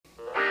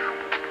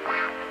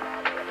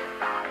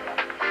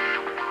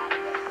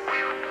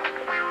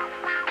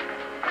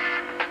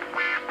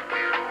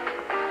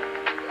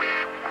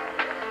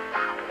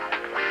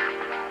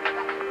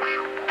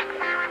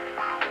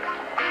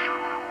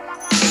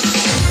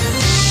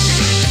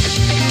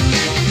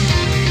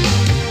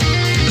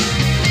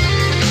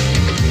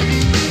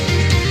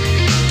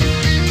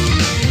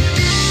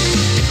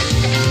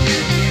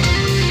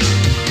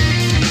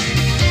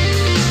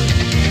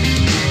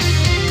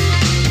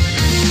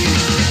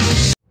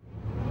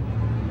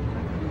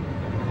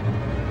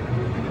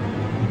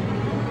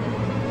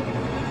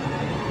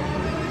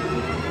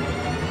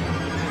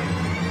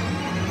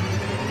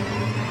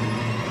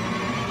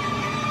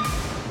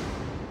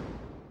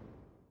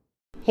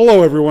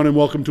Hello, everyone, and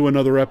welcome to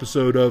another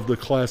episode of the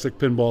Classic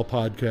Pinball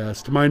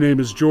Podcast. My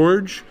name is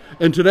George,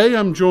 and today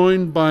I'm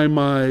joined by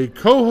my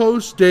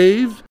co-host,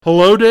 Dave.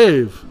 Hello,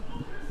 Dave.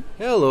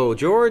 Hello,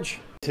 George.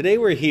 Today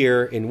we're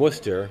here in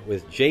Worcester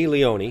with Jay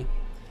Leone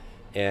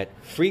at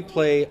Free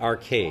Play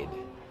Arcade.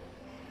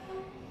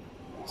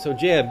 So,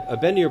 Jay, I've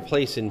been to your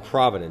place in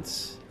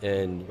Providence,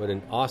 and what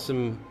an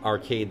awesome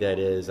arcade that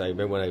is. I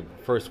remember when I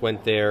first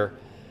went there,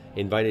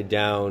 invited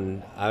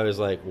down, I was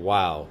like,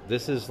 wow,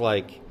 this is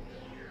like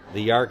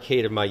the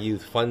arcade of my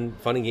youth, fun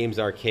and games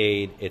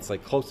arcade. It's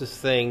like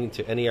closest thing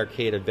to any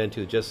arcade I've been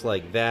to, just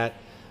like that.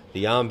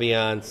 The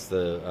ambiance,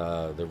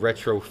 the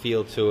retro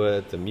feel to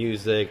it, the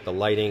music, the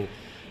lighting,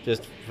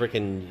 just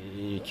freaking,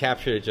 you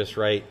captured it just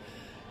right.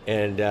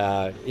 And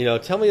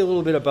tell me a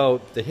little bit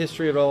about the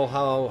history of it all.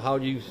 How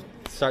you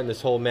starting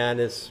this whole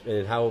madness,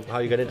 and how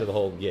you got into the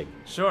whole gig.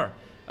 Sure.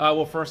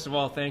 Well, first of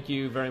all, thank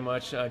you very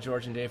much,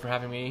 George and Dave, for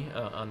having me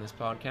on this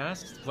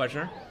podcast. It's a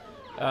pleasure.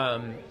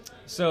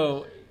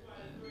 So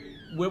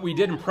what we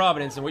did in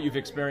Providence and what you've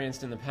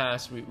experienced in the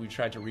past, we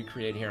tried to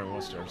recreate here in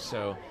Worcester.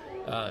 So,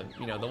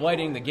 the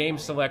lighting, the game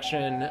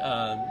selection,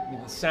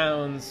 the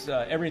sounds,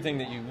 everything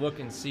that you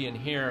look and see and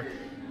hear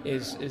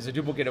is a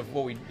duplicate of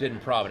what we did in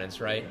Providence,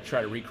 right?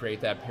 Try to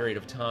recreate that period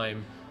of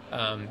time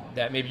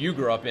that maybe you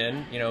grew up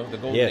in, the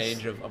golden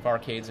age of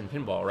arcades and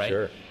pinball, right?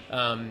 Sure.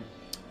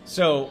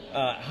 So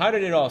how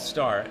did it all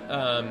start?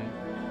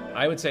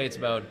 I would say it's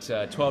about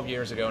 12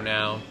 years ago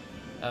now.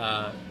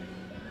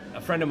 A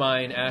friend of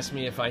mine asked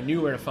me if I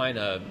knew where to find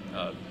a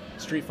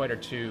Street Fighter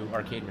II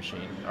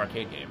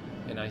arcade game,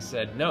 and I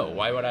said no.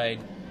 Why would I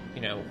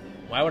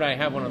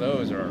have one of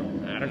those? Or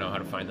I don't know how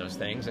to find those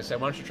things. I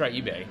said, why don't you try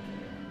eBay?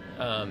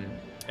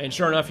 And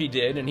sure enough, he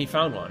did, and he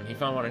found one. He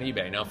found one on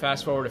eBay. Now,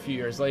 fast forward a few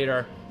years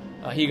later,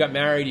 he got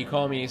married. He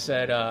called me. He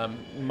said,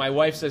 my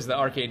wife says the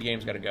arcade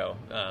game's got to go.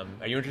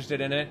 Are you interested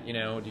in it?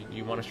 Do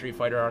you want a Street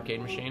Fighter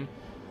arcade machine?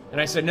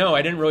 And I said, no,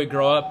 I didn't really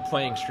grow up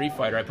playing Street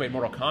Fighter. I played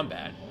Mortal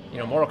Kombat.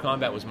 Mortal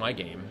Kombat was my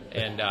game.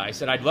 And I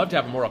said, I'd love to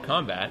have a Mortal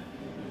Kombat.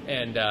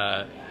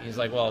 And he's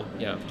like, well,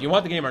 do you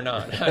want the game or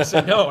not? I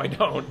said, no, I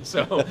don't.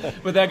 So,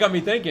 but that got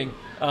me thinking.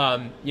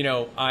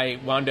 I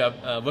wound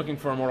up looking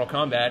for a Mortal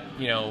Kombat,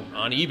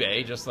 on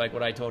eBay, just like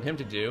what I told him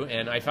to do,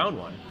 and I found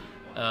one.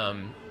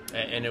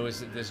 And it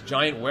was this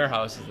giant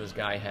warehouse that this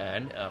guy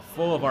had,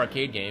 full of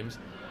arcade games.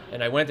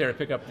 And I went there to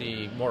pick up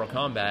the Mortal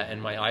Kombat,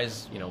 and my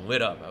eyes,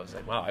 lit up. I was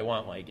like, wow, I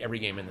want like every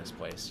game in this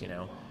place,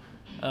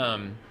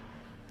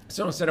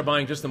 So instead of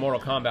buying just the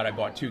Mortal Kombat, I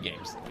bought two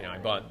games. I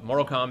bought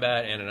Mortal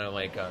Kombat and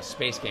a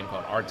space game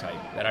called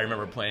R-Type that I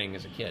remember playing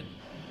as a kid.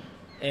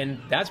 And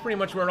that's pretty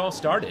much where it all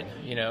started.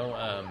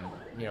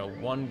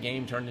 One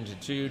game turned into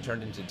two,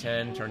 turned into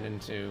 10, turned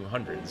into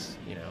hundreds.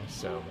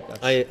 So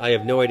that's... I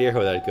have no idea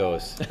how that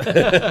goes.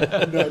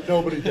 No,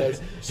 nobody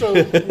does. So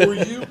were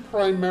you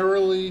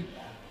primarily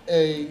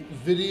a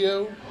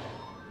video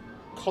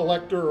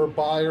collector or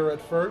buyer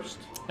at first?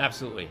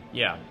 Absolutely,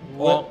 yeah.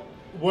 Well,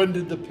 when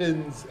did the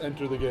pins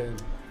enter the game?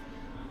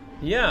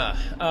 Yeah,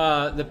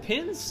 the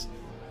pins,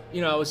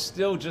 I was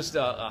still just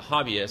a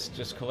hobbyist,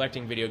 just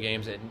collecting video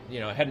games that,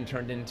 hadn't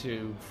turned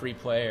into free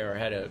play or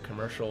had a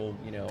commercial,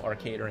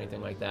 arcade or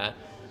anything like that.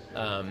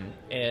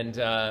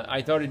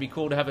 I thought it'd be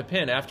cool to have a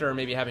pin after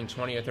maybe having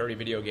 20 or 30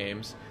 video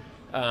games.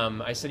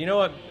 I said, you know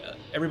what,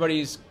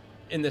 everybody's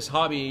in this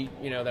hobby,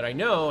 that I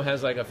know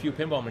has like a few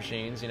pinball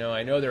machines.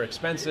 I know they're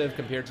expensive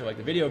compared to like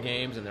the video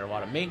games, and they're a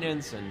lot of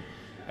maintenance, and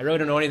I really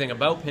don't know anything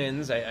about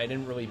pins. I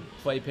didn't really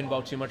play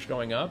pinball too much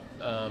growing up,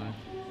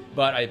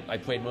 but I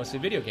played mostly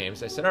video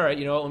games. I said, all right,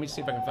 let me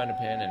see if I can find a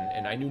pin,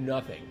 and I knew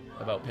nothing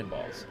about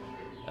pinballs.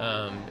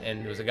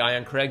 And there was a guy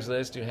on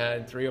Craigslist who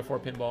had 3 or 4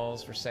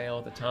 pinballs for sale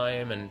at the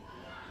time, and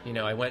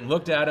I went and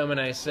looked at them,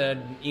 and I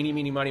said, eeny,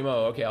 meeny, miny,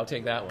 mo, okay, I'll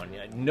take that one.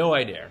 I had no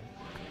idea.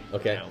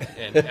 Okay.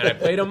 And I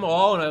played them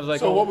all, and I was like,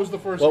 so what was the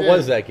first game? What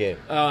was that game?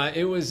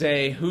 It was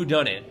a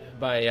Whodunit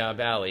by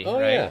Bally, oh,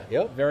 right? Yeah,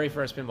 yep. Very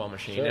first pinball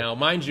machine. Sure. Now,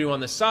 mind you,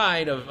 on the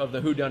side of the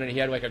Whodunit, he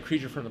had like a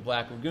Creature from the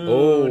Black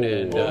Lagoon,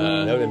 and that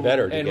would have been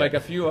better. And like a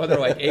few other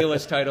like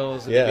A-list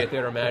titles, yeah.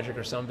 Theater Magic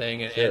or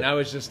something. And, sure. and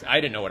I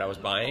didn't know what I was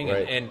buying.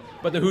 Right.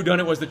 But the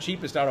Whodunit was the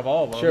cheapest out of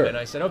all of them. Sure. And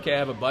I said, okay, I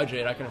have a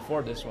budget, I can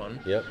afford this one.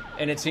 Yep.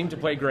 And it seemed to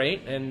play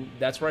great, and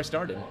that's where I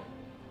started.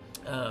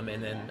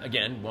 And then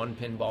again, 1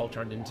 pinball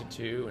turned into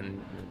 2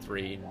 and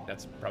 3.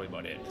 That's probably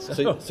about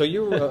it. So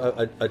you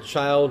were a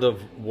child of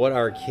what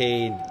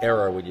arcade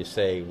era would you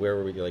say? Where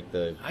were we, like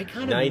the I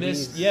kind of 90s?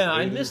 missed. Yeah, 80s?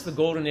 I missed the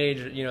golden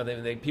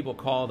age. People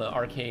call the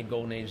arcade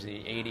golden age the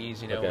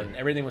 80s. Okay. And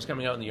everything was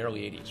coming out in the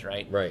early 80s,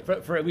 right? Right.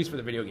 For at least for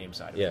the video game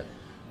side. Yeah.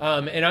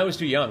 And I was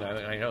too young.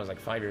 I know I was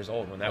like 5 years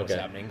old when that was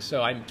happening.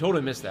 So I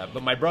totally missed that.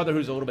 But my brother,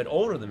 who's a little bit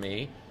older than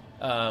me,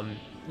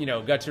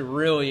 got to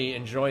really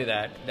enjoy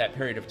that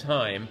period of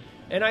time.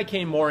 And I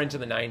came more into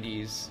the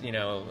 90s,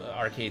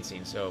 arcade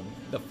scene. So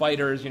the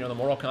fighters, the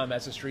Mortal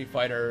Kombat, the Street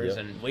Fighters,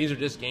 and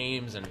Laserdisc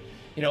games, and,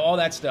 all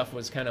that stuff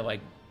was kind of like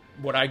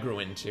what I grew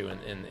into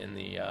in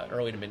the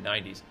early to mid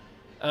 90s.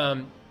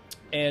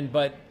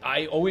 But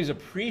I always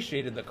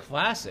appreciated the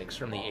classics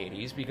from the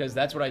 80s because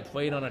that's what I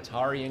played on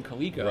Atari and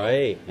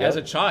Coleco as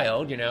a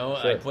child. You know,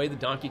 I played the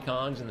Donkey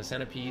Kongs and the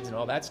Centipedes and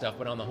all that stuff,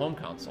 but on the home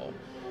console.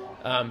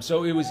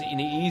 So it was an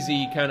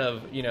easy kind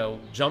of, you know,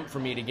 jump for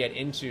me to get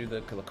into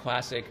the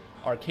classic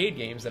arcade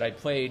games that I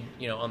played,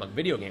 you know, on the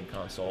video game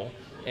console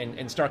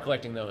and start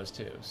collecting those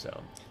too.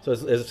 So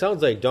it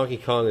sounds like Donkey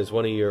Kong is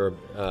one of your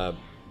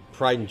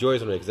pride and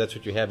joys on it because that's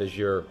what you have as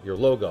your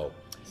logo.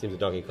 Seems a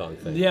Donkey Kong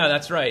thing. Yeah,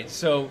 that's right.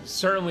 So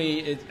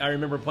certainly, I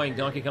remember playing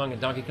Donkey Kong and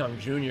Donkey Kong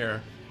Jr.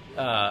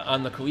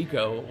 On the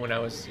Coleco when I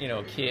was, you know,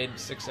 a kid,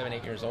 6, 7,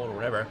 8 years old or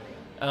whatever.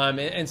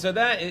 And so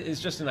that is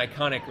just an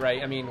iconic,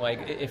 right? I mean,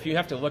 like, if you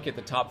have to look at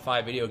the top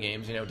 5 video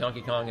games, you know,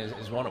 Donkey Kong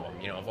is one of them,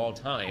 you know, of all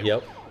time.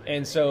 Yep.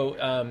 And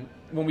so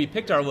when we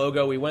picked our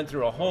logo, we went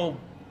through a whole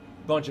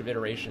bunch of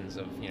iterations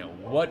of, you know,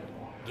 what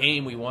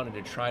game we wanted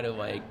to try to,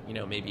 like, you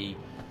know, maybe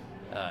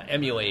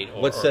emulate.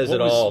 Or, what says or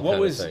it all? What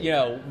was, you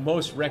know,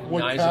 most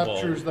recognizable.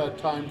 What captures that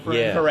time frame.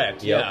 Yeah.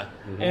 Correct, Yep. yeah.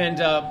 Mm-hmm. And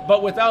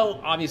but without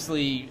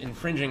obviously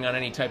infringing on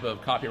any type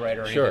of copyright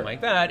or anything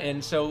like that.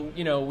 And so,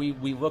 you know, we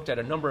looked at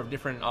a number of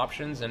different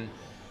options and,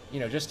 you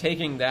know, just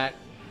taking that,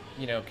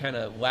 you know, kind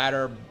of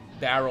ladder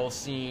barrel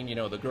scene, you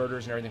know, the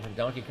girders and everything from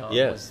Donkey Kong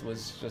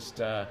was just,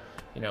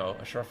 you know,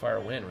 a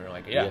surefire win. We were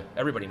like,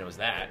 everybody knows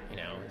that, you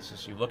know. It's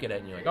just you look at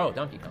it and you're like, oh,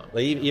 Donkey Kong.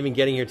 Like even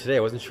getting here today, I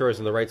wasn't sure I was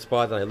in the right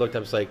spot. And I looked, I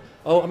was like,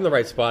 oh, I'm in the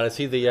right spot. I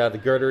see the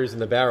girders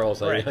and the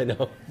barrels. Right. I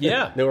know.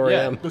 Yeah. know where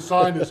I am. The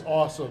sign is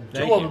awesome.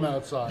 Two of them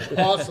outside.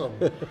 Awesome.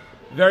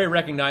 Very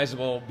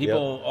recognizable.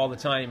 People all the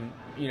time,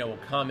 you know, will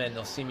comment.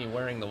 They'll see me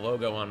wearing the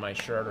logo on my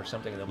shirt or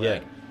something,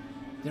 and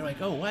they're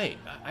like, oh, wait,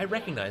 I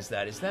recognize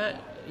that. Is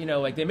that, you know,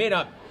 like they may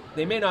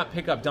not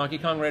pick up Donkey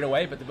Kong right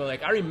away, but they'll be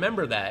like, I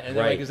remember that. And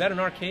they're like, is that an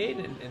arcade?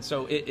 And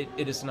so it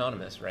is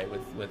synonymous, right,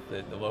 with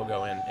the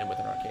logo and with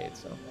an arcade.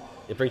 So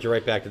it brings you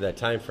right back to that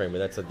time frame.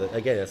 That's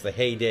the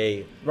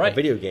heyday of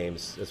video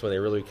games. That's when they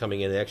really were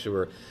coming in. They actually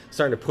were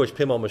starting to push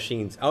pinball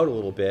machines out a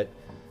little bit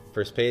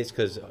for space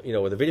because, you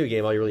know, with a video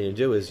game, all you really need to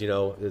do is, you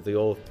know, the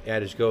old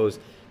adage goes,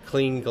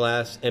 clean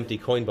glass, empty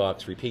coin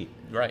box, repeat.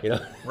 Right. You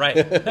know? Right.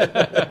 You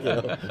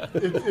know?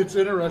 It's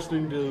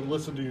interesting to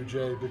listen to you,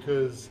 Jay,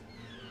 because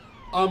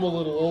I'm a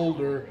little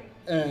older,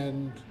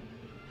 and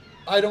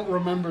I don't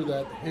remember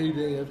that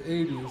heyday of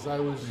 80s. I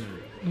was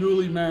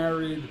newly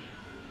married.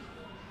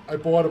 I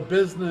bought a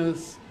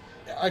business.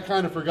 I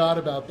kind of forgot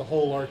about the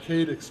whole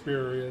arcade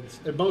experience,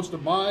 and most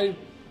of my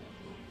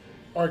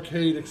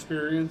arcade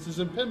experience is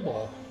in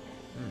pinball.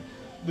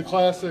 The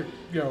classic,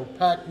 you know,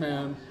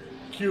 Pac-Man,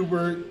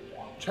 Cubert,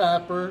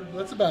 Chapper,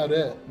 that's about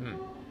it.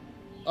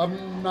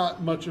 I'm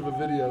not much of a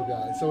video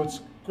guy, so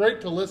it's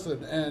great to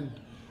listen. And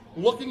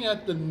looking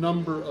at the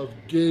number of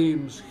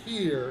games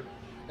here,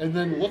 and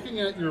then looking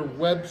at your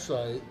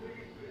website,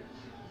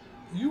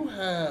 you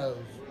have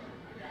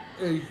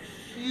a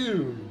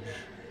huge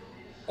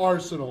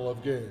arsenal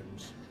of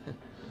games.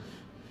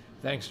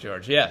 Thanks,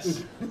 George.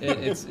 Yes,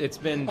 it's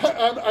been.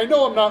 I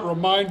know I'm not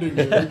reminding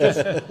you.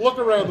 Just look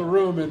around the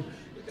room,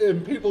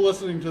 and people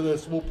listening to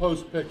this will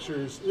post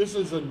pictures. This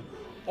is an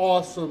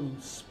awesome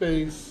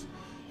space.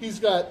 He's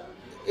got,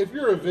 if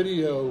you're a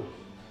video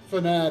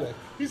fanatic,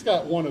 he's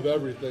got one of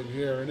everything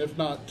here, and if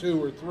not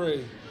 2 or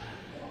 3.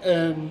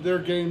 And they're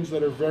games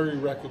that are very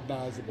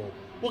recognizable.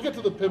 We'll get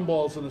to the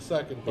pinballs in a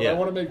second, but I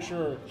want to make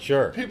sure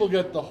people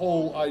get the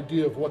whole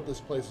idea of what this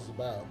place is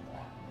about.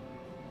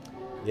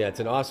 Yeah,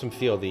 it's an awesome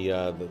feel.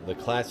 The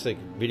classic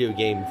video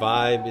game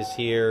vibe is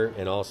here,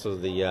 and also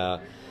the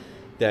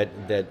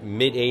that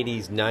mid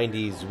 '80s,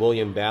 '90s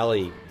William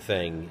Bally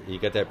thing. You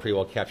got that pretty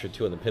well captured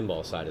too on the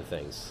pinball side of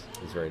things.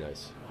 It's very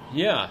nice.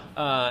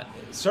 Yeah,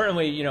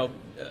 certainly. You know,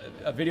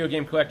 a video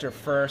game collector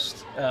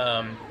first,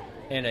 and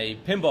a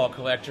pinball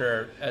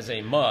collector as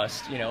a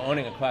must. You know,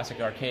 owning a classic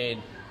arcade,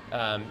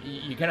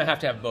 you kind of have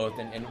to have both,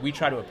 and we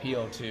try to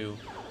appeal to,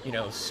 you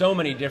know, so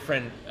many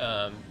different,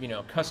 you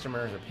know,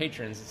 customers or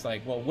patrons. It's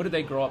like, well, what did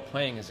they grow up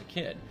playing as a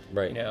kid,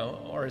 right? You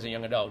know, or as a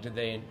young adult? Were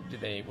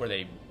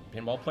they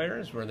pinball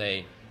players? Were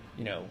they,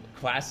 you know,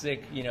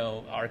 classic, you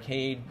know,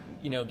 arcade,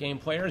 you know, game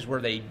players?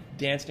 Were they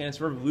Dance Dance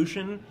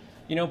Revolution,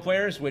 you know,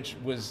 players, which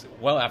was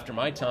well after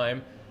my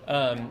time?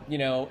 You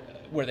know,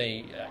 were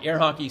they air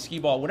hockey, skee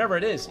ball, whatever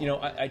it is? You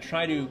know, I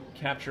try to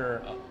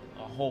capture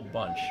a whole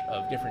bunch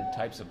of different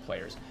types of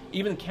players,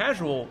 even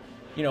casual,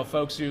 you know,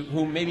 folks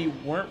who maybe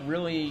weren't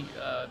really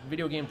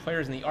video game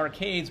players in the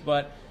arcades,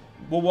 but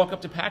will walk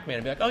up to Pac-Man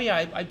and be like, oh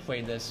yeah, I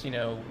played this, you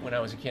know, when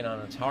I was a kid on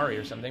Atari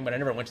or something, but I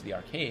never went to the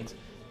arcades.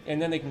 And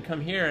then they can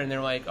come here and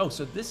they're like, oh,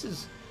 so this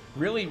is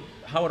really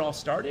how it all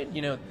started?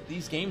 You know,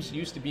 these games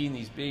used to be in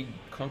these big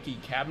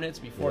clunky cabinets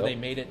before they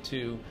made it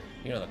to,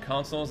 you know, the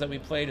consoles that we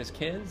played as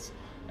kids.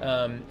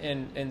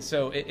 And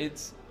so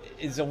it's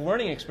a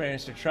learning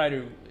experience to try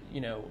to,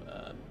 you know,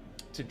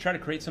 to try to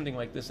create something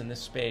like this in this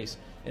space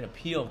and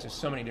appeal to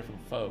so many different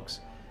folks.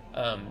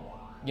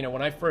 You know,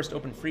 when I first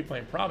opened Free Play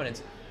in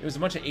Providence, it was a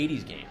bunch of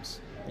 80s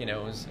games. You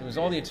know, it was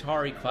all the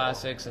Atari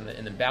classics and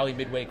the Bally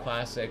Midway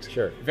classics.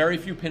 Sure. Very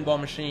few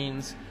pinball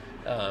machines.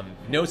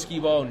 no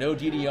skee-ball, no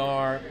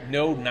DDR,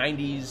 no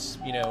 90s,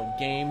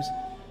 games.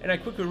 And I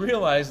quickly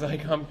realized,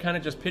 like, I'm kind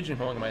of just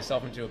pigeonholing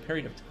myself into a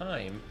period of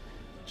time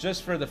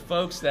just for the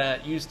folks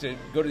that used to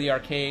go to the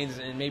arcades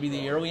in maybe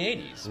the early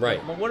 80s.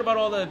 Right. But what about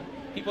all the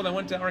people that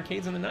went to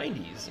arcades in the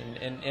 90s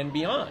and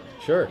beyond?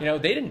 Sure.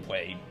 They didn't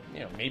play,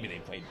 maybe they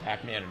played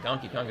Pac-Man and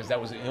Donkey Kong because that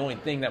was the only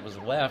thing that was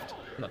left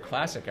in the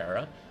classic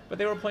era. But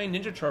they were playing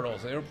Ninja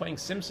Turtles, they were playing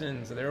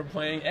Simpsons, they were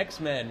playing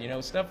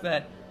X-Men, stuff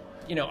that,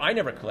 I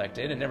never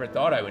collected and never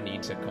thought I would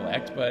need to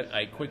collect, but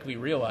I quickly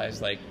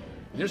realized, like,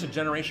 there's a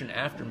generation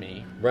after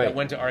me that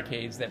went to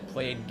arcades that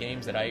played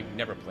games that I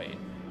never played.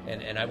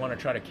 And I want to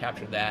try to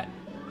capture that,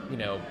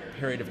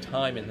 period of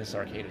time in this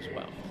arcade as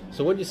well.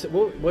 So what do you say,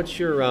 what's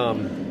your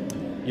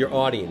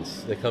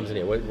audience that comes in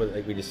here? What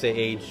would you say,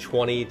 age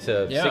 20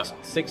 to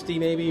 60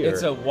 maybe? Or?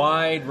 It's a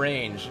wide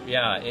range.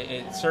 Yeah,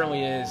 it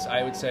certainly is.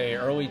 I would say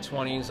early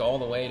 20s all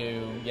the way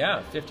to,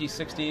 50s,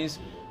 60s.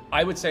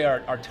 I would say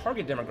our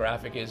target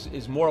demographic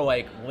is more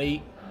like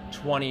late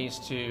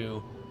 20s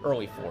to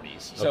early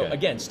 40s. So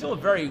again, still a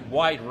very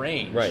wide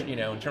range,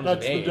 in terms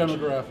of age. That's the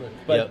demographic.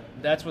 But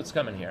that's what's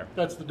coming here.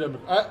 That's the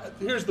demographic.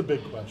 Here's the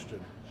big question.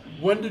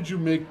 When did you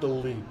make the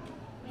leap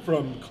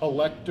from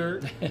collector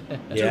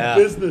to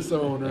business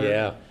owner?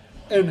 Yeah.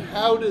 And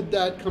how did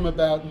that come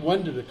about, and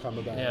when did it come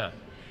about?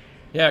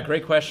 Yeah,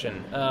 great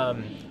question.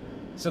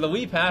 So the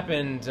leap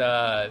happened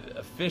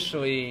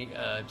officially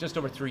just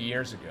over 3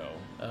 years ago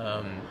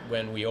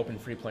when we opened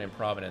Free Play in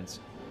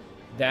Providence.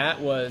 That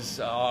was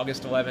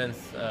August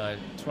 11th,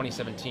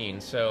 2017.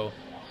 So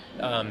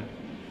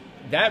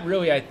that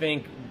really, I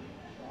think,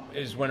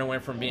 is when it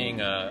went from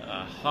being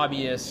a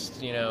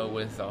hobbyist,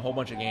 with a whole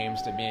bunch of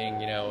games, to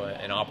being,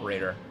 an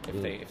operator,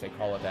 if they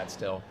call it that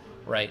still,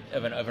 right,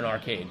 of an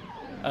arcade.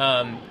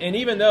 And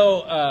even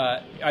though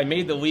I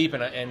made the leap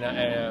and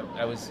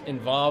I was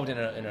involved in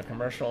a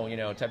commercial,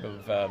 type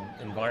of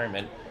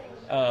environment,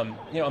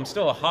 I'm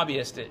still a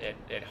hobbyist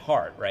at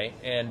heart, right?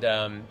 And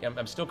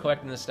I'm still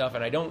collecting this stuff,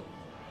 and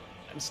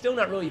I'm still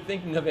not really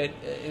thinking of it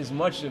as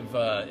much of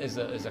as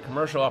a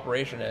commercial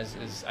operation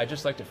as I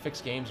just like to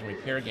fix games and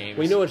repair games.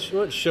 Well,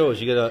 what shows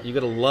you got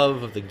a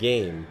love of the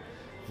game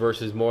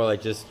versus more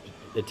like just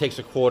it takes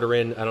a quarter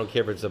in. I don't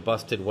care if it's a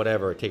busted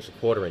whatever. It takes a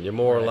quarter in. You're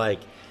more like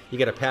you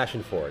got a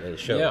passion for it, and it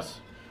shows.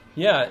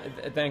 Yeah.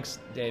 Thanks,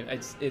 Dave.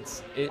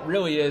 It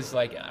really is,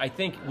 like, I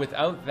think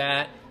without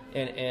that.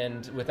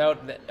 And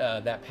without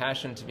that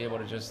passion to be able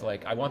to just,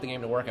 like, I want the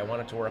game to work, I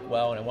want it to work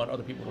well, and I want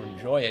other people to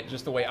enjoy it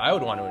just the way I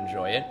would want to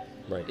enjoy it,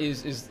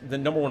 is the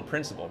number one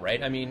principle,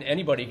 right? I mean,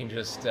 anybody can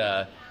just,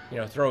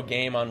 throw a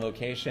game on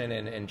location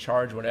and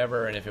charge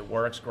whatever, and if it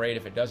works, great.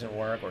 If it doesn't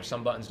work, or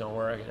some buttons don't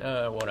work,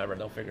 whatever,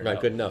 they'll figure it out.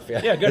 Good enough,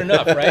 Yeah, good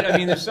enough, right? I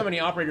mean, there's so many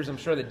operators, I'm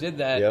sure, that did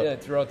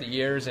that throughout the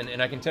years, and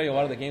I can tell you a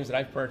lot of the games that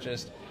I've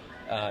purchased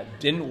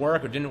didn't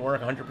work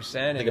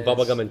 100%. Like a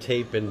bubblegum and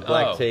tape and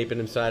black tape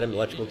and inside them,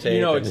 electrical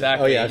tape.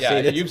 Exactly. I've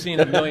seen it. You've seen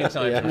it a million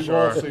times, I'm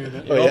sure. We've all seen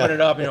it. You open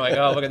it up and you're like,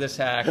 oh, look at this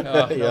hack.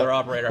 Oh, another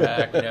operator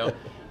hack,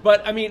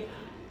 But, I mean,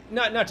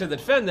 not to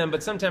defend them,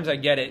 but sometimes I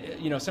get it.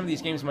 Some of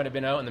these games might have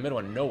been out in the middle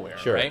of nowhere,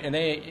 right? And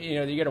they,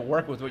 you got to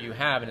work with what you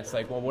have, and it's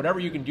like, well,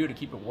 whatever you can do to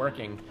keep it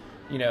working,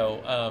 they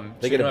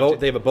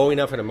have a Bowie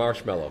knife and a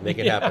marshmallow. Make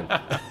it happen.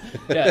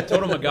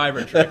 Total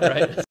MacGyver trick,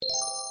 right?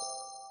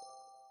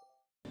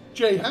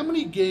 Jay, how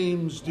many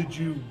games did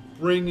you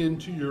bring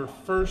into your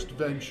first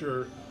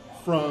venture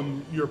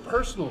from your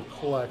personal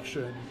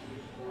collection?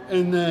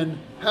 And then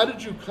how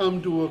did you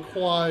come to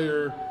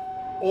acquire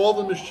all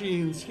the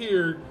machines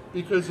here?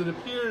 Because it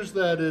appears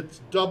that it's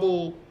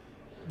double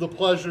the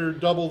pleasure,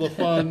 double the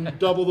fun,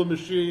 double the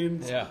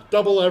machines,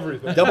 double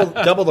everything.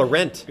 Double the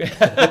rent.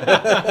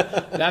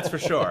 That's for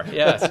sure,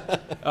 yes.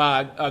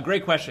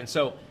 Great question.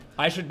 So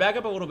I should back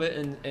up a little bit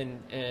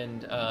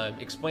and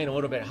explain a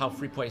little bit how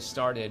Free Play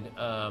started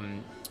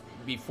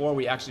before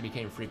we actually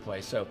became Free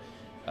Play. So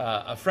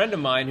a friend of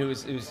mine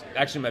who's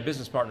actually my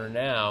business partner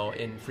now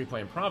in Free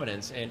Play in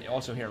Providence and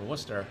also here in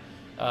Worcester,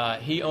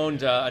 he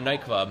owned a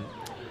nightclub,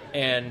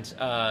 and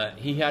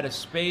he had a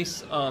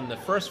space on the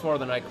first floor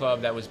of the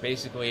nightclub that was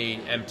basically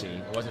empty.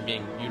 It wasn't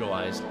being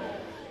utilized.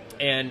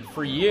 And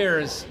for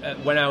years,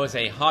 when I was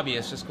a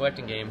hobbyist just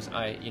collecting games,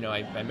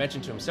 I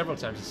mentioned to him several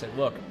times, I said,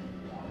 look,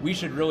 we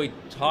should really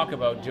talk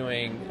about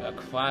doing a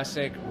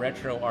classic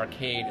retro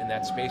arcade in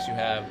that space you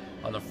have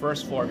on the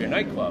first floor of your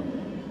nightclub.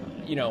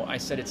 I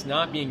said it's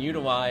not being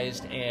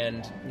utilized,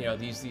 and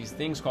these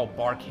things called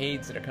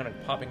barcades that are kind of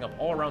popping up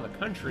all around the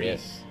country.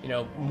 Yes.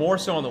 More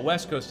so on the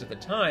West Coast at the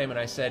time. And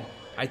I said,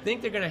 I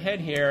think they're going to head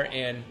here,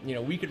 and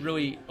we could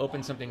really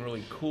open something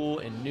really cool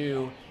and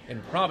new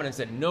in Providence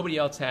that nobody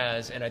else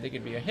has, and I think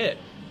it'd be a hit.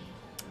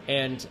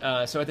 And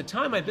so at the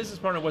time, my business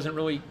partner wasn't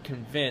really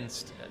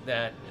convinced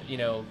that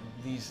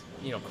these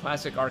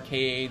classic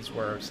arcades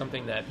were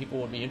something that people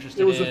would be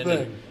interested in. It was a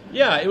thing.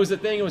 It was a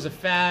thing. It was a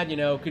fad.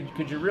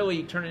 Could you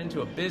really turn it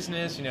into a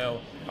business?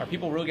 Are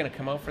people really going to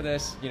come out for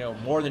this?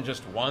 More than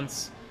just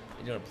once.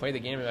 Play the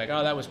game and be like,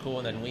 oh, that was cool,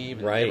 and then leave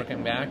and never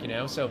come back.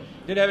 So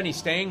didn't have any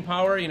staying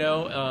power.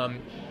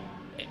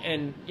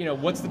 and you know,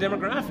 what's the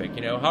demographic?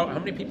 You know, how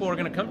many people are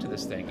going to come to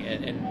this thing?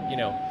 And you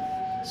know,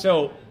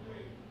 so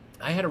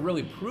I had to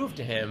really prove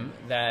to him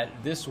that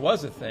this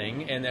was a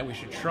thing and that we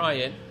should try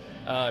it.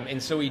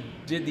 And so we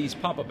did these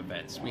pop-up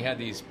events. We had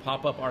these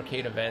pop-up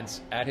arcade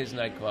events at his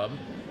nightclub,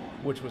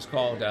 which was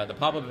called, the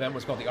pop-up event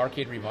was called the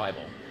Arcade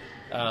Revival.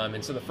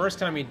 And so the first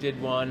time we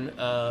did one,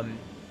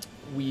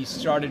 we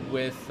started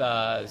with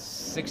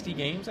 60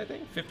 games, I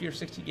think, 50 or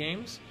 60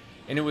 games.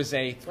 And it was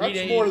a 3-day...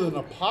 That's more than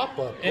a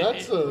pop-up.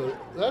 That's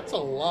a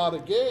lot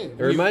of games.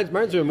 It reminds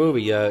me of a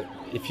movie.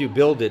 If you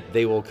build it,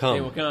 they will come.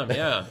 They will come,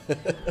 yeah.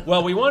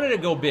 Well, we wanted to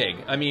go big.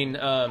 I mean,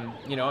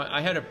 you know,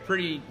 I had a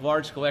pretty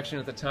large collection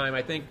at the time.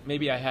 I think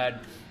maybe I had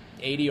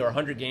 80 or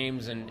 100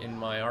 games in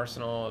my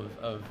arsenal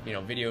of you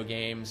know, video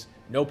games.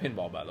 No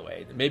pinball, by the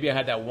way. Maybe I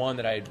had that one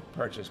that I had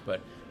purchased,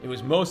 but it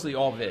was mostly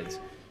all vids.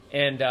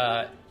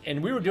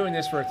 And we were doing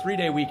this for a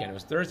 3-day weekend. It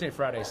was Thursday,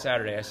 Friday,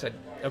 Saturday. I said,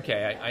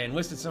 okay, I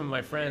enlisted some of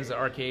my friends, the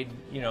arcade,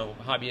 you know,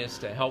 hobbyists,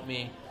 to help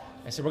me.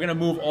 I said, we're going to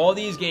move all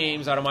these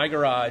games out of my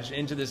garage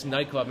into this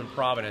nightclub in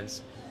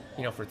Providence,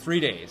 you know, for 3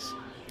 days,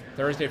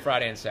 Thursday,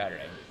 Friday, and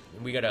Saturday.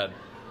 And we got to,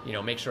 you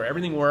know, make sure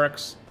everything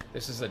works.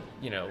 This is a,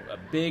 you know, a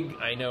big,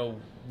 I know,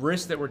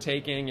 risk that we're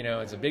taking. You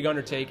know, it's a big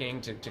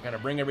undertaking to kind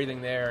of bring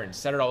everything there and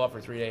set it all up for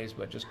 3 days.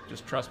 But just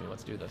trust me,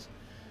 let's do this.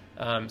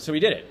 So we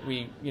did it.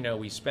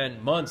 We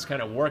spent months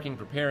kind of working,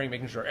 preparing,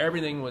 making sure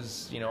everything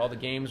was, you know, all the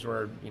games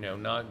were, you know,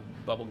 not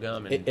bubble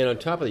gum. And on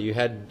top of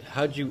that,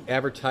 how'd you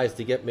advertise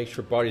to make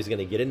sure Barty's going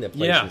to get in that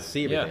place and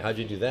see everything? Yeah. How'd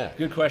you do that?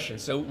 Good question.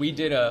 So we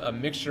did a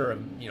mixture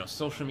of, you know,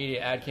 social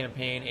media ad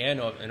campaign and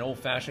an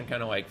old-fashioned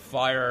kind of like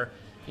flyer,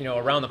 you know,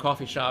 around the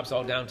coffee shops,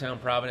 all downtown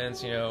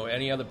Providence, you know,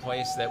 any other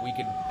place that we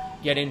could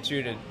get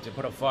into to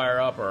put a flyer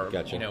up, or,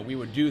 Gotcha. You know, we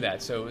would do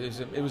that. So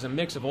it was a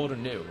mix of old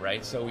and new,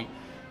 right? So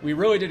we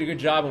really did a good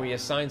job, and we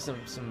assigned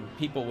some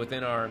people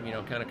within our, you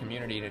know, kind of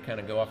community to kind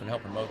of go off and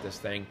help promote this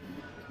thing.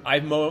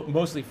 I've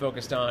mostly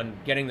focused on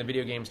getting the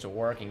video games to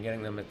work and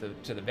getting them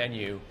to the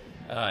venue,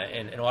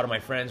 and a lot of my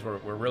friends were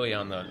really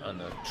on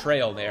the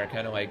trail there,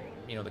 kind of like,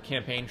 you know, the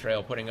campaign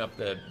trail, putting up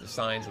the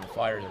signs and the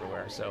flyers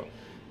everywhere. So,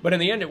 but in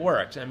the end, it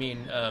worked. I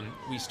mean,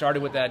 we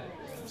started with that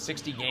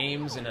 60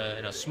 games in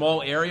a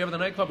small area of the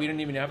nightclub. We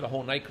didn't even have the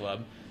whole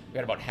nightclub. We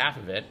had about half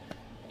of it.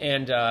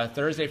 And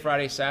Thursday,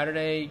 Friday,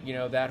 Saturday, you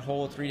know, that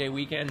whole 3-day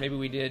weekend, maybe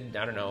we did,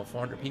 I don't know,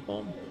 400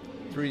 people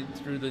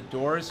through the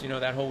doors, you know,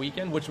 that whole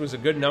weekend, which was a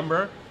good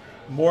number,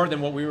 more than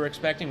what we were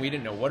expecting. We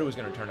didn't know what it was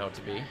going to turn out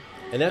to be.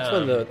 And that's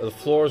when the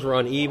floors were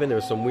uneven. There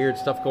was some weird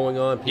stuff going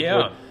on.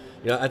 People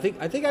you know, I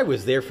think I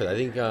was there for that. I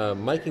think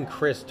Mike and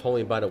Chris told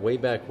me about it way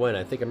back when.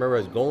 I think I remember I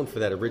was going for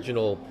that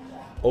original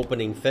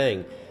opening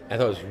thing. I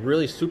thought it was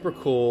really super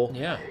cool.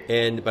 Yeah.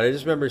 But I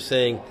just remember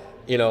saying,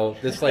 you know,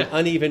 this like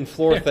uneven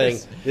floor thing,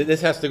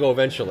 this has to go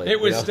eventually. It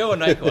was still a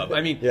nightclub.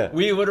 I mean, yeah.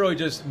 We literally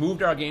just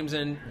moved our games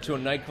into a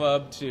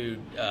nightclub to,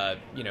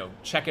 you know,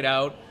 check it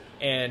out.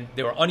 And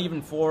there were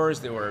uneven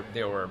floors. There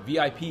were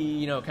VIP,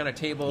 you know, kind of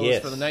tables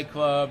for the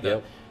nightclub.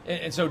 Yep.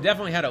 And so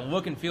definitely had a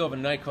look and feel of a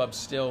nightclub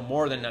still,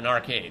 more than an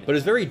arcade. But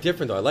it's very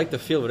different, though. I like the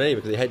feel of it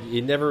anyway, because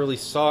you never really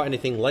saw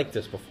anything like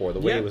this before, the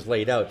way it was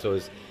laid out. So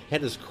it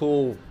had this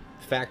cool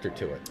factor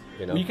to it.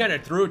 You know? We kind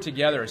of threw it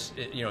together,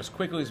 you know, as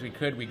quickly as we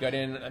could. We got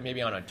in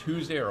maybe on a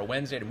Tuesday or a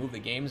Wednesday to move the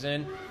games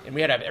in, and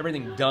we had to have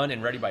everything done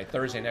and ready by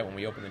Thursday night when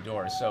we opened the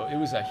doors. So it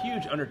was a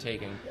huge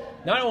undertaking.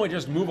 Not only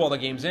just move all the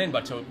games in,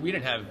 but we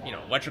didn't have, you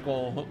know,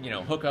 electrical, you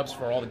know, hookups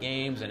for all the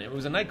games, and it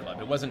was a nightclub.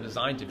 It wasn't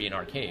designed to be an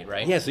arcade,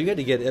 right? Yeah, so you had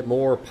to get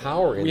more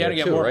power in there. We had to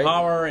get too, more right?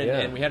 power,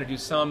 and we had to do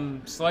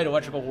some slight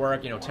electrical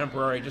work, you know,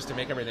 temporary, just to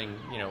make everything,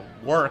 you know,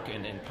 work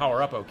and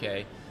power up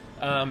okay.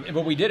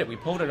 But we did it. We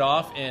pulled it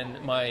off,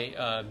 and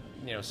my,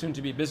 you know,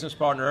 soon-to-be business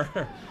partner,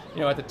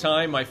 you know, at the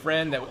time, my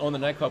friend that owned the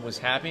nightclub was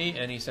happy,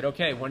 and he said,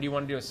 "Okay, when do you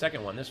want to do a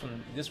second one? This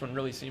one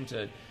really seemed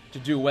to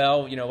do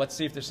well. You know, let's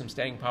see if there's some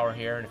staying power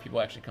here, and if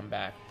people actually come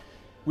back."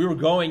 We were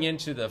going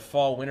into the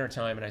fall-winter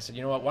time, and I said,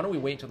 "You know what? Why don't we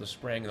wait until the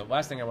spring? The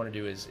last thing I want to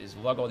do is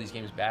lug all these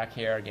games back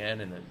here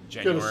again in the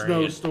January. Get a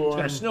snowstorm. It's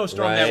got a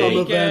snowstorm Right. that Some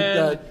weekend.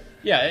 event that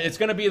Yeah, it's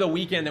going to be the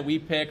weekend that we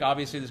pick.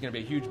 Obviously, there's going to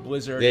be a huge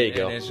blizzard, There you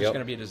go. and it's just going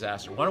to be a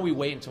disaster. Why don't we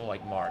wait until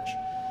like March?"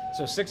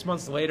 So 6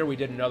 months later, we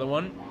did another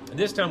one. And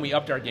this time, we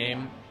upped our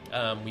game.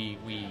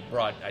 We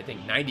brought, I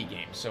think, 90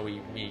 games. So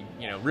we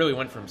you know, really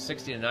went from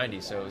 60 to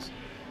 90. So it was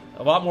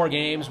a lot more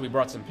games. We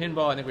brought some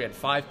pinball. I think we had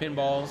 5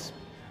 pinballs.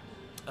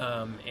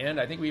 And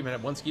I think we even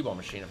had 1 skee ball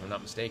machine, if I'm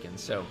not mistaken.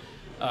 So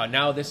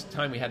now this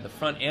time we had the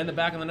front and the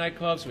back of the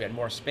nightclub, so we had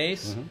more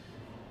space.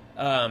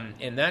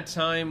 In that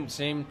time,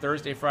 same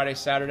Thursday, Friday,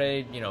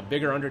 Saturday, you know,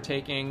 bigger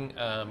undertaking.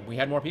 We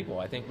had more people.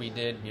 I think we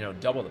did, you know,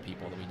 double the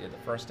people that we did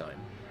the first time.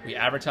 We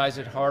advertised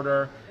it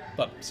harder,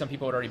 but some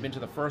people had already been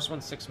to the first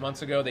one 6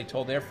 months ago. They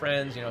told their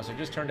friends, you know, so it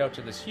just turned out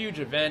to this huge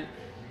event.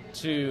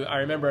 I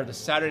remember the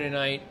Saturday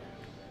night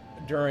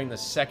during the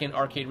second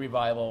arcade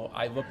revival,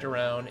 I looked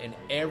around, and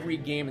every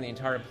game in the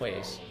entire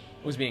place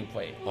was being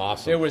played.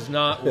 Awesome. There was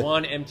not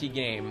one empty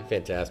game,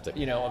 Fantastic.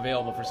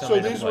 available for So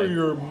somebody to these play. were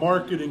your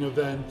marketing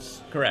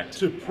events, Correct.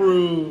 to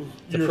prove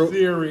your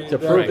theory that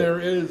prove it. there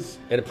is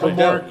And a to put it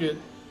out. market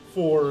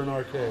for an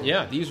arcade.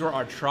 Yeah, these were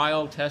our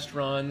trial test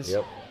runs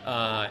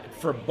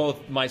for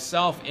both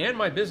myself and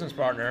my business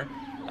partner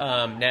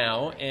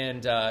now.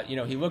 And,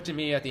 he looked at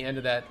me at the end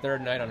of that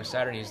third night on a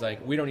Saturday. He's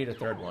like, we don't need a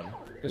third one.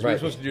 Because we were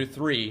supposed to do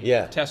 3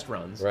 test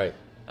runs. Right.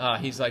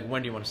 He's like,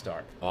 when do you want to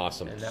start?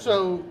 Awesome.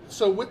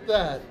 So with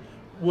that,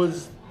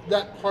 was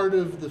that part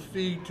of the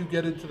fee to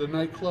get into the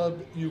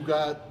nightclub? You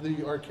got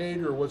the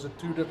arcade, or was it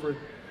 2 different?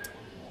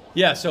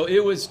 Yeah, so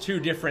it was 2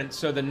 different.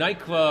 So the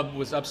nightclub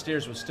was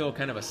upstairs, was still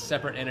kind of a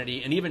separate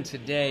entity, and even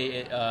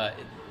today,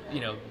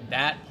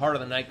 that part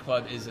of the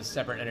nightclub is a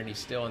separate entity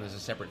still, and there's a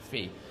separate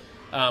fee.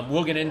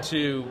 We'll get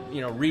into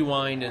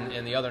Rewind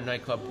and the other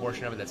nightclub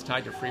portion of it that's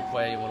tied to free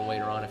play a little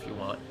later on if you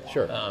want.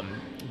 Sure.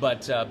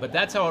 But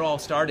that's how it all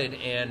started,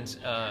 and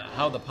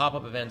how the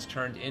pop-up events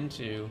turned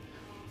into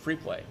free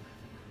play.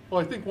 Well,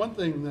 I think one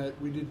thing that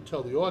we need to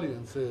tell the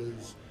audience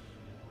is,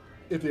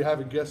 if they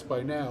haven't guessed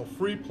by now,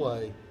 free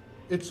play,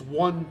 it's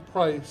one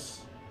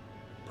price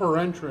per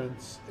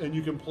entrance, and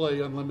you can play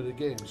unlimited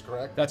games,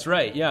 correct? That's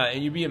right, yeah,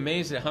 and you'd be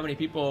amazed at how many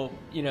people,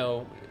 I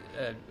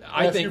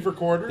Ask think, you for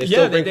quarters?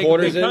 Yeah, They they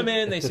quarters come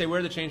in, they say, where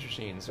are the change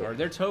machines? Or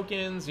their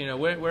tokens,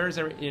 where is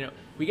every,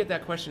 we get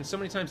that question so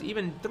many times,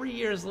 even 3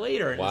 years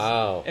later.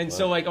 Wow. And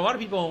so, like, a lot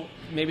of people,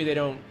 maybe they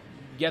don't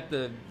get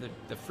the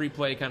free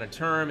play kind of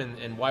term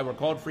and why we're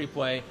called free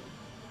play.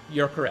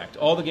 You're correct.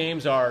 All the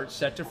games are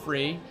set to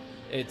free.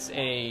 It's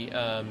a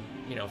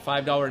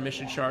 $5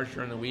 admission charge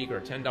during the week or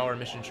a $10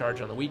 admission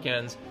charge on the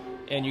weekends,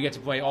 and you get to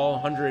play all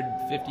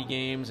 150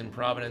 games in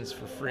Providence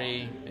for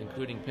free,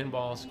 including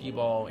pinball, skee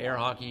ball, air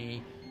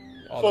hockey,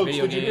 all Folks, the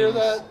video did games. you hear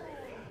that?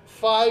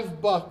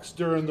 $5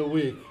 during the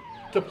week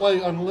to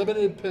play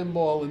unlimited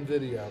pinball and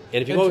video,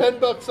 And if you go-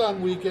 $10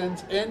 on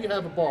weekends, and you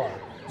have a bar.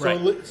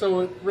 Right.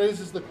 So it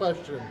raises the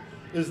question: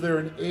 is there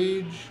an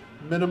age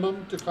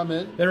minimum to come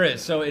in? There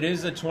is. So it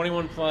is a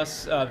 21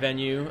 plus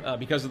venue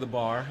because of the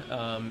bar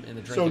and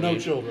the drinking So no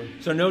age. children.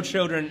 So no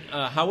children.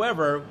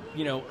 However,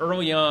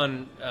 early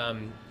on,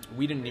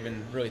 we didn't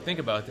even really think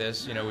about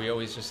this. We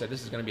always just said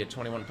this is going to be a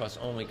 21 plus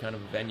only kind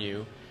of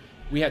venue.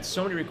 We had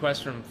so many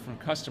requests from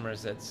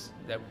customers that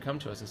would come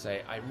to us and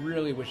say, I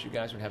really wish you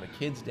guys would have a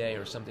kids' day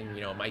or something.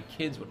 My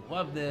kids would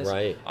love this.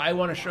 Right. I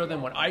want to show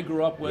them what I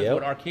grew up with, Yep.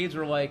 what arcades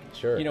were like.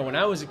 Sure. When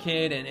I was a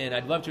kid, and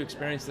I'd love to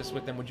experience this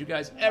with them. Would you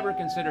guys ever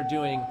consider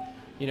doing,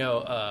 kind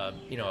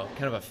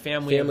of a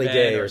family event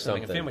day or a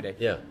something. family day?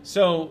 Yeah.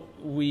 So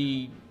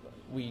we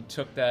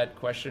took that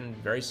question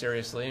very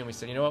seriously, and we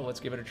said, you know what, let's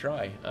give it a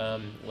try.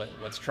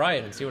 Let's try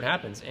it and see what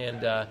happens.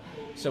 And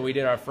so we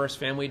did our first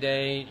family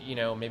day,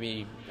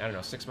 maybe,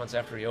 6 months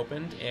after we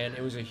opened, and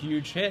it was a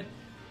huge hit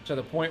to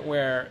the point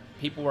where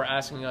people were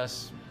asking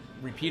us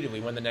repeatedly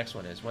when the next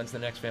one is, when's the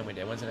next family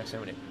day, when's the next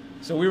family day.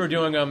 So we were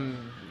doing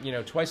them,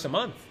 twice a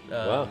month,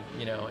 Wow.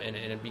 And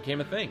it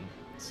became a thing.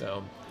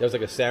 So There was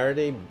like a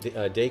Saturday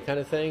day kind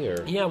of thing,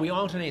 or yeah, we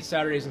alternate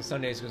Saturdays and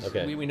Sundays because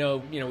Okay. we know,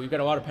 we've got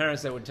a lot of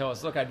parents that would tell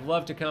us, look, I'd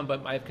love to come,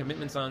 but I have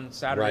commitments on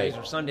Saturdays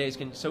Right. or Sundays.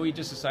 So we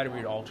just decided we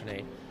would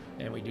alternate,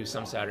 and we do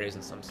some Saturdays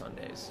and some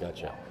Sundays.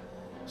 Gotcha.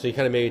 So you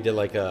kind of maybe did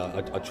like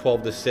a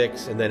 12 to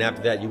 6, and then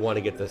after that you want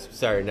to get the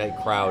Saturday night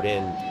crowd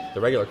in, the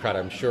regular crowd,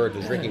 I'm sure,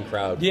 the drinking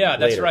crowd. Yeah,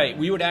 that's later. right.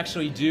 We would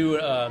actually do,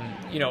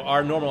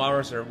 our normal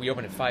hours we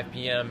open at 5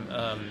 p.m.,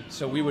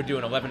 so we would do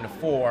an 11 to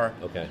 4.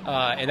 Okay.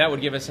 And that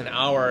would give us an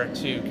hour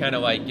to kind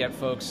of like get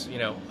folks,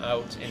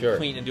 out and Sure.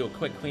 clean and do a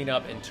quick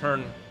cleanup and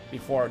turn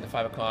before the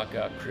 5 o'clock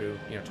crew,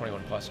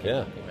 21 plus came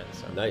in.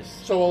 So. Nice.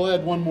 So I'll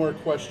add one more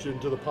question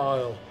to the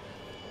pile: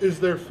 is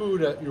there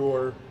food at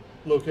your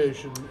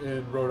location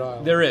in Rhode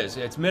Island? There is.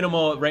 It's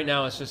minimal. Right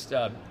now it's just,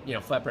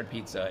 flatbread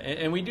pizza.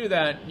 And we do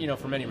that,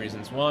 for many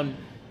reasons. One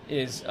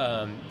is,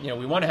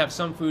 we want to have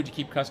some food to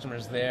keep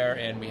customers there,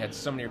 and we had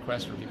so many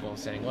requests from people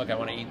saying, look, I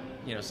want to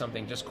eat,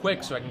 something just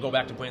quick so I can go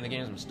back to playing the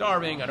games. I'm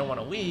starving. I don't want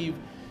to leave.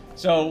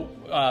 So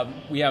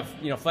we have,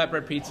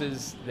 flatbread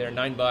pizzas. They're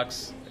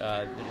 $9.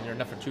 They're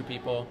enough for 2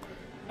 people.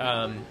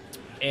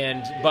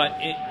 But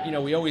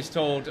we always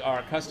told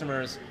our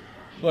customers,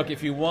 look,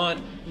 if you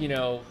want,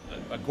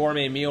 a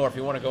gourmet meal, or if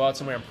you want to go out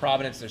somewhere in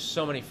Providence, there's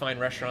so many fine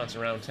restaurants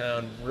around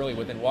town, really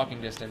within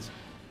walking distance.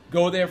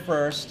 Go there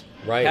first,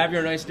 Right. have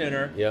your nice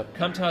dinner, Yep.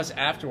 come to us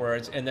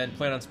afterwards, and then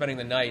plan on spending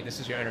the night. This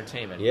is your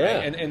entertainment. Yeah.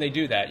 Right? And they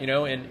do that,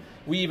 and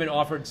we even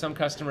offered some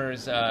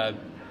customers,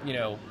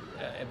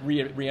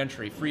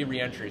 re-entry, free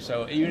re-entry.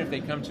 So even if they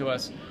come to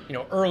us,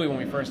 early when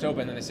we first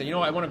open, and they say,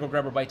 I want to go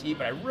grab a bite to eat,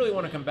 but I really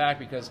want to come back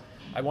because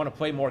I want to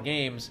play more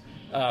games,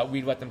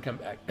 we'd let them come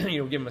back,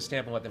 give them a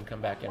stamp and let them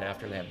come back in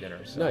after they have dinner.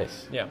 So,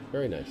 Nice. Yeah.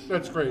 Very nice.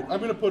 That's great. I'm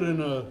going to put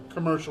in a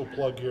commercial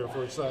plug here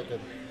for a second.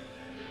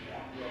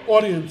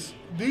 Audience,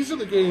 these are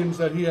the games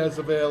that he has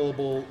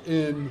available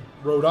in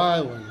Rhode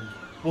Island.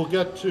 We'll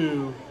get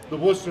to the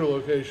Worcester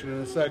location in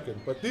a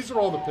second, but these are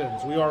all the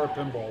pins. We are a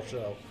pinball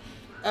show.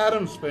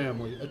 Addams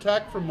Family,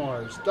 Attack from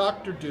Mars,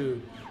 Dr.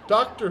 Dude,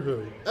 Doctor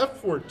Who,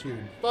 F-14,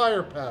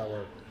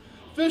 Firepower,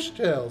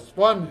 Fishtails,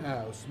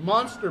 Funhouse,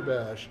 Monster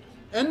Bash,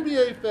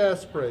 NBA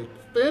Fast Break,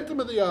 Phantom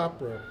of the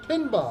Opera,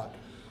 Pinball,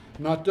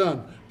 not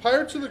done,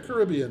 Pirates of the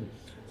Caribbean,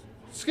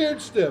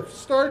 Scared Stiff,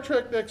 Star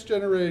Trek Next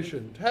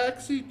Generation,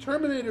 Taxi,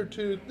 Terminator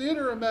 2,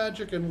 Theater of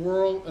Magic, and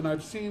Whirl, and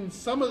I've seen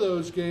some of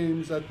those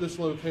games at this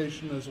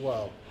location as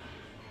well.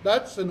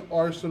 That's an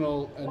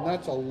arsenal, and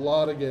that's a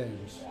lot of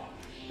games.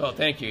 Well,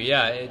 thank you.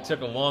 Yeah, it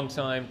took a long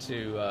time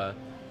to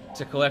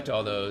collect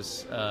all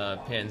those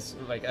pins.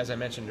 Like as I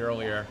mentioned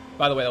earlier.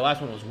 By the way, the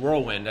last one was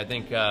Whirlwind. I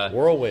think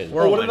Whirlwind.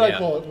 Oh, what did I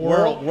call it?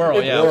 Whirl.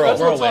 Yeah,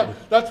 Whirlwind.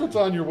 That's what's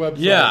on your website.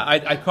 Yeah,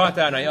 I caught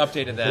that and I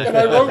updated that. And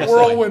I wrote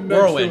Whirlwind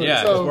next Whirlwind, to it.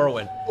 yeah, So, it was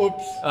Whirlwind.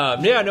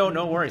 Oops. Yeah,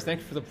 no worries. Thank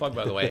you for the plug,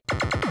 by the way.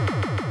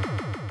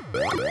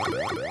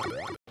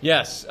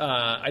 Yes,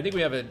 I think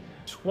we have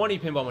 20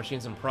 pinball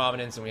machines in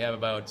Providence, and we have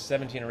about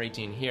 17 or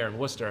 18 here in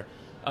Worcester.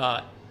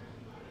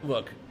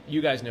 Look,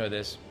 you guys know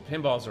this.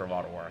 Pinballs are a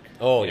lot of work.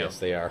 Oh, yes,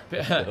 they are.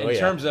 In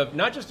terms of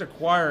not just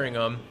acquiring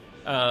them,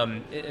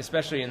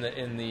 especially in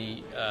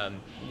the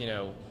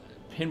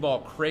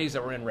pinball craze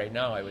that we're in right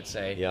now, I would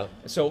say. Yeah.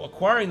 So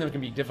acquiring them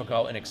can be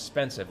difficult and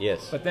expensive.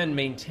 Yes. But then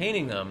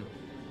maintaining them,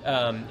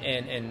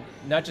 and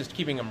not just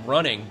keeping them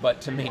running,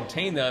 but to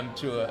maintain them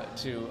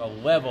to a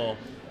level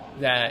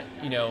that,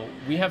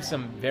 we have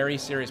some very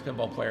serious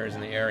pinball players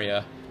in the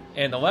area.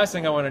 And the last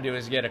thing I want to do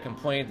is get a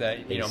complaint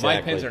that my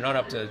pins are not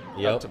up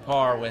to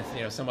par with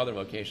some other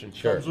location.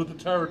 Sure. Comes with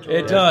the territory.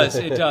 It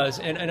does,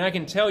 and I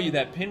can tell you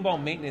that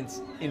pinball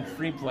maintenance in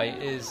free play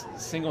is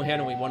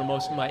single-handedly one of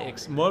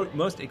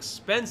most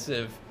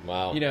expensive.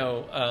 Wow.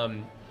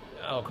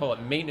 I'll call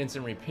it maintenance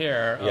and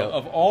repair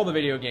of all the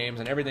video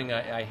games and everything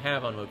I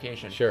have on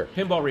location. Sure.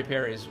 Pinball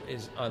repair is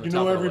on the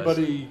top of the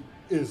everybody list.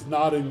 is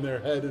nodding their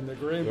head in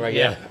agreement Right,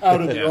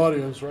 out of the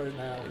audience right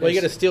now. Well, you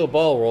got a steel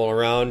ball rolling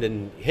around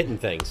and hitting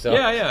things. So.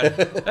 Yeah,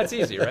 that's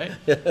easy, right?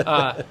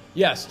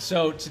 Yes.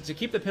 So to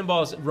keep the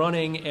pinballs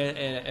running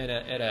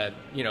at a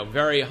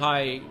very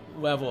high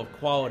level of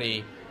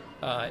quality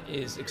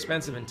is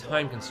expensive and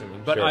time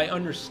consuming. But Sure. I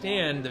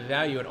understand the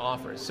value it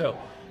offers. So.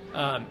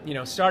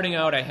 Starting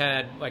out, I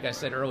had, like I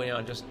said early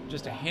on,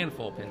 just a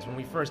handful of pins. When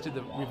we first did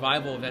the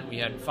revival event, we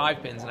had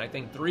 5 pins, and I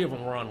think 3 of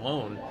them were on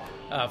loan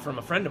from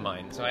a friend of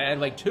mine. So I had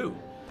like 2.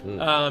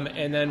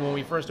 And then when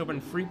we first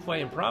opened free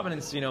play in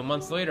Providence,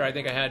 months later, I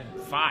think I had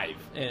 5.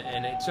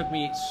 And it took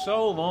me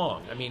so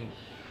long,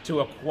 to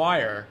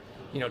acquire,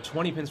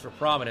 20 pins for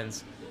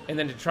Providence, and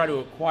then to try to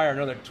acquire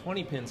another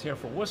 20 pins here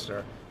for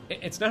Worcester.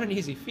 It's not an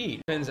easy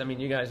feat. Pins,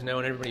 you guys know,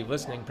 and everybody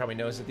listening probably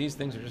knows that these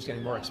things are just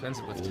getting more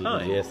expensive with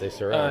time. Yes, they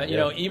sure are.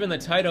 Even the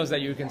titles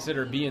that you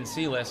consider B and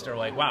C list are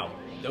like, wow,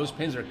 those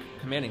pins are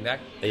commanding that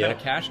kind of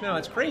cash now.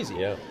 It's crazy.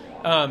 Yeah.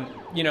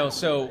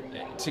 So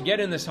to get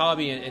in this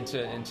hobby and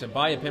to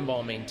buy a pinball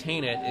and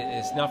maintain it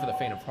is not for the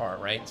faint of heart,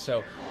 right?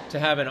 So to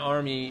have an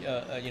army,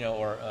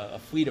 or a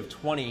fleet of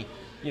 20.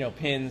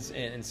 Pins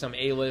and some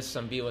A-list,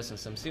 some B-list, and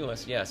some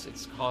C-list. Yes,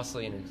 it's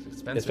costly and it's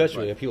expensive.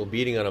 Especially if people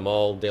beating on them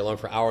all day long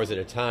for hours at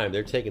a time,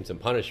 they're taking some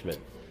punishment.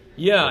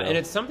 Yeah, and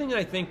it's something that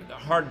I think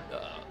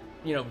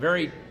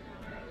very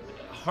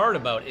hard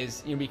about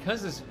is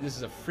because this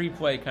is a free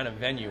play kind of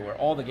venue where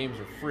all the games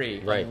are free,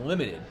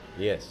 unlimited.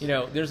 Yes.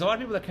 There's a lot of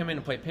people that come in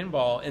and play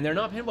pinball and they're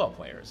not pinball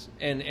players,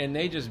 and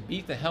they just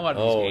beat the hell out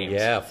of these games. Oh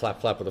yeah,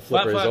 flap with the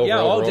flippers over,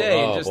 all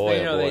day, and just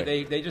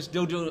they just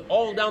do it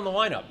all down the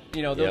lineup.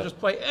 They'll just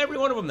play every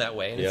one of them that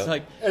way, and it's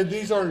like. And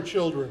these aren't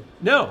children.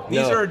 No,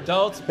 these are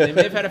adults. They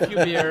may have had a few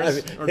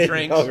beers or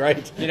drinks. Oh,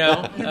 right. You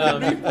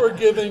can be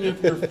forgiving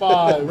if you're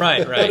 5.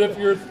 Right. But if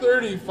you're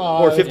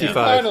 35, or 55, you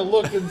kind of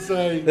look and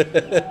say,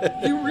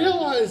 you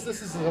realize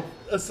this is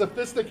a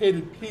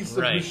sophisticated piece of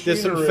machinery.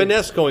 There's some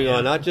finesse going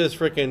on, not just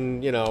freaking,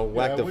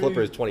 whack the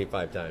flippers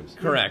 25 times.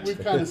 Correct.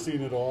 We've kind of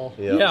seen it all.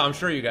 Yeah, I'm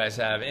sure you guys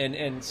have.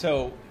 And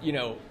so,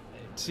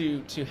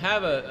 to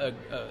have a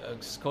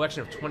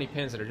collection of 20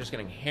 pins that are just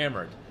getting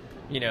hammered,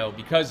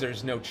 because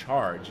there's no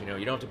charge, you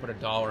don't have to put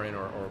 $1 in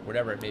or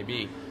whatever it may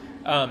be.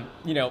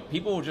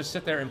 People will just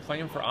sit there and play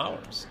them for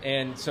hours.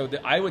 And so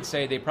I would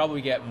say they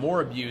probably get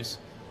more abuse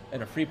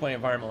in a free play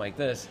environment like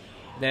this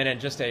than in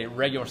just a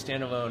regular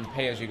standalone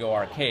pay-as-you-go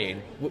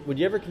arcade. Would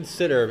you ever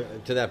consider,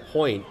 to that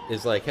point,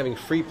 is like having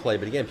free play,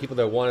 but again, people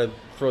that want to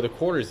throw the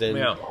quarters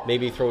in,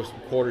 maybe throw some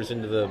quarters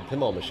into the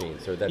pinball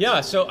machines? Or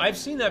that's... So I've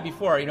seen that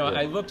before.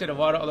 I looked at a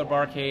lot of other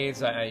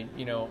barcades,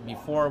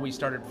 before we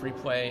started free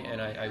play,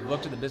 and I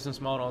looked at the business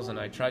models, and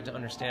I tried to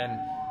understand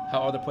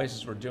how other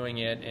places were doing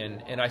it,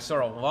 and I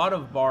saw a lot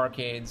of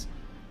barcades.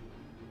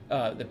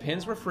 The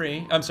pins were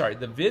free. I'm sorry,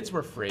 the vids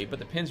were free, but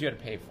the pins you had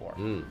to pay for.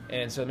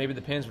 And so maybe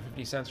the pins were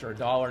 50 cents or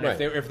 $1.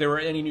 And if there were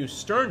any new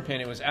Stern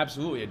pin, it was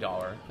absolutely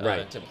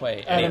 $1 to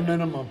play. At a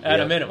minimum. At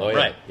a minimum,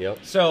 right. Yep.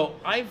 So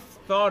I've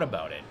thought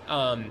about it.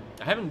 I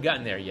haven't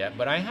gotten there yet,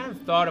 but I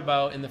have thought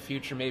about in the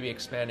future maybe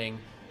expanding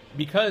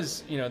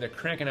because they're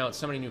cranking out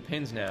so many new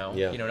pins now.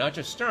 Yeah. Not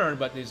just Stern,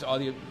 but there's all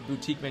the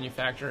boutique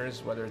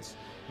manufacturers, whether it's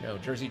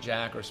Jersey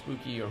Jack or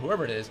Spooky or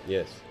whoever it is.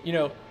 Yes.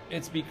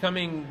 It's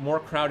becoming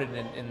more crowded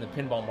in the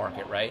pinball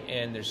market, right?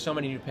 And there's so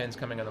many new pins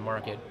coming on the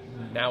market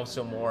now,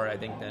 so more I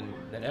think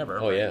than ever.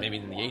 Oh, yeah. Maybe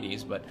in the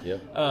 80s, but Yeah.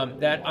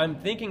 that I'm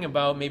thinking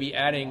about maybe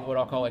adding what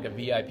I'll call like a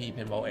VIP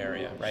pinball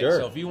area, right?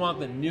 Sure. So if you want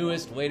the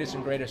newest, latest,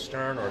 and greatest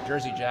Stern or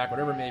Jersey Jack,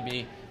 whatever it may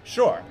be,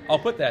 sure, I'll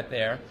put that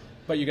there,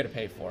 but you got to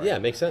pay for it. Yeah,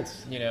 it makes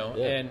sense. Yeah.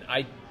 And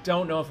I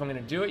don't know if I'm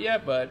going to do it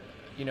yet, but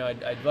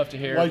I'd love to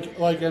hear.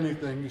 Like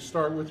anything, you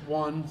start with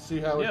one, see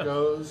how it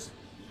goes.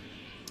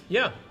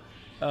 Yeah,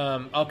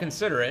 I'll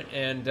consider it,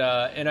 and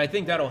I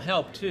think that'll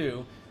help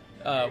too.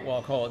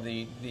 I'll call it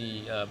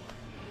the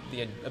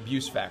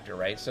abuse factor,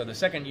 right? So the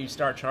second you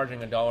start charging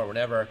 $1 or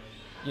whatever,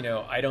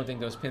 I don't think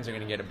those pins are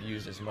going to get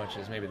abused as much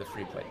as maybe the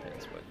free play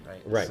pins would,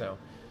 right? Right. So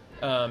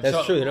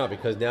That's true. They're not,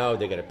 because now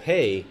they got to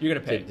pay. You're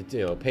going to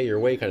pay. Pay your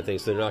way kind of thing.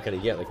 So they're not going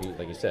to get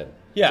like you said.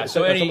 Yeah.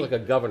 So something like a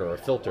governor or a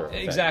filter.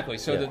 Exactly.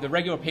 Effect. So the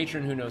regular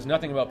patron who knows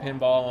nothing about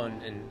pinball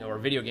or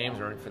video games,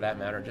 or for that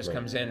matter, just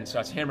comes in and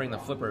starts hammering the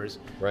flippers.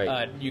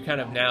 Right. You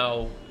kind of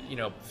now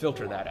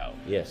filter that out.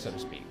 Yes. So to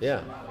speak.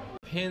 Yeah.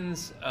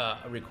 Pins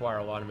require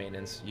a lot of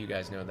maintenance. You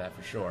guys know that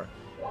for sure.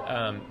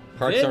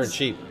 Parts aren't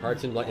cheap.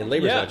 Parts and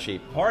labor's not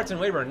cheap. Parts and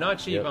labor are not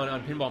cheap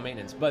on pinball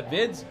maintenance. But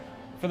vids,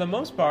 for the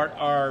most part,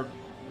 are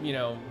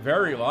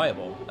very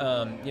reliable.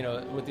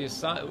 With the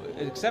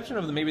exception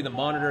of maybe the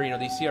monitor.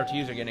 These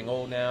CRTs are getting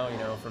old now.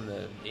 From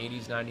the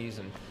 80s, 90s,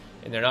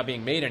 and they're not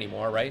being made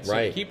anymore, right? So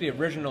to keep the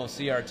original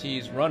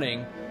CRTs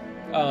running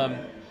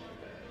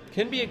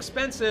can be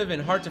expensive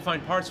and hard to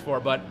find parts for,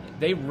 but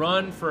they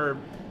run for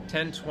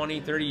 10,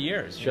 20, 30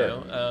 years.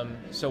 Sure.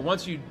 So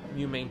once you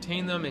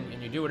maintain them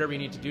and you do whatever you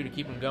need to do to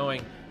keep them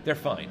going, they're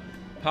fine.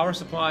 Power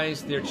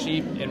supplies, they're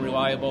cheap and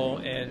reliable,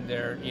 and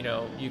they're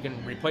you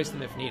can replace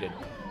them if needed.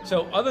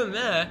 So other than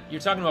that,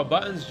 you're talking about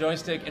buttons,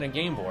 joystick, and a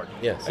game board.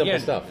 Yeah, simple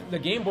stuff. The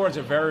game boards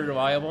are very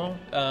reliable,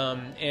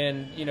 and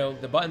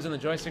the buttons and the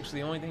joysticks are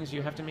the only things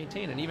you have to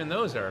maintain, and even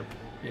those are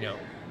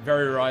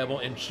very reliable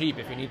and cheap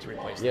if you need to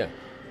replace them. Yeah.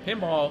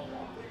 Pinball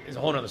is a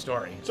whole other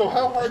story. So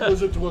how hard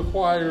was it to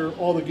acquire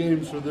all the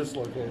games for this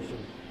location?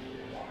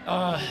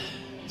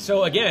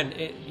 So again,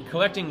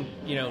 collecting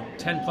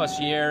 10 plus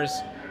years,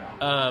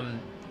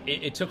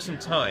 it took some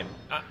time.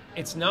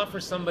 It's not for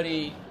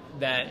somebody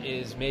that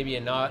is maybe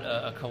not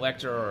a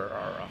collector or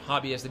a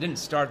hobbyist. It didn't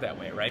start that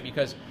way, right?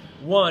 Because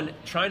one,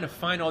 trying to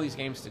find all these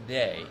games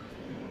today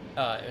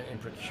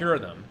and procure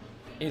them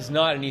is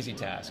not an easy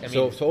task. I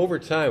mean, so over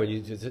time,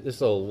 this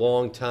is a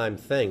long time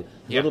thing.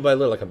 Little by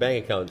little, like a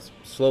bank account,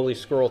 slowly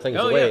scroll things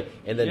away,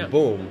 and then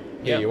boom,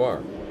 here you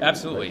are.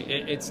 Absolutely.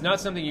 It's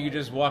not something you can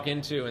just walk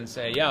into and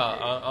say,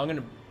 I'm going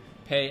to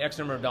pay X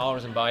number of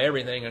dollars and buy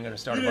everything. I'm going to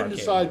start a You didn't arcade.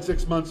 decide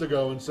 6 months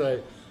ago and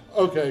say,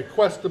 okay,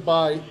 quest to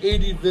buy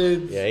 80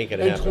 vids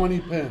and happen. 20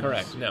 pins.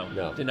 Correct.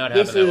 No. Did not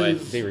This happen that way.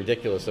 It'd be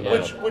ridiculous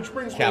amount. Which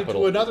brings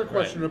capital. me to another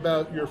question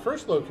about your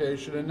first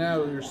location and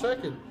now your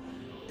second.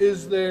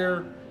 Is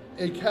there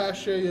a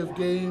cache of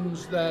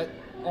games that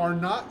are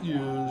not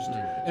used,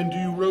 and do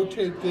you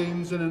rotate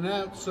things in and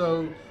out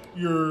so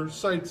your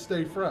sites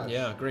stay fresh?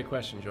 Yeah, great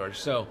question, George.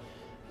 So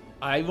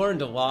I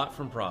learned a lot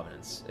from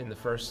Providence in the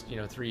first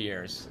 3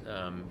 years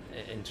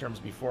in terms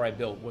before I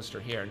built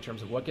Worcester here, in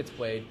terms of what gets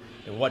played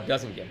and what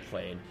doesn't get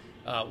played.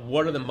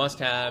 What are the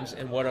must-haves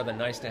and what are the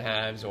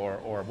nice-to-haves,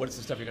 or what's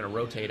the stuff you're going to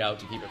rotate out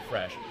to keep it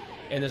fresh?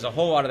 And there's a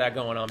whole lot of that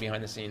going on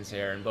behind the scenes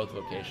here in both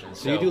locations.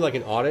 So you do like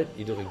an audit?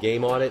 You do like a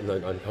game audit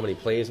on how many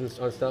plays and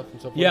on stuff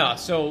and so forth? Yeah,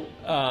 so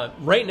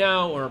right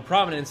now, or in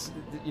Providence,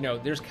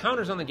 there's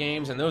counters on the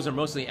games, and those are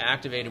mostly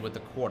activated with the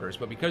quarters.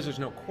 But because there's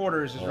no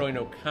quarters, there's really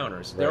no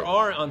counters. There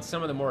are on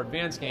some of the more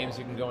advanced games,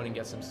 you can go in and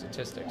get some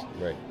statistics.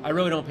 Right. I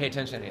really don't pay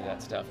attention to any of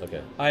that stuff.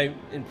 Okay.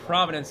 In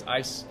Providence,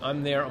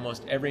 I'm there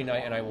almost every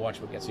night, and I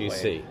watch what gets played. You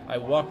see. I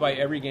walk by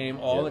every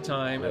game all the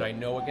time, and I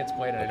know what gets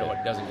played, and I know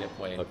what doesn't get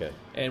played. Okay.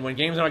 And when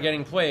games aren't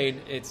getting played,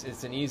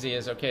 it's an easy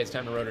as, okay, it's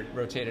time to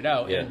rotate it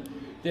out. Yeah.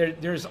 And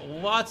there's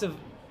lots of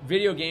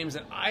video games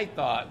that I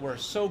thought were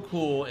so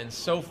cool and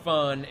so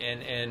fun,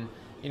 and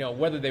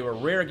whether they were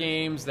rare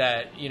games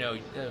that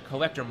a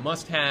collector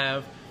must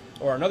have,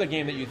 or another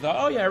game that you thought,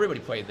 oh yeah,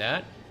 everybody played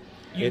that.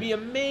 You'd be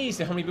amazed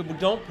at how many people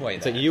don't play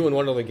that. It's like you and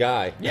one other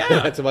guy. Yeah.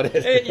 That's about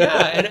it.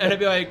 And I'd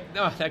be like,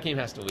 oh, that game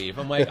has to leave.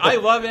 I'm like, I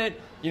love it.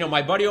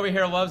 My buddy over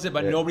here loves it,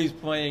 but nobody's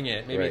playing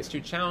it. Maybe it's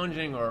too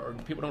challenging, or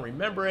people don't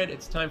remember it.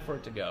 It's time for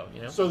it to go.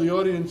 So the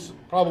audience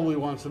probably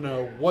wants to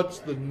know, what's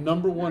the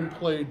 #1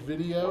 played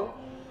video,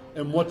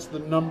 and what's the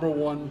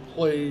 #1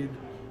 played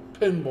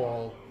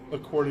pinball,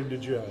 according to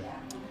Jay?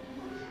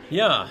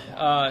 Yeah.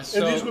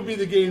 And these would be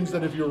the games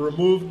that if you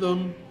removed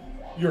them,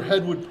 your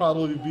head would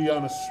probably be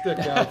on a stick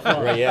out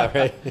front.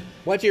 Right.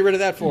 Why'd you get rid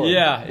of that for?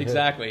 Yeah,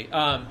 exactly. It's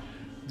a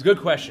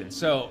good question.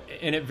 So,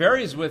 and it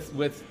varies with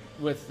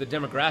the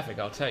demographic,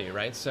 I'll tell you,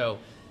 right? So,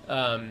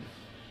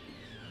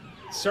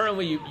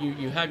 certainly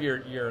you have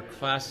your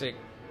classic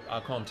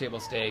I'll call them table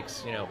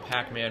stakes, you know,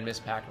 Pac-Man, Miss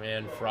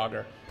Pac-Man,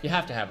 Frogger. You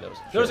have to have those.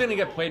 Those are going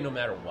to get played no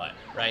matter what,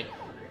 right?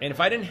 And if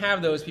I didn't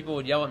have those, people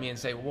would yell at me and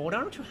say, well,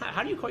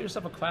 how do you call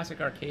yourself a classic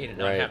arcade and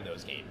not have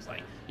those games?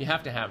 Like, you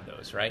have to have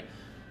those, right?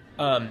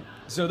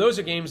 So those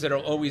are games that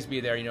will always be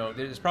there. You know,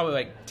 there's probably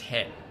like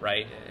 10,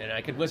 right? And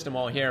I could list them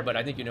all here, but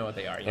I think you know what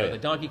they are. You know, the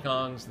Donkey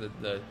Kongs,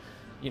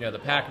 the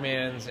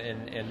Pac-Mans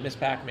and Miss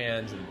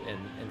Pac-Mans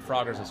and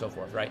Froggers and so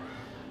forth, right?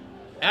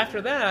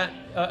 After that,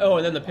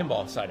 and then the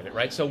pinball side of it,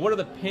 right? So what are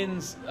the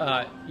pins,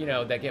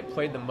 that get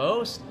played the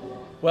most?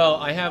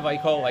 Well, I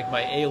call like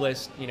my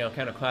A-list,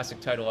 kind of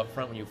classic title up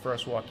front when you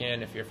first walk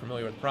in. If you're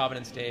familiar with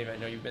Providence, Dave, I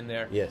know you've been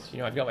there. Yes.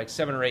 I've got like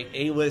 7 or 8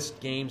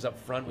 A-list games up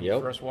front when you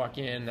first walk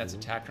in. That's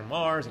Attack from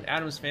Mars and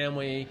Addams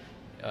Family.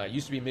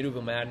 Used to be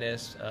Medieval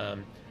Madness,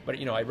 but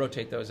I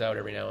rotate those out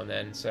every now and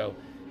then. So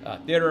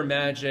Theater of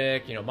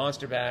Magic,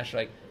 Monster Bash,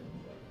 like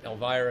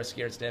Elvira,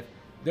 Scared Stiff.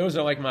 Those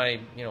are like my,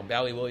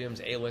 Bally Williams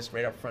A-list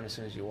right up front as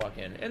soon as you walk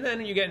in. And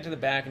then you get into the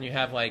back and you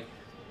have like,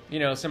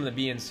 some of the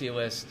B and C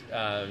list,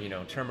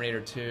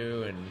 Terminator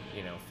 2 and,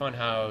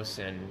 Funhouse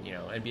and,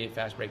 NBA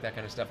Fast Break, that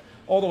kind of stuff.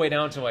 All the way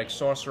down to like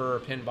Sorcerer,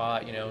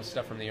 Pinbot,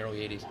 stuff from the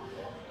early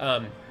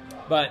 80s.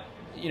 But,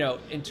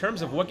 in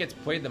terms of what gets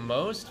played the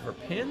most for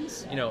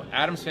pins,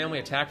 Addams Family,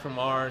 Attack from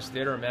Mars,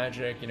 Theater of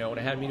Magic, when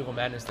I had Medieval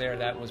Madness there,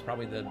 that was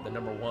probably the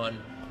number one.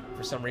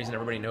 For some reason,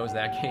 everybody knows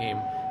that game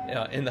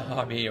in the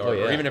hobby,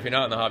 or even if you're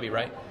not in the hobby,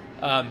 right?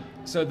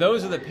 So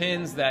those are the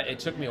pins that it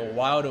took me a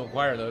while to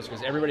acquire those,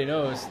 because everybody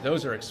knows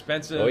those are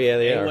expensive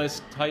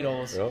A-list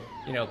titles,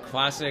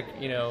 classic,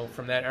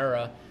 from that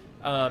era.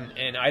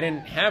 And I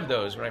didn't have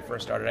those when I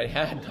first started. I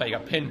had like a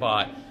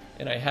Pinbot,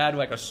 and I had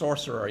like a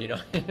Sorcerer,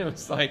 and it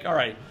was like, all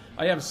right,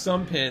 I have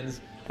some pins,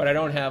 but I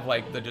don't have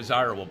like the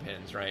desirable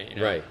pins, right?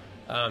 Right.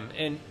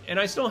 And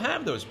I still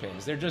have those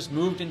pins. They're just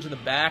moved into the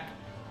back,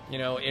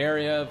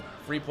 area,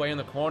 free play in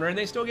the corner, and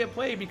they still get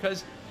played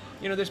because,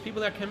 there's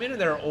people that come in and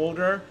they're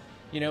older,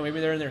 maybe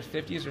they're in their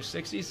 50s or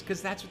 60s,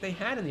 because that's what they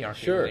had in the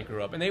arcade when they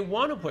grew up, and they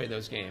want to play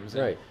those games.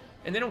 And,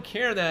 and they don't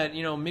care that,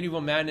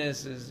 Medieval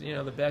Madness is,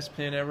 the best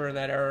pin ever in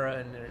that era,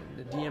 and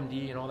the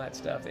DMD and all that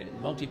stuff. They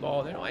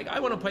multi-ball. They're like, I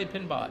want to play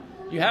Pinbot.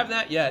 You have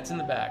that? Yeah, it's in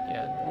the back.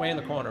 Yeah, way in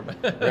the corner.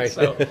 But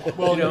so,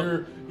 well,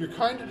 you're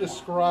kind of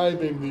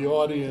describing the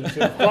audience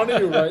in front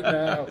of you right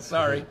now.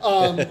 Sorry.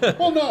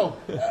 Well, no,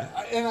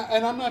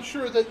 and I'm not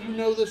sure that you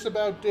know this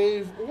about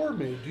Dave or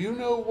me. Do you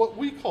know what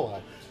we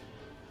collect?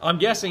 I'm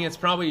guessing it's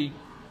probably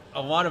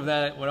a lot of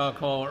that, what I'll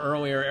call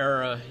earlier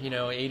era,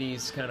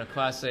 80s kind of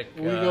classic.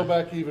 We go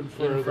back even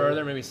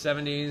further. Maybe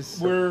 70s.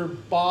 We're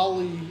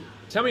Bally.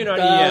 Tell me you're not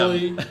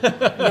Bally.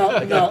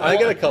 EM. No, I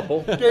got a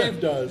couple. Dave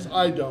does.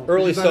 I don't.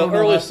 Early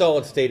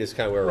solid state is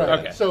kind of where we're at.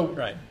 Okay. So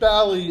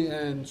Bally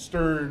and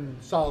Stern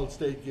solid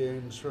state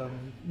games from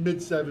mid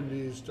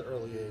 70s to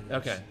early 80s.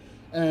 Okay.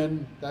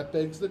 And that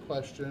begs the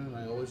question, and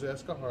I always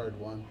ask a hard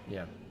one.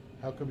 Yeah.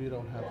 How come you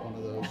don't have one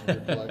of those in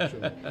your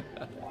collection?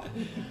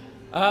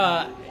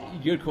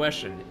 Good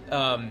question.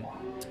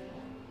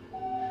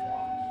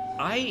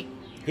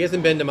 He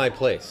hasn't been to my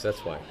place. That's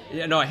why.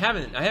 Yeah, no, I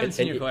haven't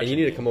seen your collection. And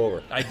you need to come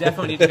over. I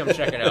definitely need to come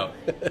check it out.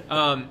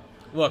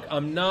 Look,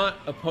 I'm not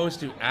opposed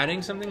to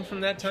adding something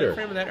from that time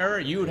frame, of that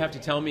era. You would have to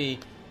tell me,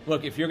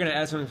 look, if you're going to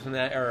add something from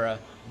that era,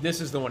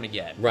 this is the one to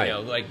get.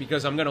 Right.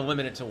 Because I'm going to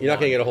limit it to one. You're not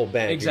going to get a whole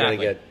bank. Exactly.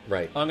 You're going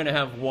to get, I'm going to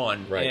have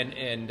one. Right.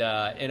 And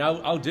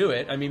I'll do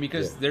it. I mean,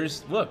 because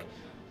look,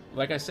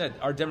 like I said,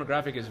 our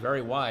demographic is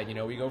very wide.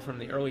 We go from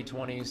the early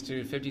 20s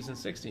to 50s and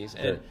 60s.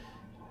 And,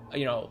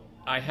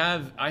 I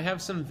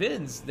have some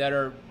vids that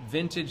are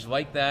vintage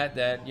like that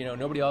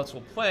nobody else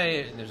will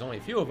play. There's only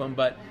a few of them,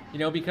 but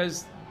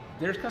because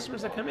there's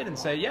customers that come in and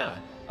say, yeah,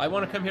 I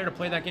want to come here to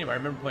play that game. I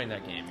remember playing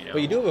that game.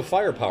 But you do have a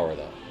Firepower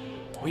though.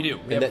 We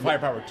do. We have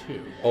Firepower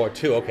 2. Oh,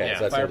 2. Okay. Yeah,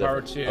 so that's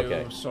Firepower 2,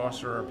 okay.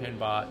 Sorcerer,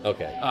 Pinbot.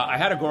 Okay. I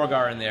had a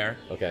Gorgar in there.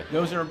 Okay.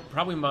 Those are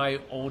probably my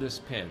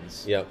oldest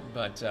pins. Yep.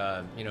 But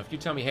if you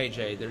tell me, hey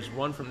Jay, there's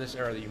one from this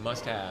era that you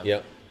must have.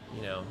 Yep.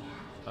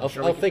 I'll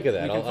think of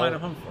that. We can find a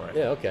home for it.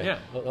 Yeah, okay. Yeah.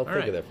 I'll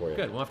think of that for you.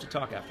 Good. We'll have to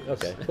talk after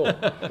this. Okay,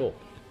 cool.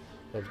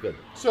 Sounds good.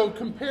 So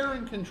compare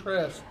and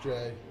contrast,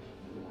 Jay.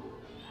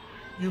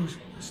 You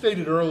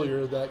stated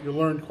earlier that you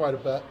learned quite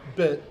a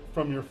bit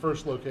from your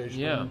first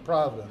location in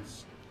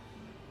Providence.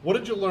 What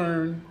did you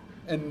learn,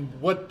 and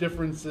what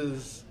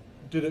differences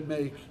did it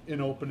make in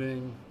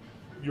opening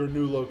your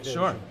new location?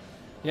 Sure.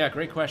 Yeah,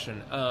 great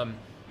question.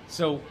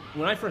 So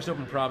when I first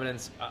opened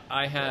Providence,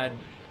 I had,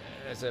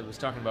 as I was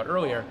talking about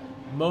earlier,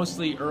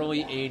 mostly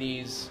early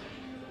 80s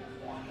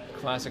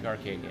classic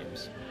arcade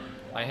games.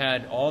 I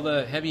had all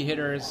the heavy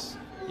hitters,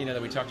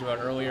 that we talked about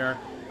earlier,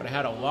 but I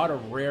had a lot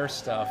of rare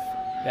stuff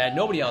that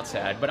nobody else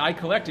had, but I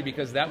collected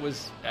because that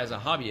was, as a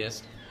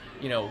hobbyist,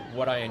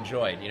 what I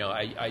enjoyed.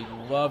 I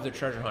love the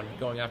treasure hunt,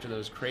 going after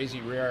those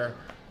crazy rare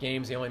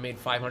games they only made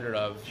 500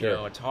 of,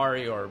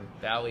 Atari or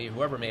Bally,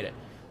 whoever made it.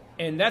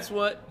 And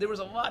there was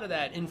a lot of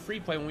that in free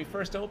play when we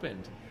first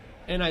opened.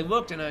 And I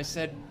looked and I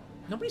said,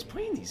 nobody's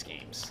playing these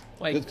games.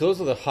 Like,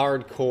 those are the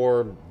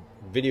hardcore,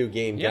 video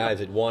game Yeah. guys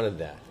that wanted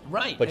that.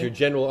 Right. But And- your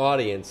general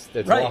audience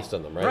that's Right. lost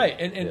on them, right? Right.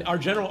 And Yeah. our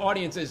general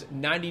audience is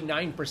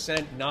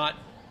 99% not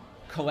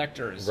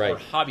collectors Right. or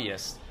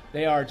hobbyists.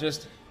 They are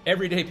just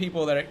everyday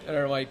people that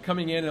are like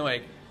coming in and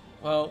like,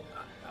 well,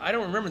 I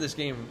don't remember this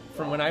game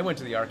from when I went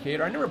to the arcade,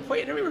 or I never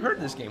even heard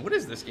of this game. What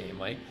is this game?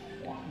 Like,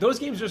 those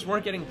games just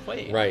weren't getting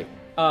played. Right.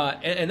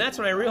 And that's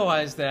when I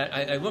realized that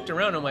I looked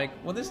around and I'm like,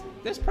 well,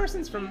 this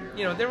person's from,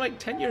 they're like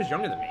 10 years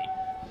younger than me.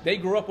 They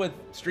grew up with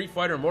Street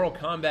Fighter, Mortal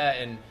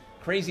Kombat, and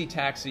Crazy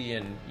Taxi,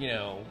 and,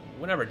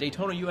 whatever,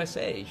 Daytona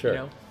USA,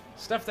 Sure.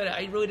 stuff that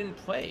I really didn't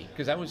play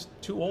because I was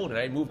too old and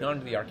I had moved on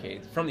to the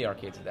arcades, from the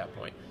arcades at that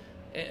point.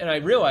 And I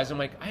realized, I'm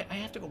like, I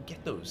have to go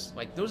get those.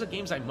 Like, those are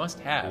games I must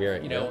have. Yeah,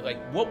 yeah. Like,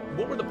 what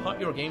were the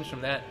popular games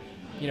from that,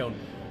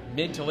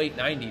 mid to late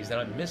 90s that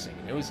I'm missing?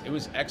 It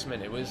was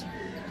X-Men, it was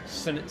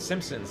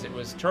Simpsons, it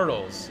was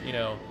Turtles,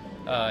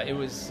 it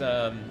was,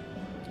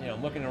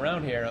 looking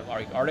around here,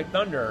 like Arctic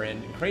Thunder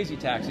and Crazy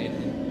Taxi,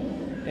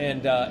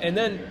 and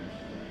then,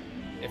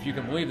 if you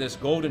can believe this,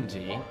 Golden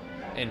Tee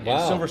and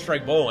Wow. Silver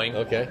Strike Bowling,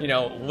 Okay.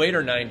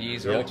 later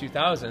 90s, early Yeah.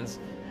 2000s,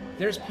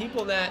 there's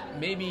people that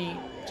maybe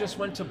just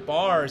went to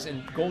bars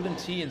and Golden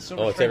Tee and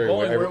Silver Oh, it's Strike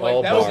everywhere, Bowling were like,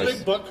 all that Was was bars.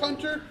 Big Buck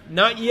Hunter?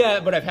 not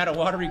yet, but I've had a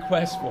lot of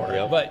requests for it.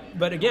 Yep.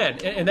 But again,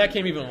 and that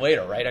came even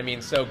later, right? I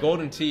mean, so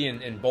Golden Tee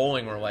and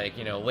bowling were like,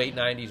 late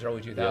 90s,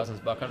 early 2000s.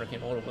 Yep. Buck Hunter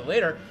came a little bit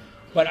later.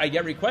 But I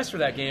get requests for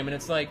that game, and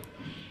it's like,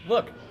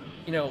 look,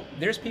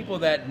 there's people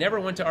that never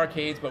went to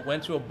arcades but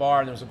went to a bar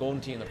and there was a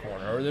Golden Tee in the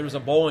corner, or there was a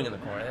bowling in the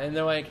corner, and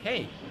they're like,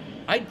 hey,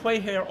 I'd play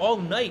here all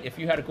night if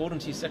you had a Golden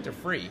Tee sector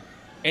free.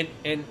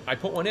 And I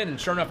put one in, and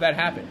sure enough, that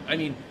happened. I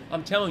mean,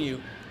 I'm telling you,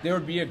 there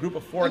would be a group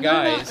of four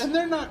guys. And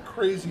they're not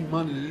crazy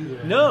money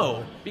either.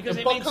 No, because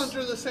the it Buck makes...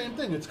 Hunter, the same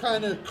thing. It's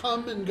kind of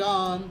come and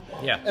gone.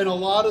 Yeah. And a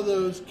lot of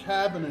those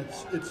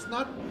cabinets, it's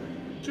not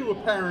too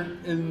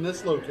apparent in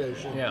this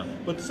location. Yeah.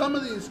 But some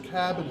of these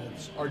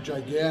cabinets are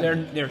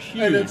gigantic. They're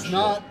huge. And it's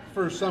not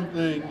for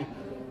something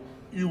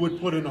you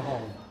would put in a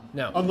home.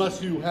 No.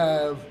 Unless you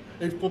have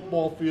a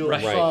football field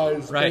Right.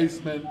 size Right.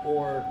 basement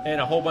or and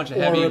a whole bunch of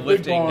or heavy a big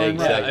lifting. barn, right.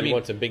 Exactly. I mean, You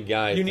want some big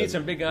guys. you need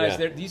some big guys.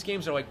 Yeah. These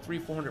games are like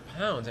 300-400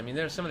 pounds. I mean,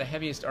 they're some of the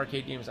heaviest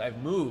arcade games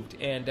I've moved.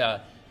 And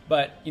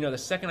but the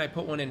second I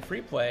put one in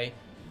free play,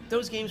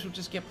 those games would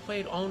just get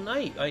played all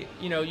night.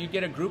 You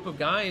get a group of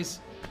guys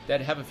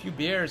that have a few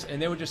beers, and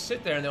they would just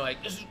sit there and they're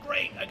like, "This is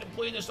great! I can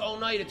play this all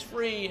night. It's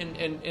free,"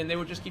 and they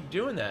would just keep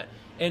doing that.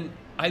 And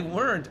I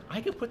learned I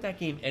could put that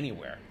game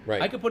anywhere.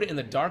 Right. I could put it in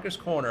the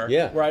darkest corner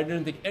Yeah. where I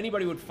didn't think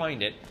anybody would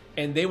find it,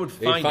 and they would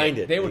find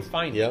it. They would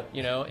find Yep.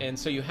 it. And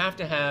so you have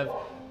to have,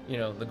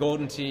 the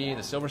Golden Tee,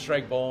 the Silver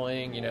Strike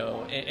Bowling,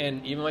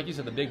 and even like you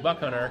said, the Big Buck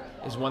Hunter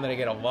is one that I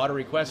get a lot of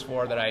requests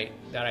for that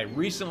I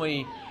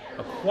recently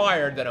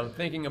acquired that I'm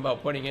thinking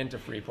about putting into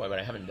free play, but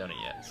I haven't done it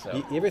yet.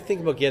 So You ever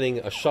think about getting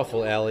a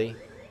shuffle alley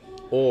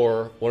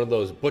or one of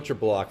those butcher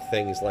block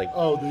things like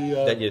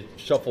that you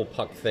shuffle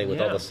puck thing with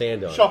all Yeah. the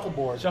sand on it?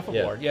 shuffleboard.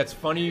 Shuffleboard. Yeah, it's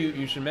funny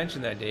you should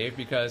mention that, Dave,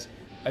 because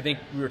I think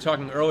we were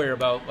talking earlier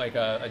about like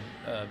a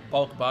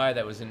bulk buy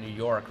that was in New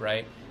York,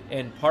 right?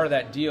 And part of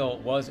that deal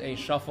was a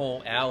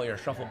shuffle alley or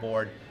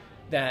shuffleboard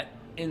that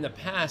in the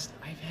past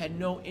I've had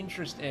no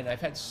interest in.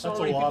 I've had so That's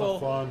many a lot people.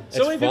 of fun. So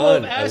It's many people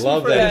fun. have I asked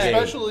love me for that that. game.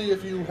 Especially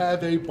if you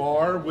have a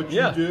bar, which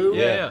Yeah. you do,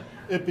 Yeah.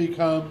 it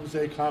becomes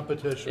a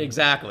competition.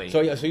 Exactly. So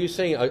you're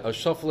saying a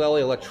shuffle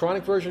alley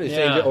electronic version? You're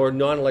Yeah. saying, or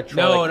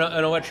non-electronic? no,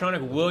 an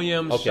electronic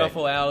Williams Okay.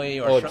 shuffle alley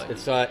or. Oh,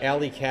 it's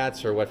Alley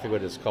Cats or what? I forget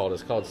what it's called.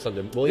 It's called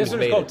something. Williams this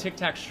one is made called it. Tic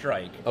Tac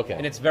Strike. Okay.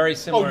 And it's very Oh,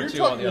 similar you're to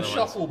all talking the a other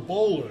shuffle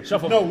bowler.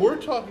 Shuffle No, bowl. we're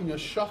talking a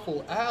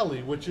shuffle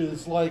alley, which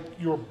is like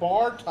your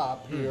bar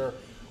top here,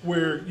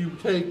 where you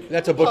take.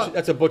 That's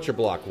a butcher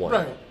block one.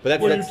 Right.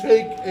 But where that's you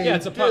take a. Yeah,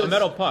 it's a disc.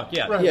 metal puck.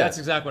 Yeah, Right. Yeah. that's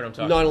exactly what I'm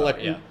talking non-elect.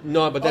 about. Yeah.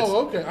 No, but that's.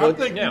 Oh, okay. well, I'm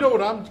thinking, yeah. you know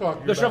what I'm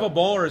talking The about. shuffle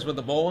bowler is with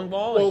the bowling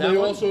ball. Well, like that they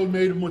one? also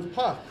made them with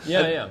pucks.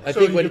 Yeah, yeah. I So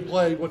think you when could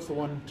play, what's the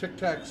one, Tic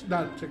Tac,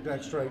 not Tic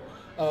Tac Strike,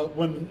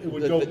 when it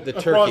would The- go the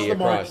across turkey the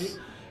across. marquee.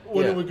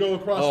 When Yeah. it would go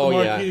across Oh,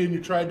 the yeah. marquee and you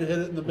tried to hit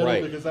it in the middle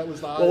Right. because that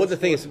was the highest. Well, what the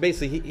thing score. is,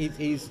 basically,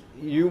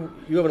 you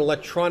have an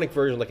electronic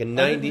version, like a I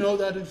 90. didn't know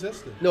that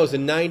existed. No, it's a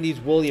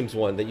 90s Williams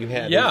one that you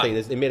had. Yeah.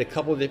 They made a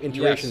couple of different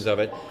iterations Yes. of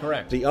it.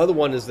 Correct. The other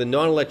one is the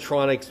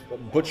non-electronics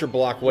butcher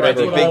block,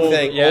 whatever, Right, big the old-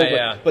 thing. yeah, over.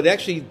 yeah. But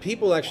actually,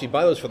 people actually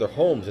buy those for their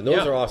homes, and those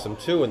Yeah. are awesome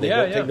too, and they Yeah,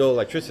 don't yeah. take no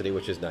electricity,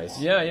 which is nice.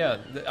 Yeah, yeah.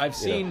 I've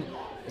seen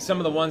some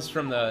of the ones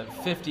from the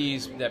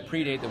 50s that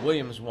predate the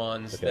Williams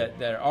ones Okay.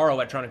 that are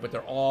electronic, but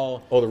they're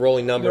all. Oh, the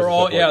rolling numbers. They're and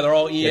all- so forth. yeah, they're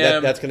all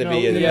EM. that's going to No,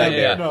 be a yeah, nightmare.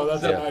 yeah. No,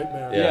 that's Yeah. a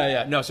nightmare.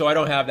 Yeah. No, so I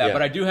don't have that, Yeah.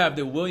 but I do have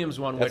the Williams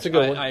one, That's which a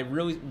good one. I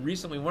really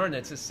recently learned that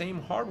it's the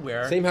same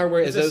hardware. Same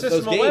hardware It's as a those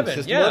System games, 11.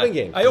 System yeah. 11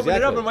 games, I opened it up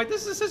exactly. and I'm like,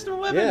 this is a System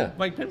 11 Yeah.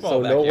 like pinball.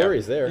 So back no here.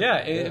 worries there.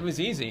 Yeah, Yeah. it was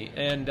easy,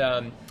 and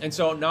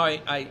so now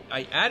I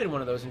added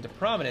one of those into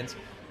Providence,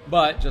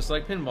 but just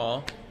like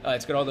pinball.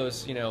 It's got all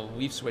those,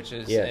 leaf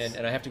switches, Yes.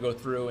 and I have to go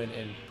through and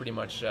pretty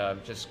much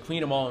just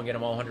clean them all and get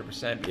them all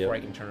 100% before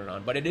Yep. I can turn it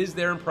on. But it is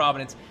there in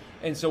Providence,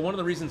 and so one of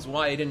the reasons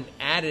why I didn't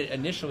add it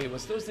initially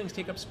was those things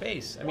take up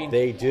space. I mean,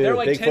 They do. They're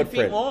like Big 10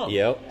 footprint. feet long.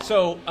 Yep.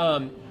 So,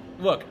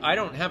 look, I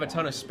don't have a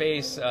ton of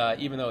space,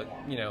 even though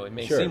it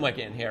may Sure. seem like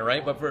it in here,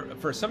 right? But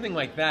for something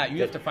like that,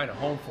 you have to find a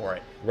home for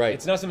it. Right.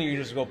 It's not something you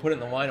just go put it in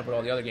the lineup with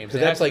all the other games.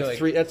 Because that's like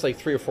three. That's like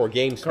 3 or 4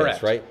 game space,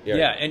 correct, right?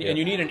 Yeah, and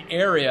you need an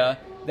area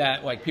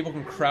that like people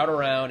can crowd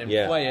around and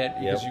play it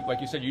because,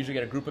 like you said, you usually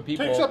get a group of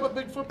people. Takes up a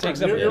big footprint.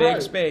 Takes up a You're big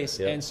right. space,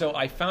 Yeah. and so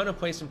I found a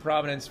place in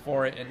Providence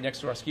for it, and next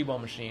to our skee ball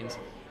machines,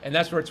 and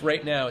that's where it's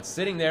right now. It's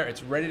sitting there,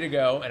 it's ready to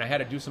go, and I had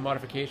to do some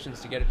modifications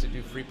to get it to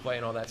do free play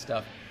and all that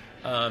stuff.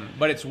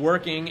 But it's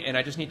working, and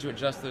I just need to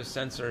adjust those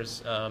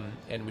sensors,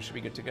 and we should be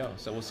good to go.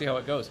 So we'll see how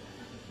it goes.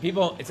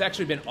 People, it's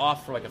actually been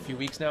off for like a few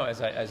weeks now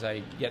as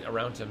I get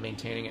around to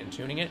maintaining it and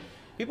tuning it.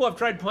 People have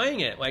tried playing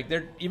it. Like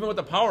they're even with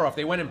the power off,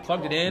 they went and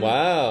plugged it in.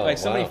 Wow! Like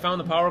somebody wow.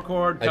 found the power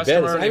cord. I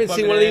Customer, bet. I they haven't plugged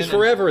seen it one of these in,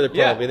 forever. and- Probably.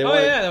 Yeah. They Oh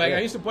want- yeah. Like I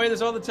used to play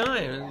this all the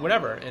time, and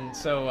whatever. And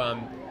so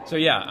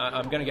yeah,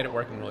 I'm gonna get it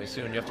working really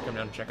soon. You have to come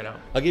down and check it out.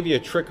 I'll give you a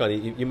trick on it.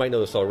 You might know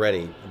this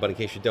already, but in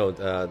case you don't,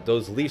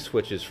 those leaf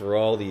switches for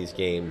all these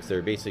games,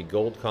 they're basically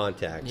gold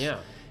contacts. Yeah.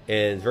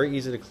 And it's very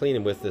easy to clean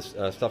them with this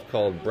stuff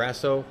called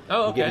Brasso.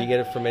 Oh, okay. You get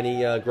it from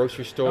any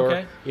grocery store,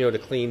 Okay. to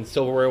clean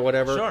silverware or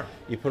whatever. Sure.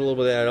 You put a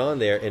little bit of that on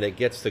there, and it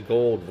gets the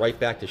gold right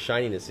back to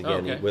shininess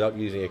again Okay. without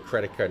using a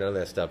credit card, none of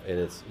that stuff, and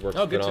it works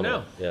Oh, good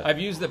phenomenal. to know. Yeah. I've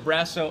used the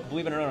Brasso,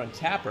 believe it or not, on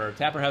Tapper.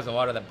 Tapper has a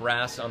lot of the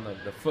brass on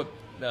the foot,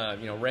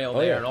 rail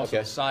there, yeah, and also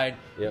okay. the side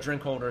Yep.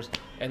 drink holders,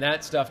 and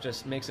that stuff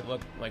just makes it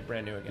look like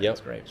brand new again. Yep.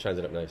 It's great. Shines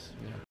it up nice.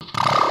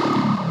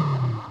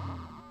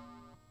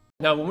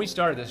 Now, when we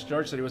started this,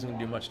 George said he wasn't going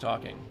to do much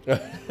talking. You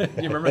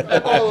remember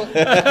that?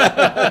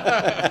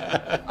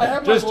 I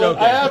have Just my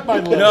joking. I have my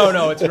list.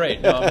 No, it's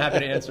great. No, I'm happy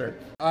to answer.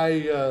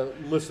 I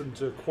listened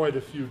to quite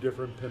a few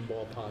different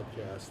pinball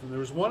podcasts, and there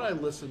was one I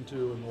listened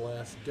to in the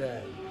last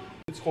day.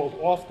 It's called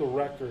Off the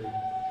Record,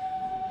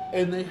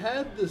 and they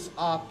had this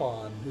op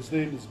on. His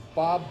name is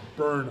Bob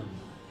Burnham.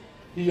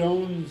 He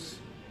owns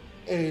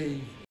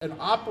an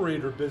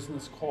operator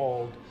business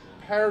called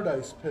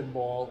Paradise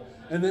Pinball,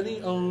 and then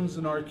he owns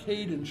an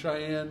arcade in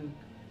Cheyenne,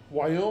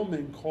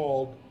 Wyoming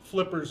called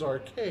Flipper's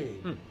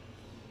Arcade.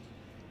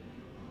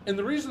 And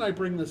the reason I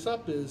bring this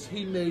up is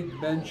he made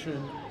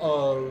mention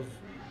of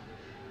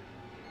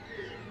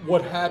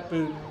what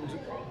happened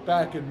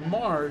back in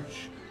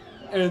March,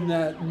 and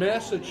that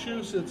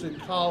Massachusetts and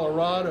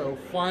Colorado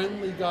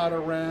finally got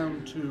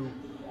around to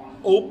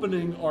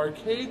opening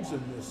arcades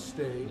in this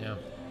state. Yeah.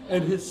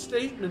 And his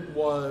statement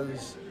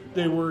was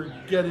they were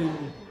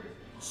getting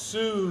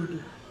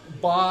sued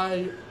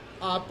by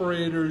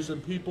operators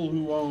and people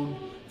who own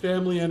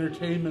family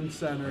entertainment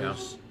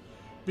centers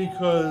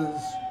because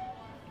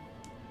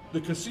the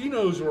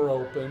casinos were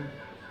open,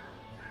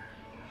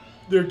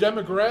 their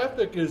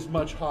demographic is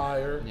much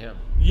higher,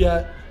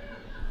 yet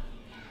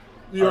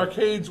the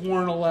arcades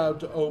weren't allowed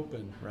to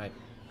open. Right.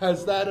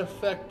 Has that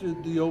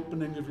affected the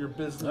opening of your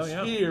business Oh,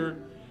 yeah. here,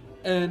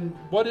 and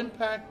what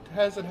impact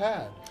has it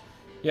had?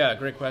 Yeah,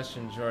 great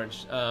question,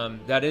 George.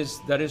 That is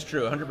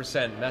true,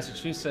 100%.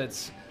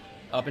 Massachusetts,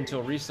 up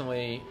until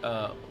recently,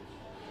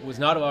 was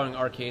not allowing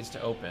arcades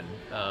to open,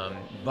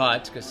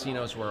 but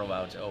casinos were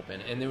allowed to open.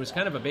 And there was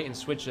kind of a bait and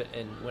switch,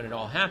 and when it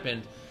all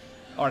happened,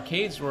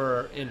 arcades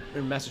were in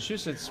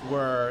Massachusetts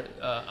were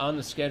on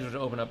the schedule to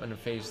open up into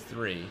Phase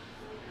 3,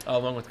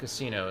 along with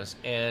casinos.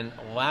 And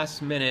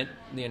last minute,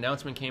 the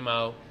announcement came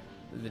out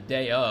the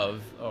day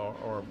of,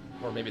 or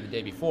maybe the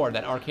day before,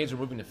 that arcades were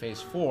moving to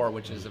Phase 4,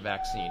 which is a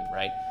vaccine,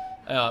 right?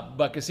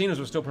 But casinos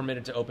were still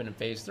permitted to open in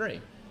Phase 3.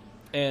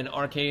 And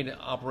arcade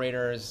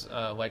operators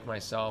like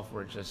myself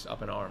were just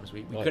up in arms.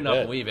 We could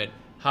not believe it.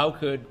 How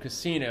could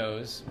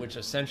casinos, which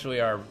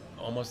essentially are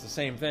almost the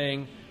same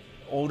thing,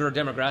 older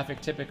demographic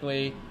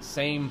typically,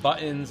 same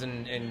buttons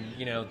and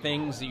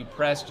things that you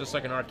press just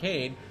like an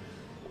arcade,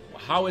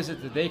 how is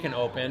it that they can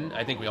open?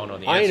 I think we all know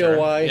the answer. I know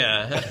why.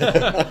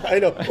 Yeah. I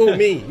know. Oh,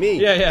 me.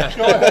 Yeah.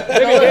 Go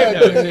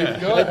ahead, Dave,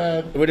 go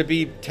ahead. Would it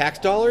be tax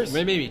dollars?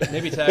 Maybe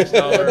tax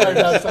dollars. It might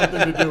have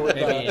something to do with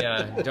Maybe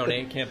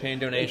that. campaign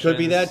donations. It could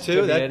be that too.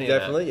 Could be That any of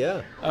definitely,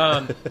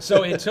 yeah.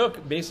 So it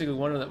took basically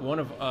one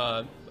of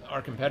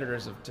our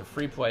competitors to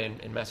Free Play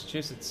in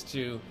Massachusetts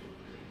to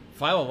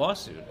file a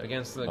lawsuit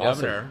against the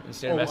governor in the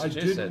state of I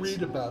Massachusetts. did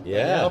read about that.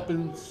 Yeah. Up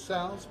in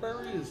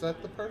Salisbury, is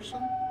that the person?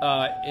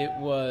 It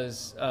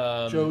was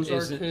Joe's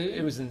Arcade?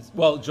 It was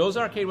Joe's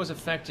Arcade was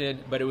affected,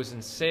 but it was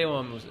in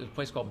Salem. It was a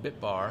place called Bit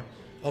Bar.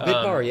 Oh, Bit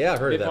Bar, yeah, I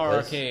heard of that Bit Bar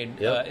place. Arcade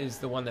Yep. is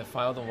the one that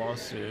filed the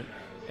lawsuit,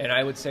 and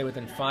I would say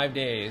within 5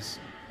 days,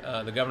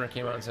 the governor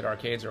came out and said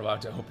arcades are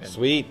allowed to open.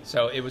 Sweet.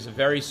 So it was a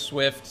very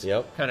swift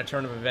Yep. kind of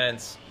turn of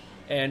events.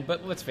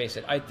 But let's face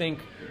it, I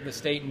think the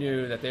state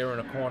knew that they were in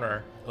a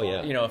corner. Oh,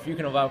 yeah. If you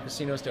can allow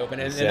casinos to open,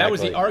 and that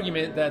was the Exactly.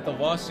 argument that the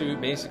lawsuit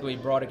basically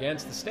brought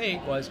against the state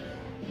was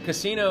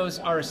casinos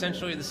are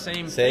essentially the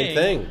same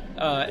thing.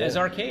 as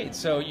arcades.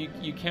 So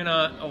you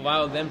cannot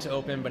allow them to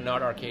open, but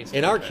not arcades to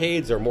And open.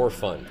 arcades are more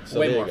fun.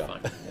 So Way there more you go.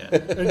 fun.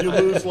 Yeah. And you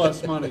lose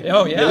less money.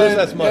 Oh, yeah. You lose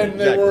less money. And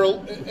they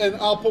exactly. were, and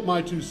I'll put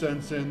my 2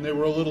 cents in. They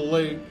were a little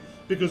late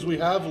because we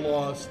have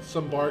lost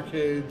some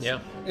barcades Yeah.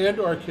 and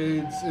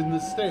arcades in the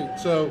state.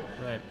 So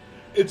Right.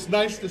 it's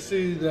nice to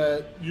see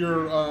that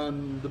you're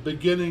on the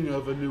beginning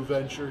of a new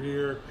venture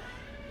here.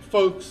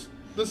 Folks,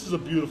 this is a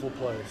beautiful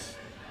place.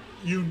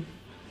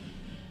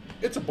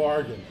 It's a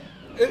bargain.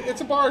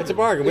 It's a bargain. It's a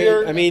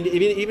bargain. I mean,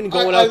 even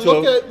going I out to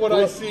look at what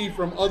I see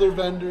from other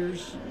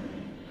vendors.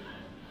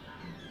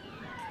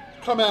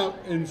 Come out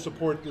and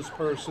support this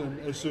person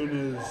as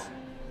soon as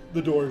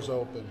the doors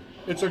open.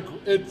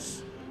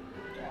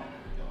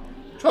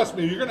 Trust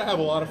me, you're going to have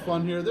a lot of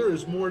fun here. There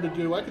is more to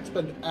do. I could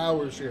spend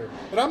hours here,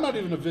 and I'm not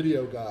even a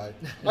video guy.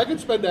 I could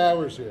spend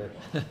hours here.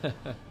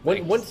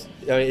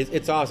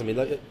 It's awesome. I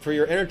mean, for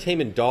your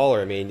entertainment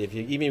dollar, I mean, if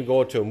you even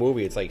go to a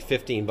movie, it's like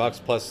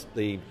 $15 plus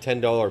the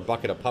 $10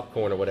 bucket of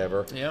popcorn or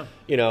whatever. Yeah.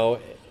 You know,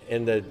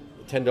 and the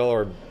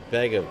 $10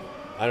 bag of,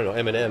 I don't know,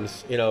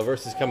 M&Ms. You know,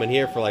 versus coming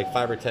here for like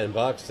 $5 or $10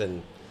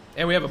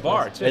 And we have a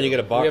bar, too. And you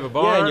get a bar. We have a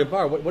bar. Yeah, and your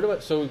bar. What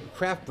about, so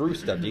craft brew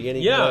stuff? Do you get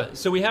any? Yeah,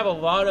 so we have a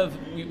lot of,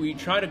 we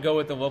try to go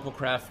with the local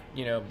craft,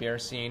 beer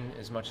scene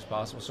as much as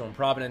possible. So in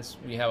Providence,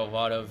 we have a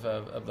lot of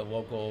the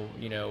local,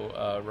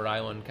 Rhode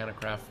Island kind of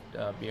craft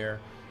beer.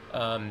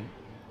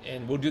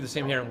 And we'll do the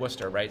same here in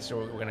Worcester, right? So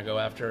we're going to go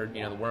after,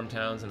 the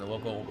Wormtowns and the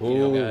local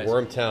guys.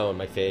 Wormtown,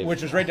 my fave.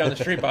 Which is right down the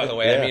street, by the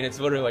way. Yeah. I mean, it's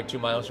literally like 2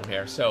 miles from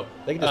here. So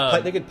they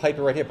could pipe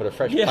it right here, put a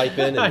fresh pipe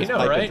in, and I just know,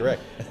 pipe right? it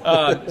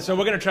direct. So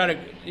we're going to try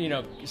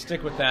to,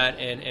 stick with that,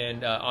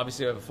 and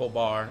obviously we have a full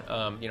bar,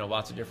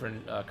 lots of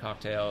different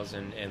cocktails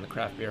and the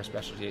craft beer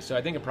specialties. So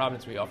I think in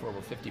Providence we offer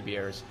over 50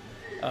 beers.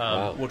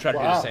 Wow. We'll try to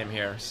do the same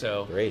here.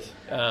 So great.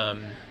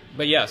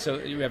 But yeah, so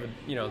you have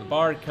the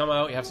bar come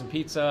out, you have some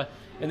pizza.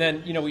 And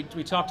then,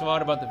 we talked a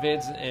lot about the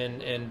vids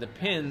and the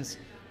pins.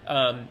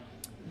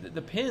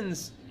 The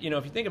pins,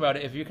 if you think about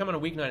it, if you come on a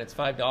weeknight, it's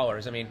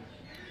 $5. I mean,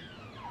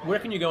 where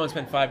can you go and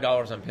spend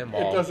 $5 on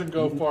pinball? It doesn't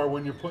go far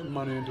when you're putting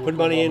money into it. Put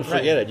money in,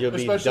 forget it. You'll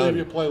Especially be done.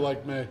 if you play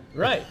like me.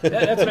 Right.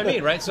 That's what I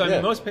mean, right? So, I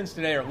mean, most pins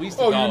today are at least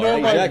 $1. Oh, you know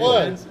my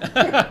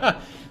blood.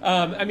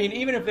 I mean,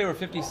 even if they were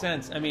 50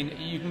 cents, I mean,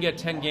 you can get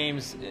 10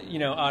 games,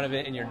 out of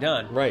it and you're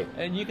done. Right.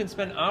 And you can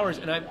spend hours.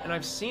 And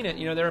I've seen it.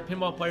 There are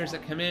pinball players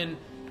that come in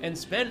and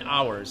spend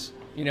hours.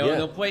 And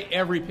they'll play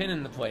every pin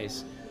in the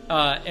place.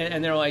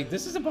 And they're like,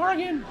 this is a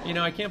bargain.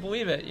 I can't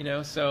believe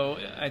it. So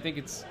I think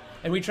it's,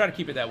 and we try to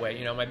keep it that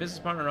way. My business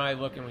partner and I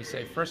look and we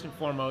say, first and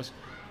foremost,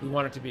 we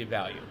want it to be a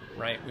value,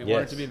 right? We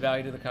want it to be a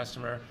value to the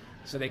customer.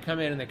 So they come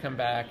in and they come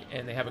back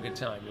and they have a good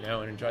time,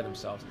 and enjoy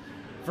themselves.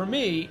 For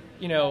me,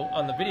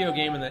 on the video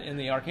game and in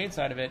the arcade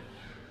side of it,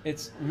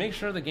 it's make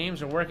sure the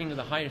games are working to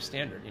the highest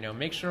standard.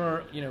 Make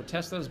sure,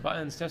 test those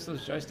buttons, test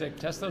those joysticks,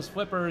 test those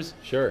flippers.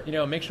 Sure.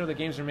 Make sure the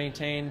games are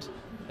maintained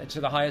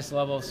to the highest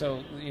level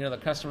so, the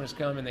customers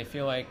come and they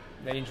feel like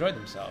they enjoyed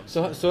themselves.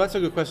 So that's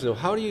a good question, though.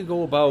 How do you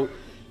go about,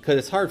 because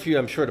it's hard for you,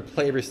 I'm sure, to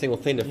play every single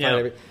thing to find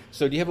every,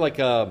 so do you have like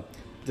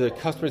the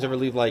customers ever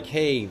leave like,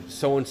 hey,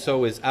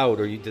 so-and-so is out,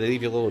 or do they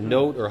leave you a little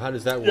note, or how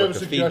does that work? You have a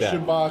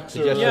suggestion box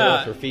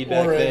or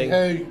feedback or thing?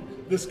 Hey,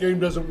 this game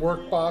doesn't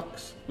work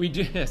box. We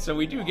do, so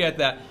we do get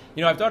that.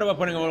 I've thought about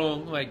putting a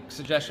little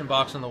suggestion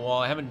box on the wall.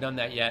 I haven't done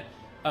that yet.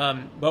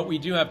 But we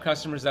do have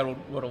customers that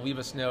will leave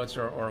us notes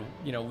or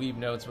leave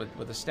notes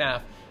with the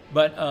staff.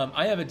 But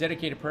I have a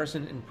dedicated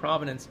person in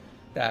Providence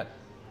that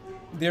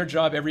their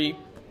job every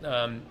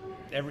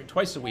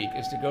twice a week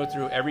is to go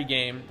through every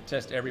game,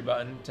 test every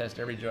button, test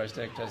every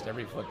joystick, test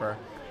every flipper,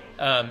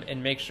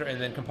 and make sure,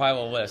 and then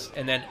compile a list.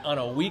 And then on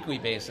a weekly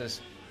basis,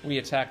 we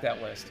attack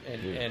that list.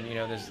 And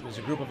there's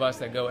a group of us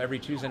that go every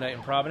Tuesday night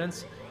in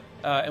Providence,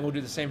 and we'll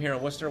do the same here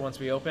in Worcester once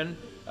we open.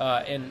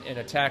 And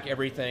attack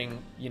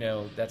everything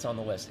that's on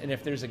the list. And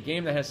if there's a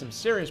game that has some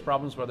serious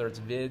problems, whether it's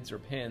vids or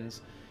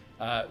pins,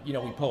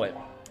 we pull it.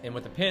 And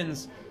with the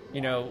pins,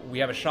 we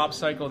have a shop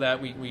cycle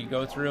that we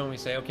go through and we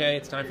say, okay,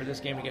 it's time for this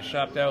game to get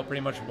shopped out.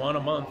 Pretty much one a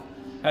month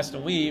has to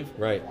leave.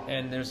 Right.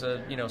 And there's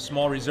a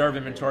small reserve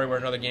inventory where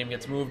another game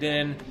gets moved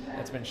in,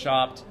 that's been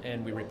shopped,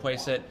 and we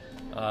replace it.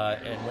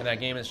 And when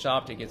that game is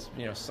shopped, it gets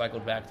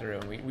cycled back through.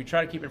 And we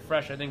try to keep it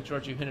fresh. I think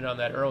George, you hinted on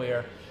that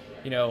earlier.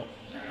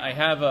 I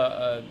have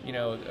a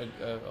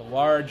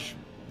large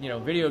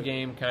video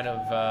game kind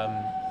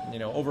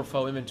of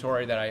overflow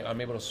inventory that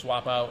I'm able to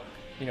swap out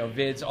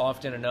vids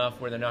often enough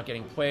where they're not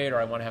getting played, or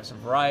I want to have some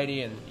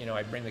variety, and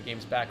I bring the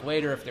games back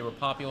later if they were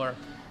popular.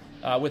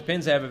 With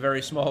pins, I have a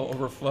very small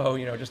overflow,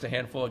 just a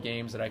handful of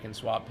games that I can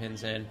swap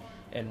pins in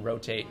and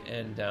rotate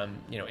and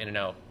in and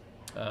out.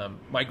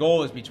 My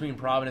goal is between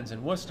Providence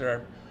and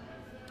Worcester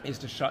is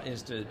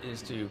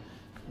to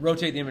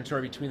rotate the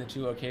inventory between the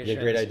two locations.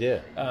 Yeah, great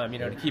idea.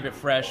 To keep it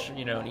fresh,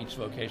 in each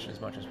location as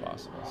much as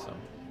possible. So,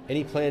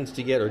 any plans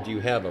to get, or do you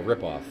have a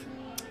ripoff?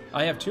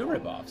 I have two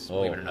ripoffs. Oh,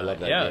 believe it or not. I love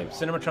that game.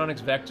 Cinematronics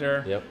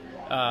Vector. Yep.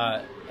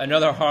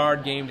 Another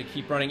hard game to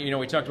keep running.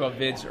 We talked about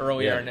vids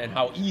earlier and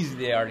how easy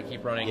they are to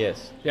keep running.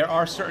 Yes. There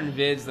are certain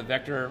vids, the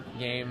Vector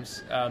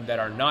games, that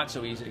are not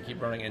so easy to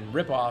keep running, and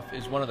ripoff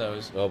is one of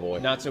those. Oh boy.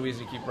 Not so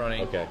easy to keep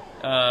running. Okay.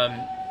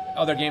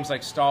 Other games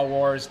like Star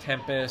Wars,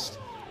 Tempest,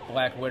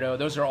 Black Widow,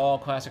 those are all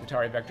classic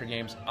Atari Vector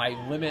games. I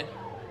limit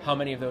how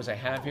many of those I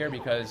have here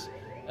because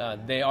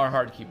they are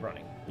hard to keep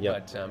running.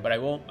 Yep. But I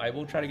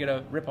will try to get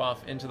a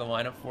rip-off into the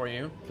lineup for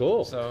you.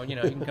 Cool. So you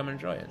can come and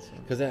enjoy it.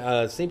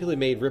 Because same people who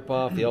made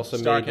Rip-Off, they also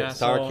Star made Castle,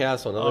 Star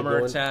Castle, another Armor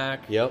good one.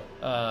 Attack. Yep.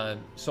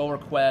 Solar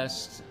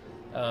Quest.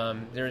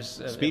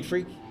 There's Speed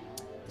Freak.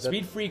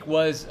 Speed Freak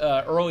was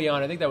early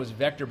on. I think that was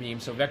Vector Beam.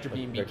 So Vector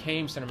Beam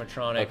became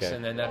Cinematronics, Okay.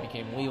 and then that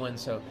became Leland.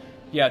 So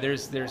yeah,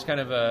 there's kind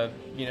of a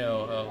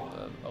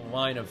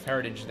line of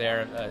heritage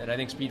there, and I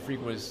think Speed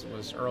Freak was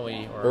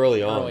early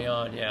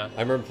on. Yeah.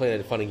 I remember playing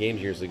at Fun and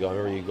Games years ago. I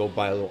remember you go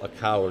buy a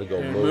cow to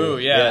go Moo.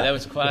 Yeah, that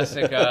was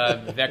classic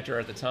Vector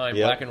at the time,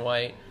 Yep. black and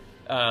white.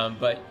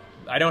 But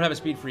I don't have a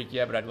Speed Freak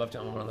yet, but I'd love to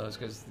own one of those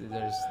because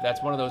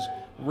that's one of those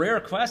rare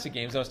classic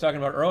games I was talking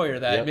about earlier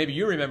that Yep. maybe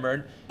you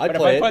remembered. I'd But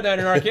if play I it. played that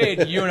in an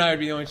arcade, you and I would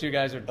be the only two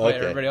guys who would play it.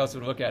 Okay. Everybody else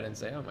would look at it and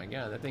say, "Oh my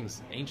god, that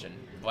thing's ancient,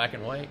 black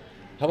and white."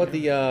 How about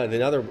the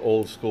another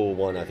old school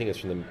one? I think it's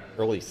from the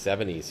early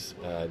 '70s.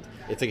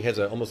 It has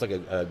almost like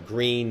a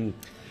green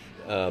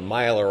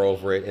miler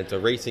over it. It's a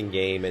racing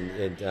game,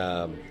 and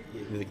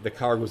the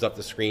car goes up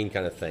the screen,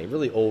 kind of thing.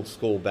 Really old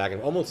school, back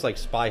and almost like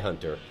Spy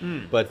Hunter,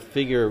 but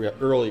very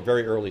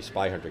early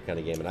Spy Hunter kind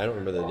of game. And I don't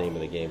remember the name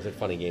of the game. It's at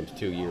Funny Games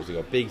 2 years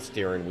ago. Big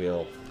steering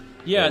wheel.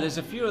 Yeah, there's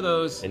a few of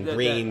those. And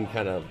green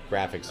kind of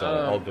graphics on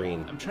it, all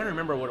green. I'm trying to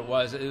remember what it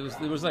was. It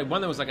was like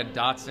one that was like a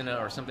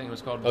Datsun or something. It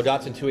was called. Oh,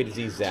 Datsun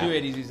 280Z Zap.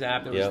 280Z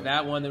Zap. There was Yep.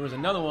 that one. There was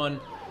another one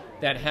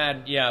that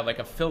had like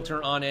a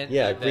filter on it.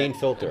 Yeah, a green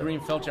filter. A green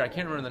filter. I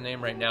can't remember the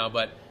name right now,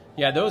 but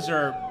yeah, those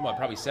are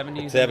probably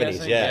 70s.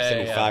 70s, yeah,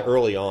 75,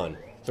 early on.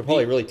 So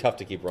probably really tough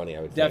to keep running,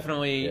 I would think.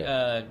 Definitely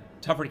Yeah.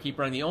 tougher to keep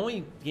running. The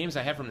only games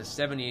I have from the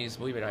 70s,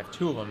 believe it, I have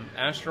two of them.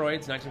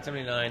 Asteroids,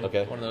 1979,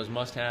 Okay. one of those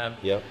must-have.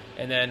 Yep.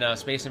 And then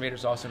Space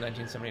Invaders, also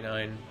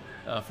 1979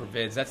 for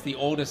vids. That's the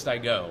oldest I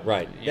go.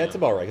 Right. you That's know.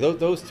 about right.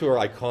 Those two are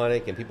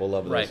iconic, and people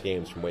love those Right.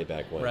 games from way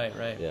back when. Right.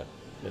 Yeah,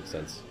 makes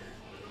sense.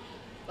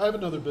 I have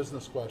another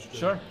business question.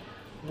 Sure.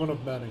 One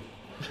of many.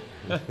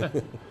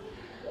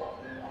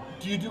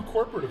 Do you do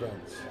corporate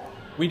events?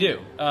 We do.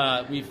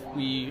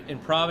 We in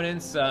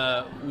Providence,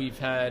 we've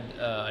had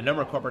a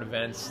number of corporate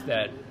events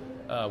that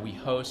we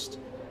host.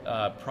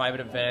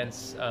 Private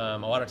events. A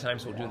lot of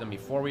times we'll do them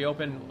before we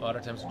open. A lot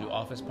of times we'll do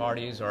office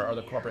parties or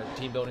other corporate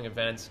team building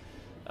events.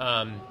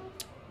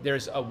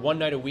 There's a one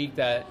night a week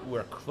that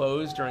we're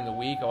closed during the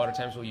week. A lot of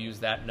times we'll use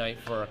that night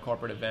for a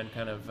corporate event,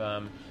 kind of.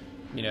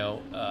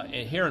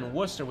 And here in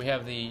Worcester, we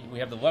have the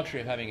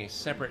luxury of having a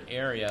separate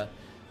area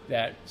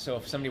that. So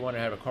if somebody wanted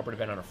to have a corporate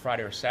event on a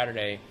Friday or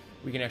Saturday,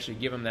 we can actually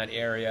give them that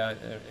area.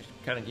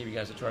 I kind of gave you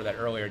guys a tour of that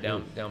earlier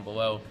down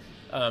below.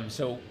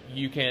 So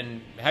you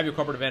can have your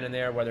corporate event in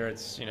there, whether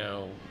it's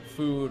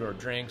food or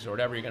drinks or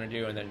whatever you're going to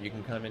do, and then you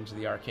can come into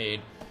the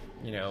arcade,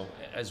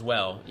 as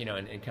well,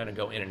 and kind of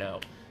go in and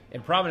out.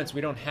 In Providence,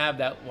 we don't have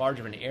that large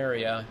of an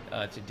area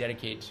to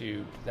dedicate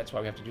to. That's why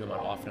we have to do them on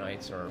off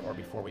nights or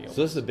before we open.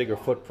 So this is a bigger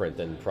footprint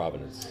than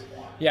Providence.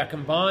 Yeah,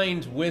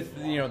 combined with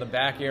the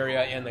back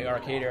area and the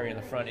arcade area in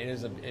the front, it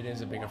is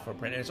a bigger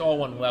footprint, and it's all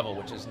one level,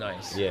 which is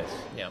nice. Yes.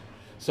 Yeah.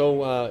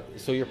 So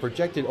your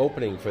projected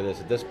opening for this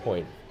at this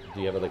point,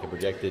 do you have like a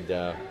projected?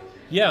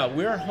 Yeah,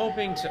 we're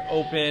hoping to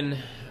open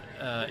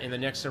in the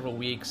next several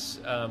weeks.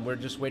 We're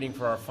just waiting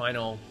for our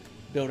final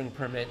building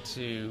permit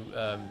to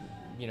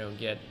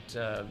get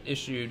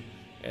issued,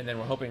 and then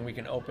we're hoping we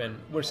can open.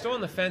 We're still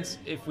on the fence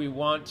if we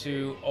want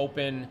to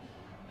open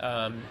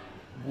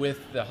with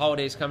the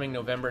holidays coming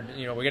November.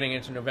 We're getting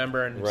into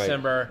November and Right.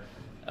 December.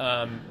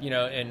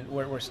 And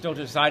we're still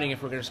deciding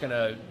if we're just going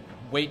to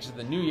wait to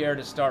the new year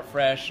to start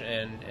fresh,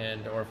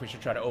 or if we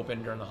should try to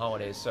open during the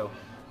holidays. So.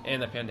 And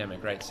the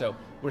pandemic, right? So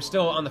we're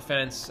still on the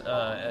fence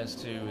as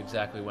to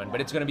exactly when, but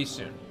it's going to be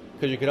soon.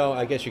 Because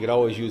I guess you could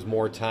always use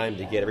more time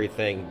to get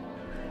everything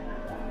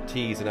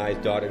T's and I's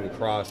dotted and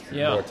crossed.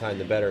 Yeah. More time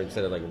the better,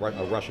 instead of like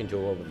rushing to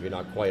them if you're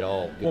not quite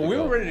all good Well, to we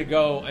go. were ready to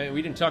go.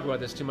 We didn't talk about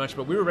this too much,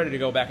 but we were ready to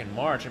go back in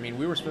March. I mean,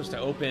 we were supposed to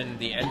open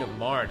the end of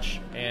March,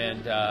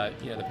 and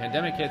the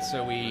pandemic hit,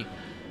 so we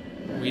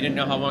didn't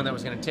know how long that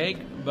was going to take.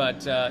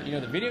 But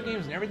the video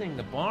games and everything,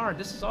 the bar,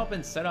 this has all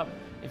been set up,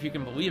 if you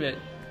can believe it.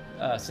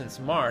 Since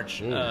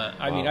March.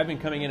 I mean, I've been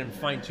coming in and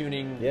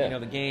fine-tuning,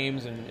 the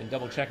games and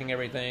double-checking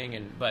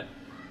everything. But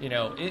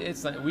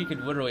it's like we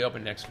could literally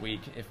open next week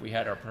if we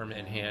had our permit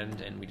in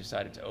hand and we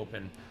decided to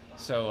open.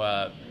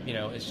 So,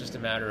 it's just a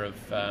matter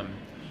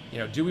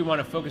of, do we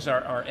want to focus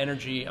our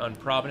energy on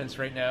Providence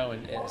right now,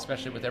 and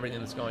especially with everything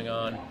that's going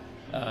on,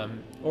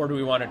 or do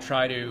we want to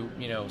try to,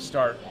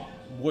 start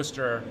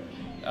Worcester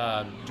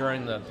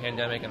during the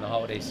pandemic and the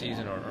holiday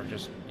season, or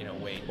just,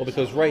 wait? Well,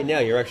 because right now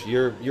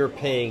you're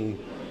paying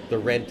the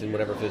rent and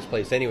whatever for this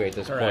place anyway at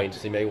this Correct. point,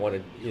 so you may want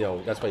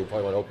to, that's why you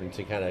probably want to open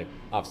to kind of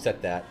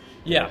offset that.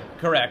 Yeah,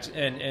 correct.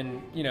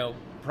 And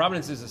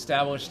Providence is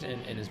established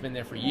and has been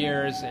there for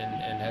years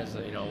and has a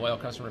loyal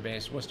customer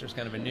base. Worcester's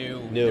kind of a new.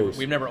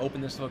 We've never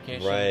opened this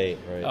location. Right.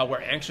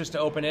 We're anxious to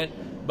open it,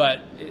 but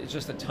it's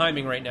just the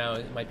timing right now.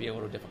 It might be a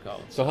little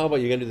difficult. So how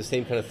about you're going to do the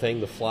same kind of thing,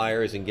 the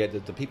flyers, and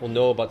get the people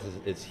know about this,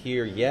 it's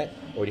here yet,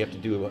 or do you have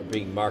to do a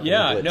big marketing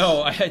blitz?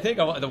 No, I think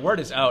the word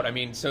is out. I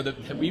mean, so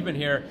we've been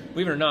here,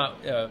 believe it or not,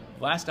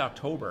 last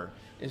October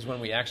is when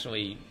we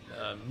actually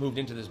moved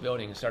into this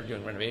building and started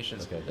doing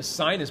renovations. Okay. The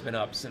sign has been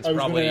up since I was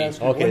gonna probably.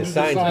 ask you, Okay, when the did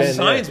sign's sign- been The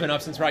sign's been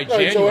up since Right,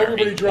 January. so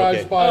everybody drives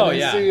Okay. by, Oh, they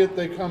yeah. see it,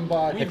 they come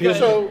by. We've People, got-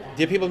 So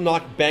do people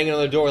knock banging on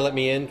the door, let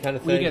me in, kind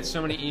of thing? We get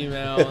so many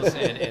emails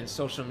and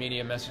social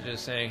media messages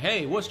saying,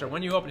 "Hey, Worcester,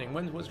 when are you opening?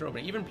 When's Worcester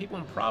opening?" Even people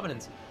in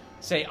Providence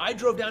say, "I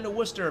drove down to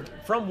Worcester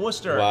from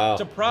Worcester Wow.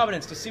 to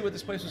Providence to see what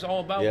this place was all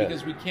about Yeah.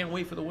 because we can't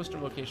wait for the Worcester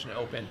location to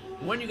open.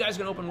 When are you guys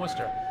going to open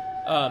Worcester?"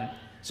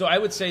 So I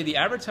would say the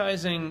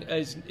advertising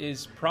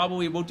is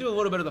probably, we'll do a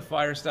little bit of the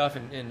flyer stuff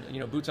and you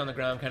know, boots on the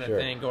ground kind of Sure.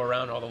 thing, go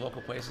around all the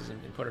local places and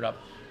put it up.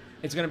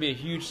 It's going to be a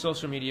huge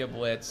social media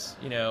blitz.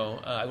 You know,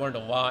 I learned a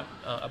lot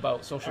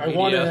about social I media.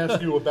 want to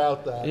ask you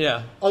about that.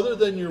 Yeah. Other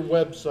than your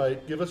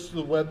website, give us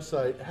the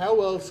website. How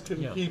else can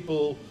Yeah.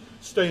 people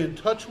stay in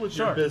touch with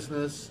your Sure.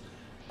 business?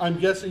 I'm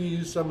guessing you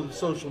use some of the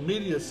social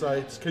media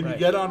sites. Can you Right.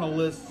 get on a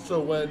list so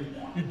when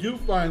you do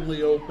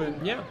finally open,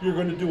 Yeah. you're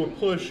going to do a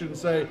push and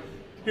say,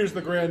 here's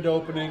the grand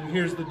opening,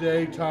 here's the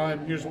day,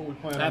 time, here's what we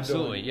plan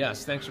Absolutely, on doing?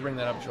 yes. Thanks for bringing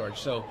that up, George.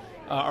 So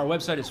our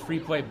website is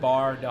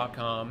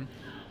freeplaybar.com.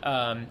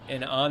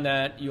 And on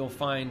that, you'll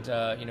find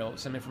you know,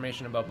 some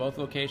information about both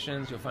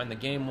locations. You'll find the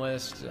game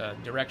list,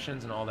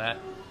 directions, and all that.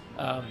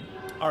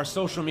 Our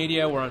social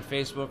media, we're on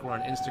Facebook, we're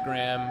on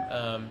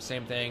Instagram,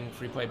 same thing,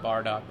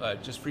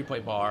 just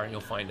freeplaybar, and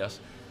you'll find us.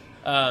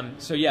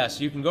 So yes,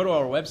 you can go to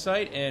our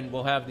website, and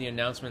we'll have the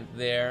announcement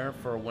there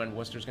for when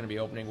Worcester's going to be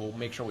opening. We'll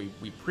make sure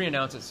we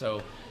pre-announce it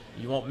so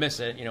you won't miss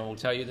it. You know, we'll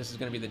tell you this is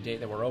going to be the date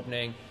that we're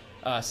opening.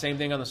 Same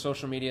thing on the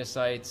social media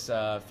sites,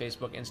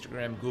 Facebook,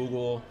 Instagram,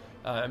 Google.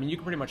 I mean, you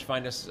can pretty much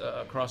find us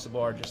across the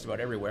board just about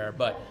everywhere,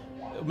 but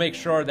make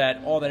sure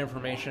that all that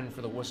information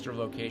for the Worcester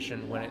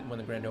location when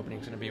the grand opening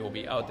is going to be will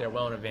be out there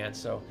well in advance.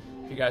 So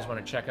if you guys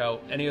want to check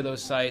out any of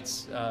those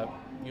sites,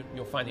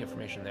 you'll find the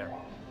information there.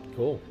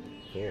 Cool.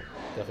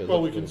 Definitely.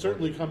 Well, we looking can forward.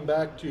 certainly come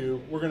back to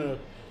you.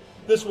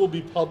 This will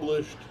be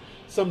published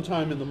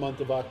sometime in the month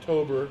of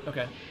October.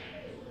 Okay.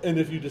 And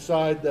if you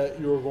decide that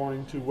you're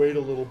going to wait a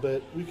little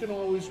bit, we can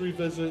always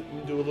revisit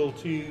and do a little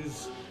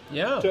tease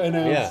Yeah. to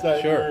announce Yeah,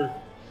 that sure. you're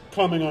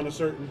coming on a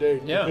certain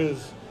date. Yeah.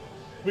 Because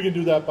we can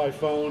do that by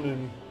phone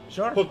and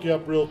Sure. hook you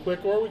up real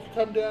quick, or we could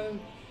come down and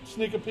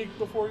sneak a peek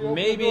before you open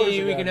the doors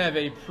Maybe we again. can have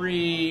a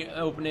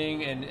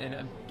pre-opening,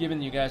 and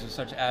given you guys are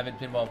such avid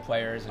pinball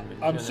players,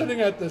 and I'm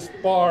sitting at this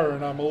bar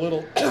and I'm a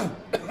little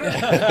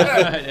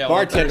yeah, well,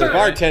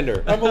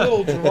 Bartender. I'm a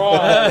little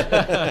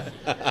dry.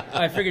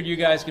 I figured you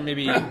guys can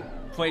maybe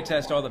play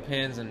test all the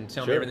pins and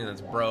tell me Sure. everything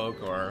that's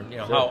broke, or you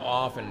know Sure. how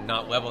off and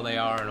not level they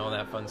are, and all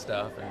that fun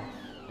stuff,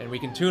 and we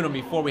can tune them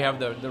before we have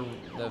the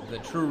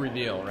true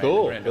reveal, right?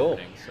 Cool, The grand cool.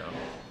 opening. So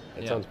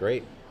That yeah. sounds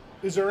great.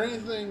 Is there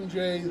anything,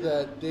 Jay,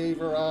 that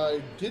Dave or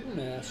I didn't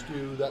ask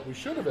you that we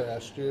should have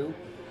asked you,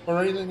 or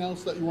anything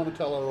else that you want to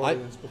tell our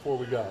audience before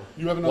we go?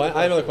 You have another Well,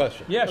 I have another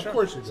question. Yeah, Of sure.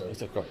 course you do.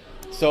 Yes, of course.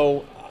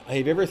 So, have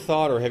you ever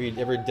thought, or have you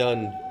ever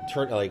done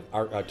tournaments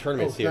Oh,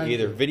 here, thank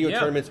either you. video Yeah.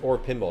 tournaments or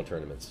pinball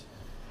tournaments?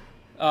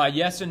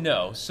 Yes and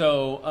no.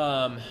 So,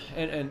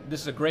 and this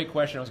is a great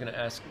question. I was going to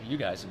ask you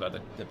guys about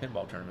the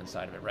pinball tournament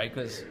side of it, right?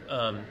 Because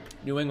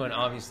New England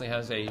obviously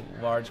has a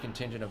large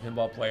contingent of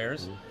pinball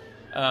players,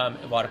 a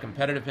lot of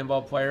competitive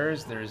pinball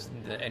players. There's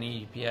the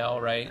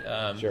NEPL, right?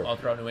 Sure. All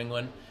throughout New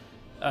England.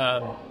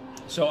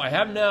 So I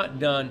have not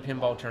done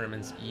pinball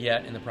tournaments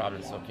yet in the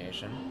Providence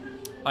location.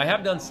 I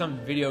have done some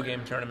video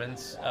game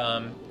tournaments.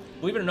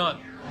 Believe it or not,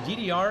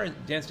 DDR,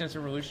 Dance Dance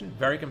Revolution,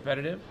 very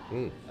competitive.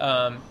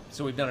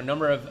 So we've done a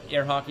number of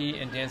air hockey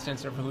and Dance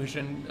Dance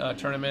Revolution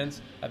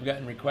tournaments. I've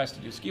gotten requests to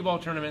do skee ball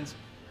tournaments,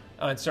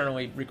 and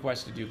certainly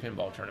requests to do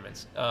pinball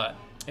tournaments.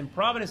 In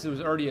Providence, there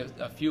was already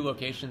a few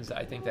locations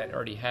I think that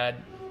already had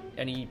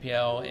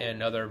NEPL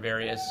and other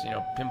various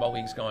pinball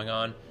leagues going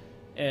on,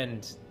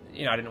 and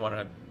I didn't want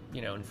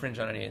to infringe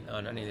on any of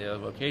the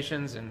other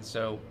locations, and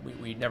so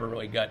we never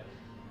really got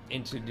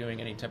into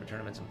doing any type of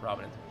tournaments in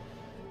Providence.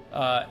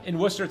 In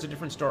Worcester, it's a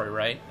different story,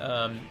 right?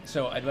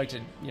 So I'd like to,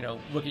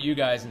 look at you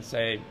guys and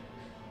say,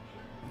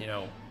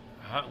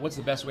 what's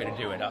the best way to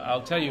do it?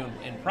 I'll tell you,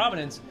 in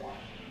Providence,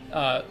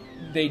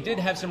 they did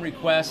have some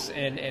requests,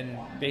 and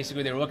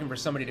basically they were looking for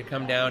somebody to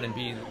come down and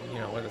be,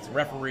 whether it's a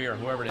referee or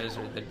whoever it is,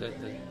 or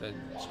the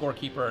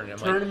scorekeeper. And I'm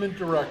Tournament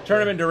director.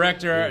 Tournament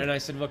director, and I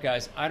said, look,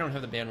 guys, I don't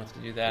have the bandwidth to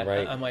do that.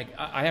 Right. I'm like,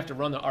 I have to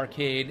run the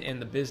arcade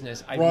and the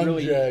business. Run,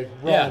 Jay,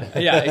 run.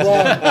 Yeah,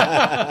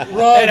 exactly.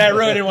 Run. And I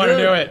really didn't want to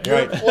do it.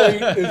 Your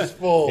plate is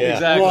full. Yeah.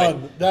 Exactly.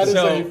 Run. That is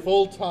So- a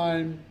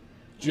full-time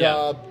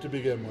job to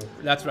begin with.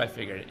 That's what I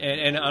figured.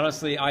 And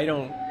honestly,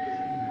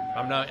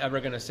 I'm not ever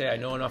going to say I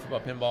know enough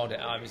about pinball to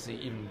obviously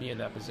even be in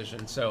that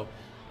position. So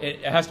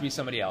it has to be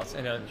somebody else.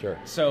 And Sure.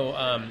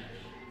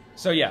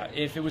 So yeah,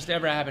 if it was to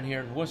ever happen here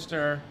in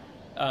Worcester,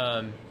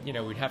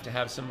 we'd have to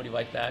have somebody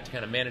like that to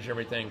kind of manage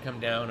everything, come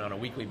down on a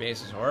weekly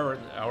basis,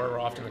 however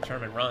often the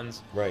tournament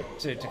runs, Right.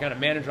 to kind of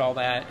manage all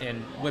that,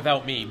 and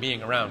without me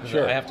being around, because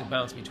Sure. I have to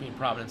bounce between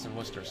Providence and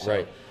Worcester. So,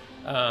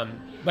 Right.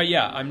 but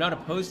yeah, I'm not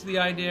opposed to the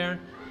idea.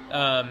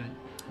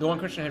 The one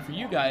question I had for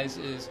you guys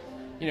is,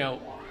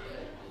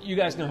 you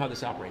guys know how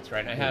this operates,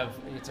 right?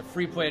 It's a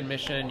free play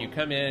admission. You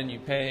come in, you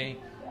pay,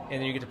 and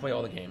then you get to play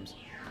all the games.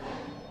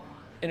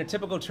 In a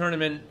typical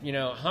tournament,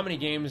 how many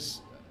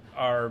games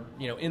are,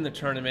 in the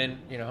tournament?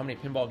 How many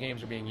pinball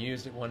games are being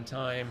used at one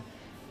time?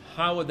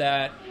 How would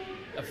that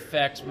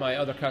affect my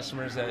other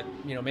customers that,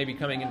 maybe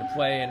coming into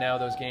play and now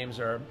those games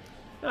are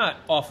not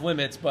off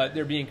limits, but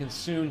they're being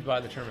consumed by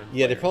the tournament?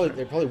 Yeah, they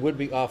probably would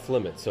be off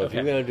limits. So if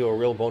you're going to do a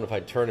real bona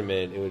fide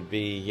tournament, it would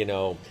be,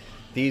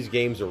 these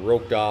games are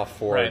roped off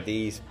for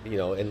these,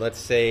 and let's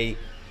say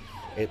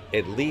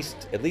at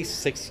least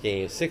 6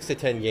 games, 6 to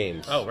 10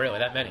 games. Oh, really?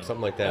 That many?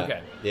 Something like that.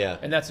 Okay. Yeah.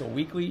 And that's a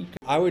weekly?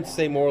 I would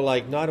say more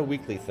like not a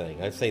weekly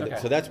thing. I'd say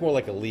so that's more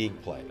like a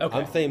league play. Okay.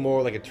 I'm saying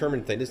more like a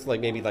tournament thing. This is like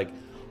maybe like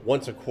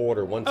once a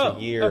quarter, once a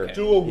year. Okay.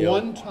 Do a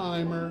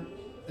one-timer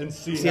and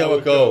see how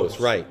it goes.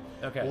 Right.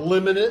 Okay.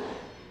 Limit it.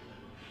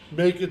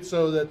 Make it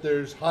so that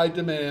there's high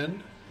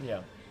demand.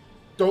 Yeah.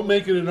 Don't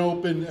make it an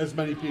open as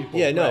many people.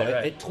 Yeah, no.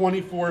 Right.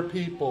 24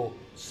 people,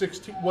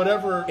 16,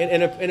 whatever.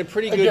 And a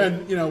pretty good...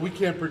 Again, we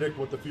can't predict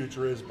what the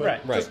future is,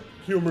 but just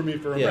humor me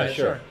for a minute.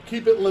 Sure.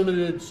 Keep it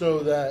limited so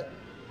that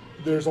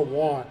there's a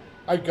want.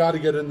 I got to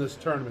get in this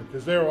tournament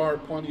because there are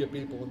plenty of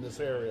people in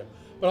this area.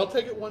 But I'll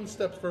take it one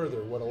step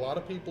further. What a lot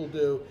of people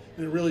do,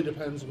 and it really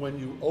depends when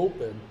you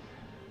open,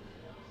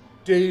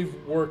 Dave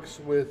works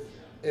with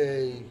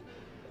a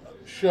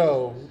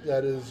show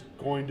that is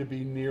going to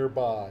be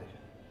nearby.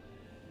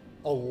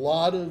 A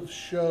lot of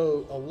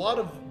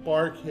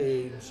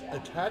barcades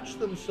attach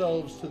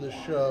themselves to the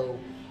show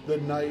the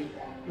night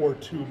or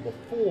two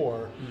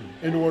before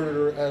in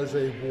order as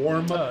a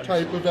warm-up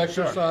type of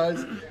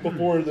exercise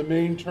before the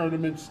main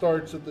tournament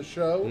starts at the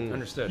show.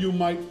 Understood. You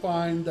might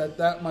find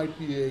that might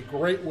be a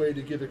great way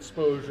to give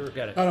exposure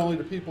not only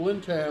to people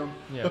in town,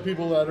 but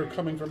people that are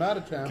coming from out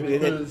of town.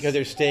 Because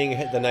they're staying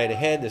the night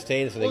ahead, they're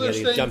staying so they get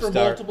a jump for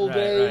start. multiple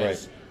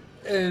days.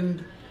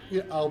 And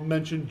I'll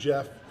mention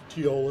Jeff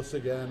Teolis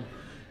again.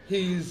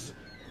 He's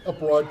a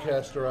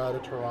broadcaster out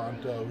of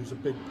Toronto. He's a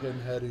big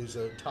pinhead. He's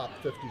a top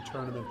 50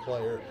 tournament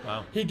player.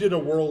 Wow. He did a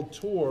world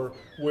tour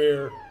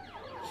where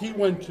he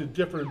went to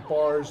different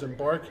bars and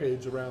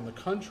barcades around the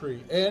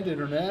country and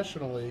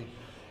internationally,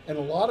 and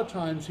a lot of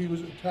times he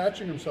was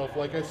attaching himself,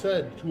 like I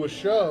said, to a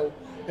show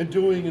and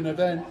doing an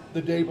event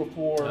the day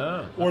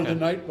before or the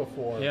night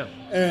before. Yeah.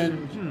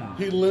 And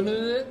he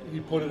limited it.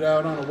 He put it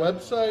out on a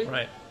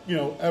website,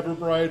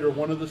 Everbright or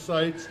one of the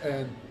sites,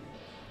 and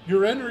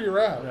you're in or you're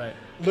out. Right.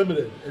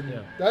 Limited.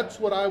 And that's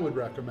what I would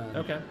recommend.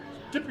 Okay.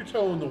 Dip your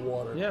toe in the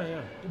water.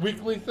 Yeah.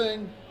 Weekly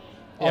thing,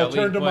 I'll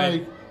turn to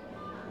my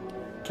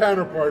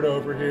counterpart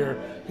over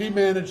here. He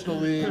managed the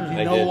league.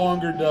 He no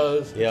longer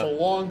does. It's a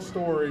long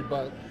story,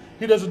 but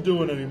he doesn't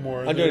do it anymore.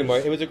 I'm doing it anymore.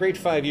 It was a great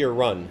 5-year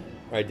run.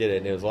 I did it,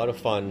 and it was a lot of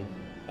fun.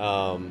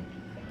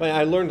 But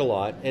I learned a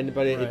lot, it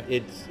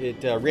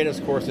ran its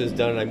courses,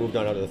 done, and I moved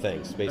on to other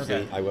things.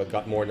 Basically, I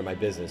got more into my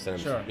business, and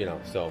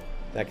so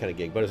that kind of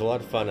gig. But it was a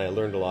lot of fun. And I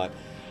learned a lot.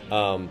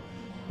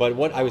 But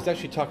what I was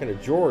actually talking to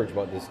George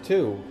about this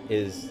too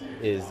is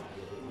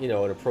in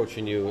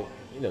approaching you,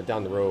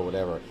 down the road or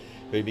whatever.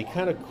 But it'd be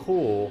kind of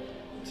cool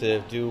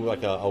to do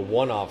like a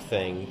one-off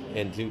thing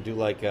and do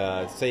like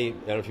say, I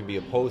don't know if you'd be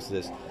opposed to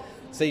this.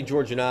 Say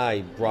George and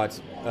I brought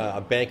a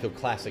bank of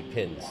classic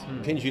pins,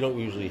 pins you don't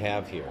usually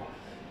have here,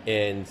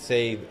 and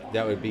say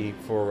that would be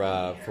for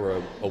a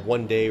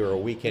one day or a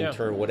weekend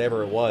turn,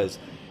 whatever it was.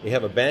 You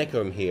have a bank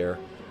of them here.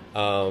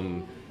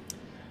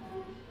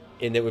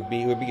 And it would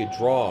be a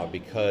draw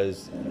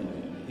because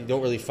you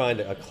don't really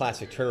find a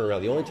classic tournament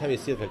around. The only time you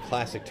see like a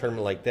classic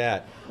tournament like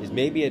that is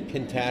maybe at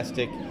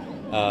Pintastic,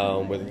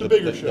 with the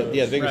bigger shows.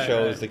 The bigger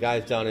shows. The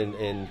guys down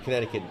in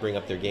Connecticut bring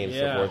up their games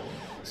and so forth.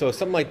 So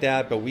something like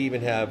that. But we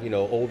even have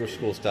older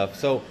school stuff.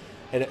 So.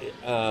 And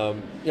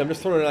I'm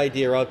just throwing an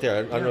idea out there.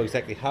 I don't know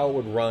exactly how it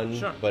would run,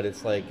 but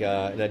it's like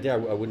an idea. I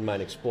wouldn't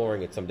mind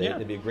exploring it someday.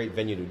 It'd be a great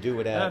venue to do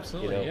it at.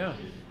 Absolutely,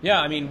 yeah.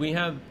 I mean, we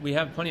have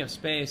plenty of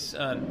space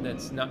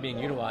that's not being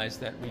utilized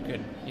that we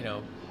could,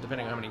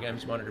 depending on how many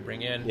games you wanted to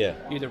bring in.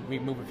 Either we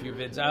move a few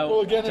vids out.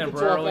 Well, again,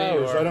 temporarily, if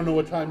it's off hours, or... I don't know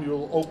what time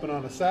you'll open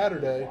on a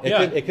Saturday.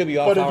 It could be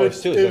off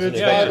hours too. If it's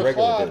 5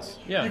 o'clock,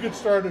 you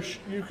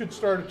could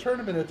start a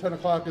tournament at 10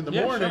 o'clock in the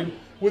morning.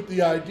 With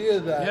the idea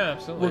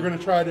that we're going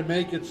to try to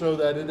make it so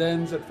that it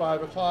ends at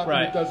 5 o'clock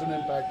and it doesn't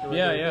impact your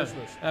regular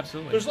business.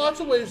 Absolutely. There's lots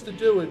of ways to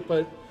do it,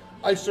 but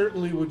I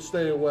certainly would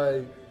stay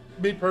away.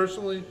 Me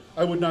personally,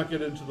 I would not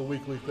get into the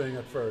weekly thing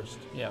at first.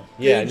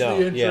 Gauge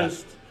the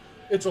interest.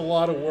 It's a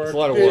lot of work. It's a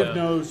lot of Dave work.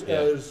 knows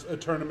as a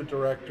tournament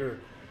director,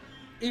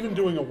 even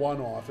doing a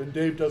one-off, and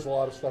Dave does a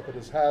lot of stuff at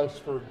his house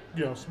for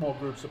small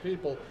groups of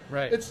people.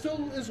 Right. It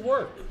still is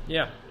work.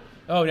 Yeah.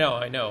 Oh no,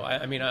 I know.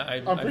 I mean,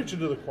 I'm preaching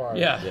to the choir.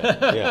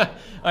 Yeah.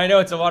 I know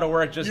it's a lot of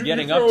work just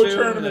getting up to. You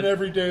throw a tournament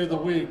every day of the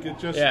week. It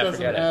just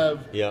doesn't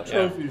have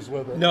trophies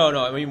with it.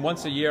 No. I mean,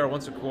 once a year,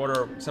 once a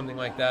quarter, something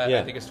like that.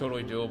 I think it's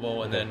totally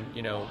doable. And then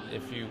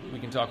we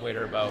can talk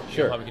later about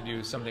how we can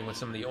do something with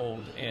some of the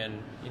old and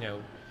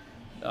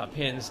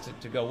pins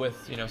to go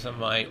with some of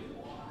my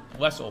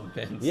less old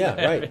pins.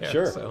 Yeah, right.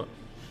 Sure. So.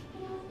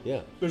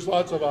 Yeah. There's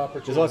lots of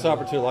opportunity. There's lots of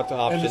opportunity, lots of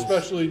options. And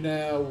especially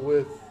now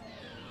with,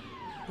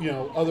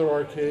 other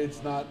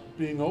arcades not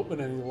being open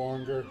any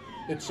longer,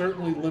 it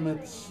certainly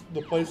limits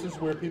the places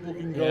where people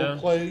can go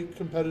play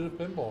competitive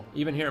pinball.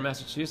 Even here in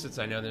Massachusetts,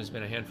 I know there's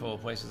been a handful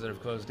of places that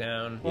have closed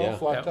down. Well,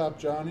 Flat Top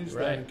Johnny's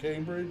down in Right.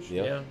 Cambridge.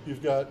 Yeah.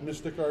 You've got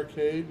Mystic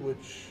Arcade,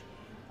 which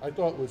I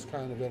thought was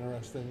kind of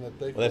interesting that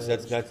they Well,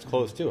 closed. that's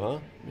close too, huh?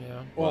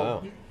 Yeah. Well,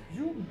 Wow.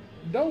 you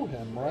know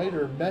him, right?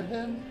 Or met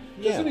him?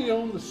 Yeah. Doesn't he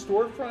own the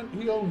storefront?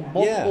 He owned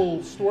multiple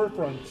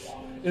storefronts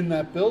in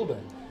that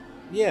building.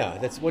 Yeah,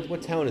 that's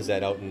what town is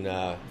that out in?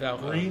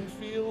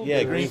 Greenfield?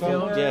 Yeah, or Greenfield.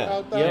 somewhere Yeah,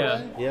 out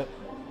that way? Yep.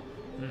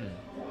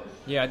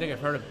 Yeah, I think I've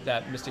heard of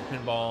that Mystic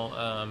Pinball,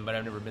 but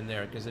I've never been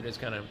there because it is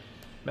kind of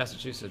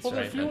Massachusetts, Well,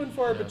 they're right? few and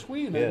far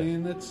between. Yeah. I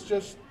mean, it's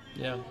just...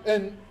 Yeah.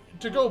 And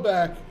to go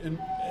back, and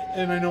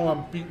I know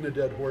I'm beating a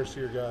dead horse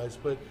here, guys,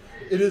 but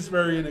it is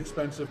very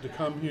inexpensive to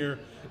come here.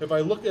 If I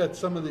look at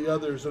some of the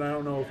others, and I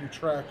don't know if you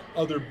track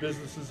other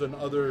businesses in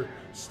other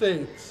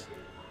states,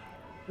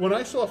 when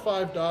I saw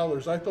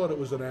 $5, I thought it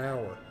was an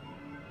hour.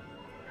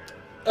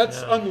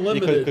 That's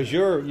unlimited. Because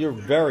you're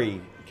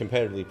very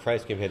competitively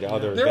priced compared to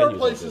other venues. There are like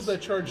places this.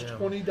 that charge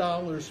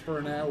 $20 for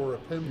an hour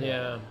of pinball.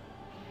 Yeah.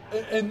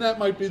 And that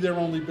might be their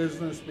only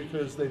business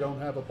because they don't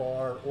have a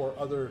bar or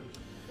other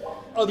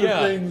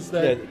Yeah. things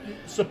that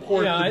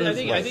support the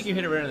business. I think you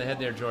hit it right on the head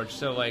there, George.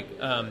 So,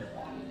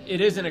 it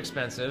is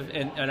inexpensive,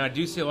 and I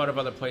do see a lot of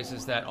other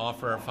places that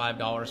offer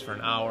 $5 for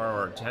an hour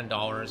or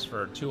 $10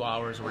 for 2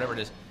 hours or whatever it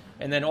is,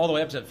 and then all the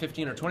way up to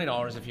 $15 or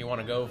 $20 if you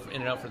want to go in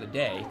and out for the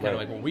day, kind of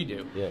like what we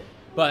do. Yeah.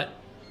 But,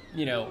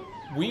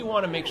 we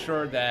want to make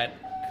sure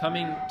that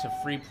coming to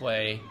free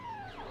play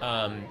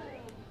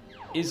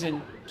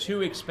isn't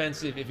too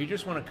expensive if you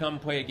just want to come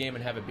play a game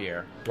and have a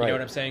beer. You know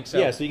what I'm saying? So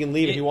you can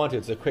leave if you want to.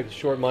 It's a quick,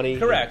 short money.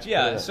 Correct,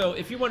 yeah. So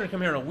if you wanted to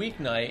come here on a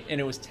weeknight and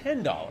it was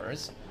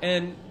 $10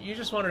 and you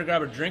just wanted to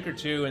grab a drink or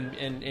two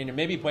and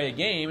maybe play a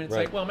game, and it's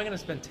like, well, am I going to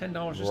spend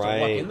 $10 just to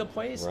walk in the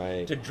place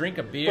to drink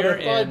a beer?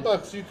 But at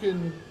 $5, you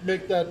can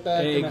make that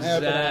back in a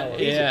half an hour.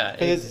 Yeah,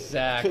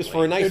 exactly. Because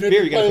for a nice And beer, if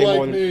you're you going to play pay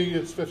more like than me,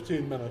 it's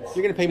 15 minutes.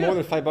 you're going to pay more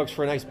than $5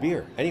 for a nice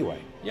beer anyway.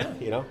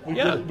 Yeah.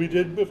 We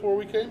did before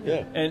we came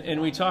here. Yeah.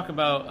 And we talk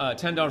about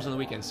 $10 on the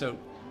weekend. So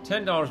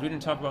 $10 we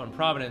didn't talk about in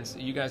Providence.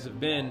 You guys have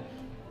been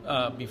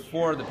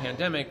before the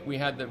pandemic. We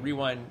had the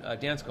Rewind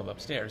Dance Club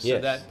upstairs. So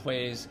that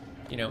plays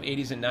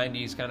 80s and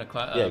 90s kind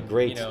of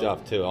great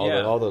stuff too.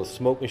 All the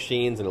smoke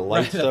machines and the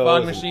light the shows,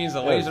 fog machines,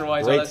 the laser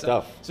lights, all great that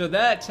stuff. So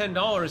that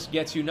 $10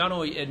 gets you not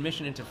only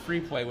admission into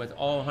free play with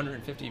all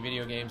 150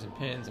 video games and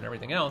pins and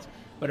everything else,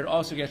 but it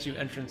also gets you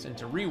entrance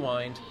into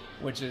Rewind,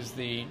 which is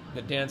the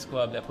dance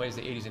club that plays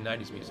the 80s and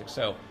 90s music.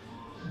 So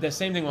the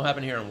same thing will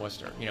happen here in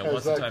Worcester. Has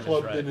once the that time club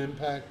is right. been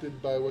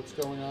impacted by what's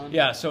going on?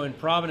 Yeah, so in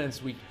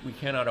Providence, we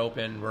cannot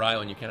open, Rhode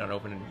Island, you cannot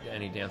open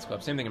any dance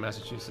club. Same thing in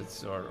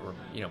Massachusetts or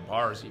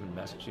bars even in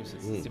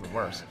Massachusetts. It's even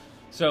worse.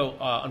 So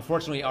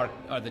unfortunately,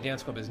 the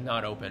dance club is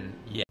not open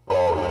yet.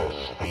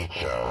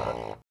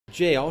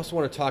 Jay, I also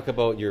want to talk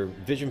about your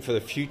vision for the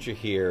future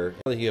here.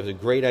 I think you have a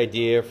great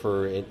idea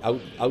for an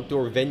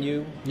outdoor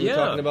venue you were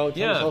talking about.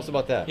 Tell us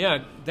about that.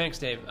 Yeah, thanks,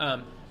 Dave.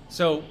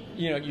 So,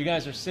 you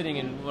guys are sitting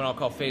in what I'll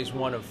call phase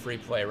one of free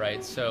play,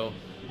 right? So,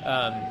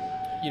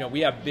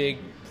 we have big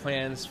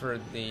plans for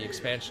the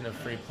expansion of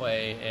free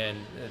play, and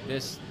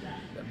this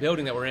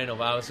building that we're in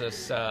allows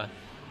us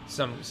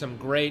some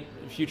great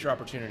future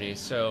opportunities.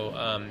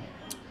 So,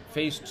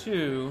 phase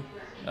two,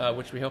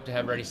 which we hope to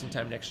have ready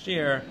sometime next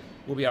year,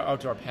 will be our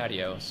outdoor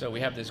patio. So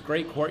we have this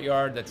great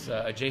courtyard that's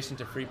adjacent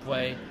to free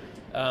play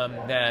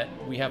that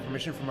we have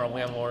permission from our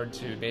landlord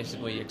to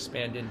basically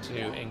expand into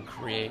and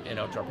create an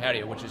outdoor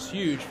patio, which is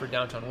huge for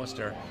downtown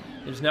Worcester.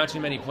 There's not too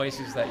many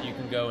places that you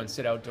can go and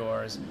sit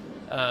outdoors,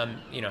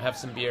 have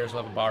some beers,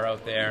 we'll have a bar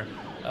out there,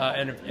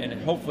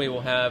 and hopefully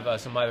we'll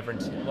have some live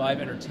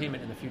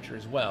entertainment in the future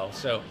as well.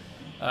 So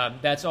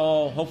that's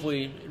all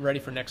hopefully ready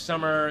for next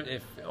summer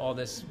if all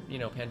this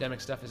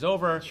pandemic stuff is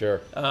over.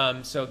 Sure.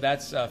 So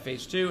that's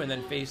phase two, and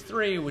then phase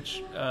three,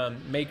 which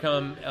may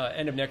come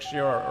end of next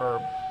year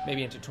or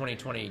maybe into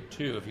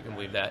 2022, if you can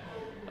believe that,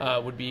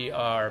 would be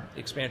our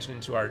expansion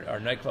into our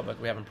nightclub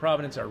like we have in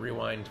Providence, our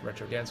Rewind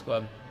Retro Dance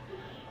Club.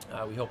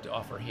 We hope to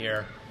offer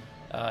here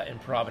in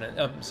Providence.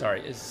 It's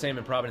the same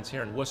in Providence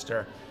here in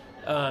Worcester.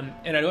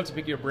 And I'd love to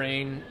pick your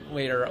brain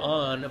later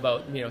on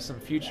about some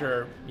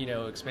future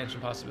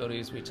expansion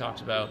possibilities. We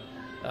talked about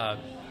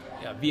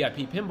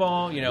VIP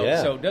pinball.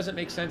 So does it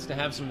make sense to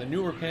have some of the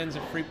newer pins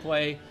at free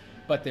play,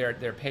 but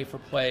they're pay for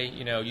play?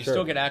 You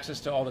still get access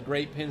to all the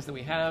great pins that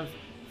we have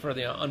for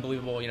the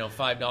unbelievable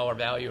 $5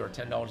 value or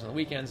 $10 on the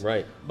weekends.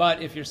 Right.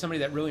 But if you're somebody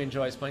that really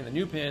enjoys playing the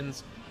new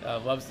pins,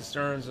 loves the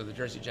Stearns or the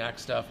Jersey Jack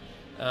stuff,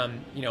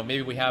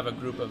 maybe we have a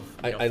group of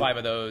 5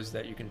 of those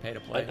that you can pay to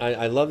play.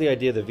 I love the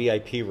idea of the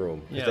VIP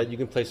room. Yeah. That you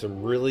can play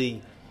some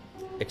really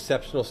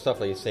exceptional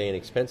stuff, like you're saying,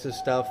 expensive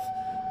stuff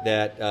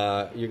that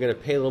you're going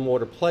to pay a little more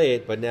to play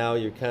it, but now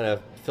you kind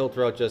of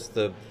filter out just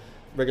the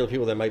regular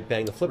people that might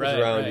bang the flippers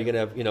around. Right. You're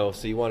going to have,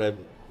 so you want to,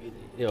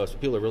 so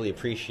people to really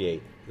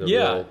appreciate The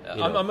Yeah, real, you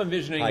know, I'm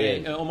envisioning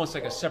high-end. almost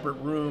like a separate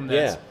room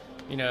that's,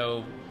 you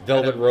know,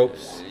 velvet kind of-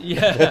 ropes.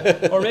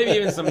 Yeah, or maybe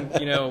even some,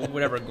 you know,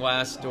 whatever,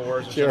 glass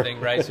doors or Sure. something,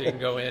 right? So you can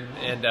go in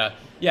and,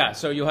 yeah,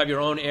 so you'll have your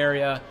own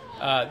area,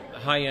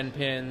 high-end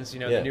pins, you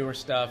know, Yeah. the newer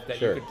stuff that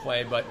Sure. you could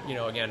play, but, you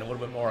know, again, a little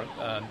bit more,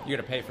 you're going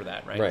to pay for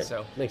that, right? Right.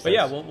 So, Makes but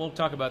yeah, sense. we'll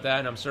talk about that,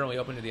 and I'm certainly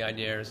open to the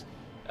ideas,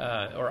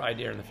 or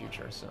idea in the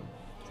future, so.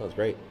 Sounds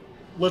great.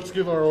 Let's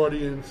give our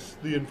audience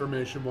the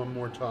information one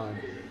more time.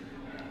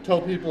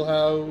 Tell people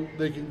how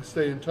they can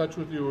stay in touch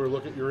with you or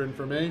look at your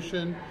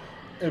information.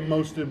 And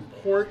most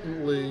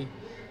importantly,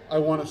 I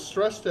want to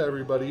stress to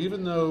everybody,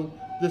 even though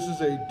this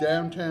is a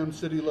downtown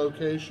city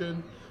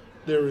location,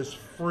 there is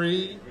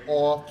free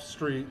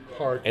off-street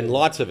parking. And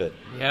lots of it.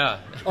 Yeah.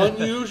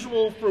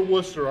 Unusual for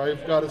Worcester,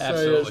 I've got to say, as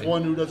Absolutely.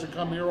 one who doesn't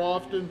come here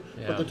often,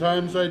 Yeah. but the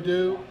times I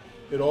do,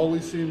 it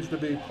always seems to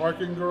be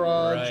parking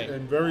garage Right.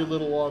 and very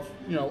little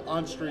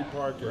on-street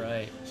parking.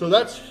 Right. So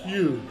that's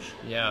huge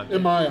Yeah.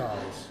 in my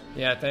eyes.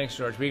 Yeah, thanks,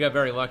 George. We got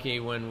very lucky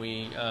when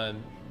we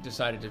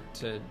decided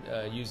to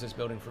use this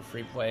building for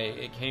free play.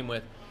 It came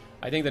with,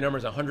 I think the number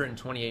is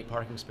 128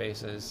 parking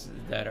spaces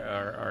that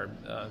are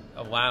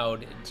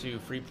allowed to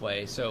free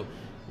play. So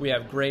we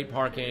have great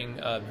parking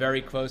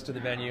very close to the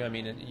venue. I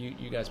mean,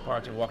 you guys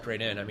parked and walked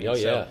right in. I mean, Oh,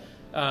 so,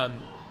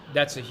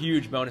 that's a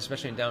huge bonus,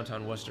 especially in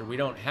downtown Worcester. We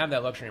don't have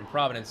that luxury in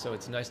Providence, so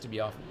it's nice to be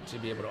able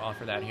to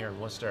offer that here in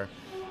Worcester.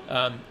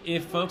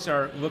 If folks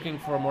are looking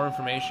for more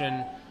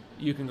information,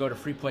 you can go to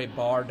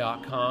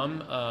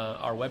freeplaybar.com,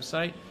 our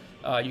website.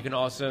 You can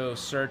also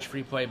search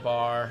Free Play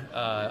Bar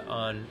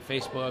on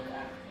Facebook.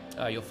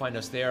 You'll find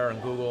us there on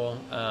Google.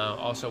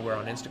 Also, we're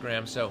on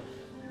Instagram. So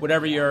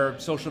whatever your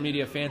social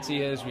media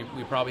fancy is, we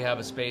probably have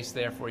a space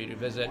there for you to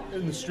visit.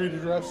 And the street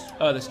address?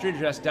 The street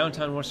address,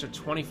 downtown Worcester,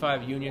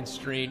 25 Union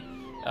Street,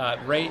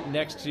 right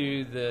next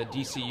to the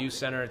DCU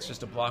Center. It's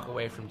just a block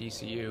away from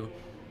DCU.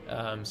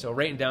 So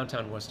right in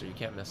downtown Worcester, you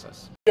can't miss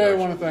us. Jay, I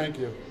want to thank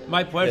you.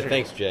 My pleasure. Yeah,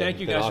 thanks, Jay. Thank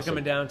you Been guys awesome. for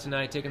coming down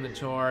tonight, taking the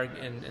tour,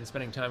 and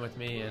spending time with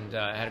me, and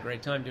I had a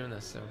great time doing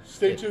this. So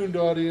Stay tuned,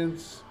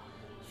 audience.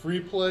 Free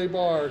Play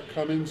Bar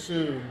coming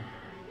soon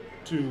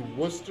to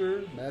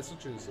Worcester,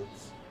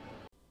 Massachusetts.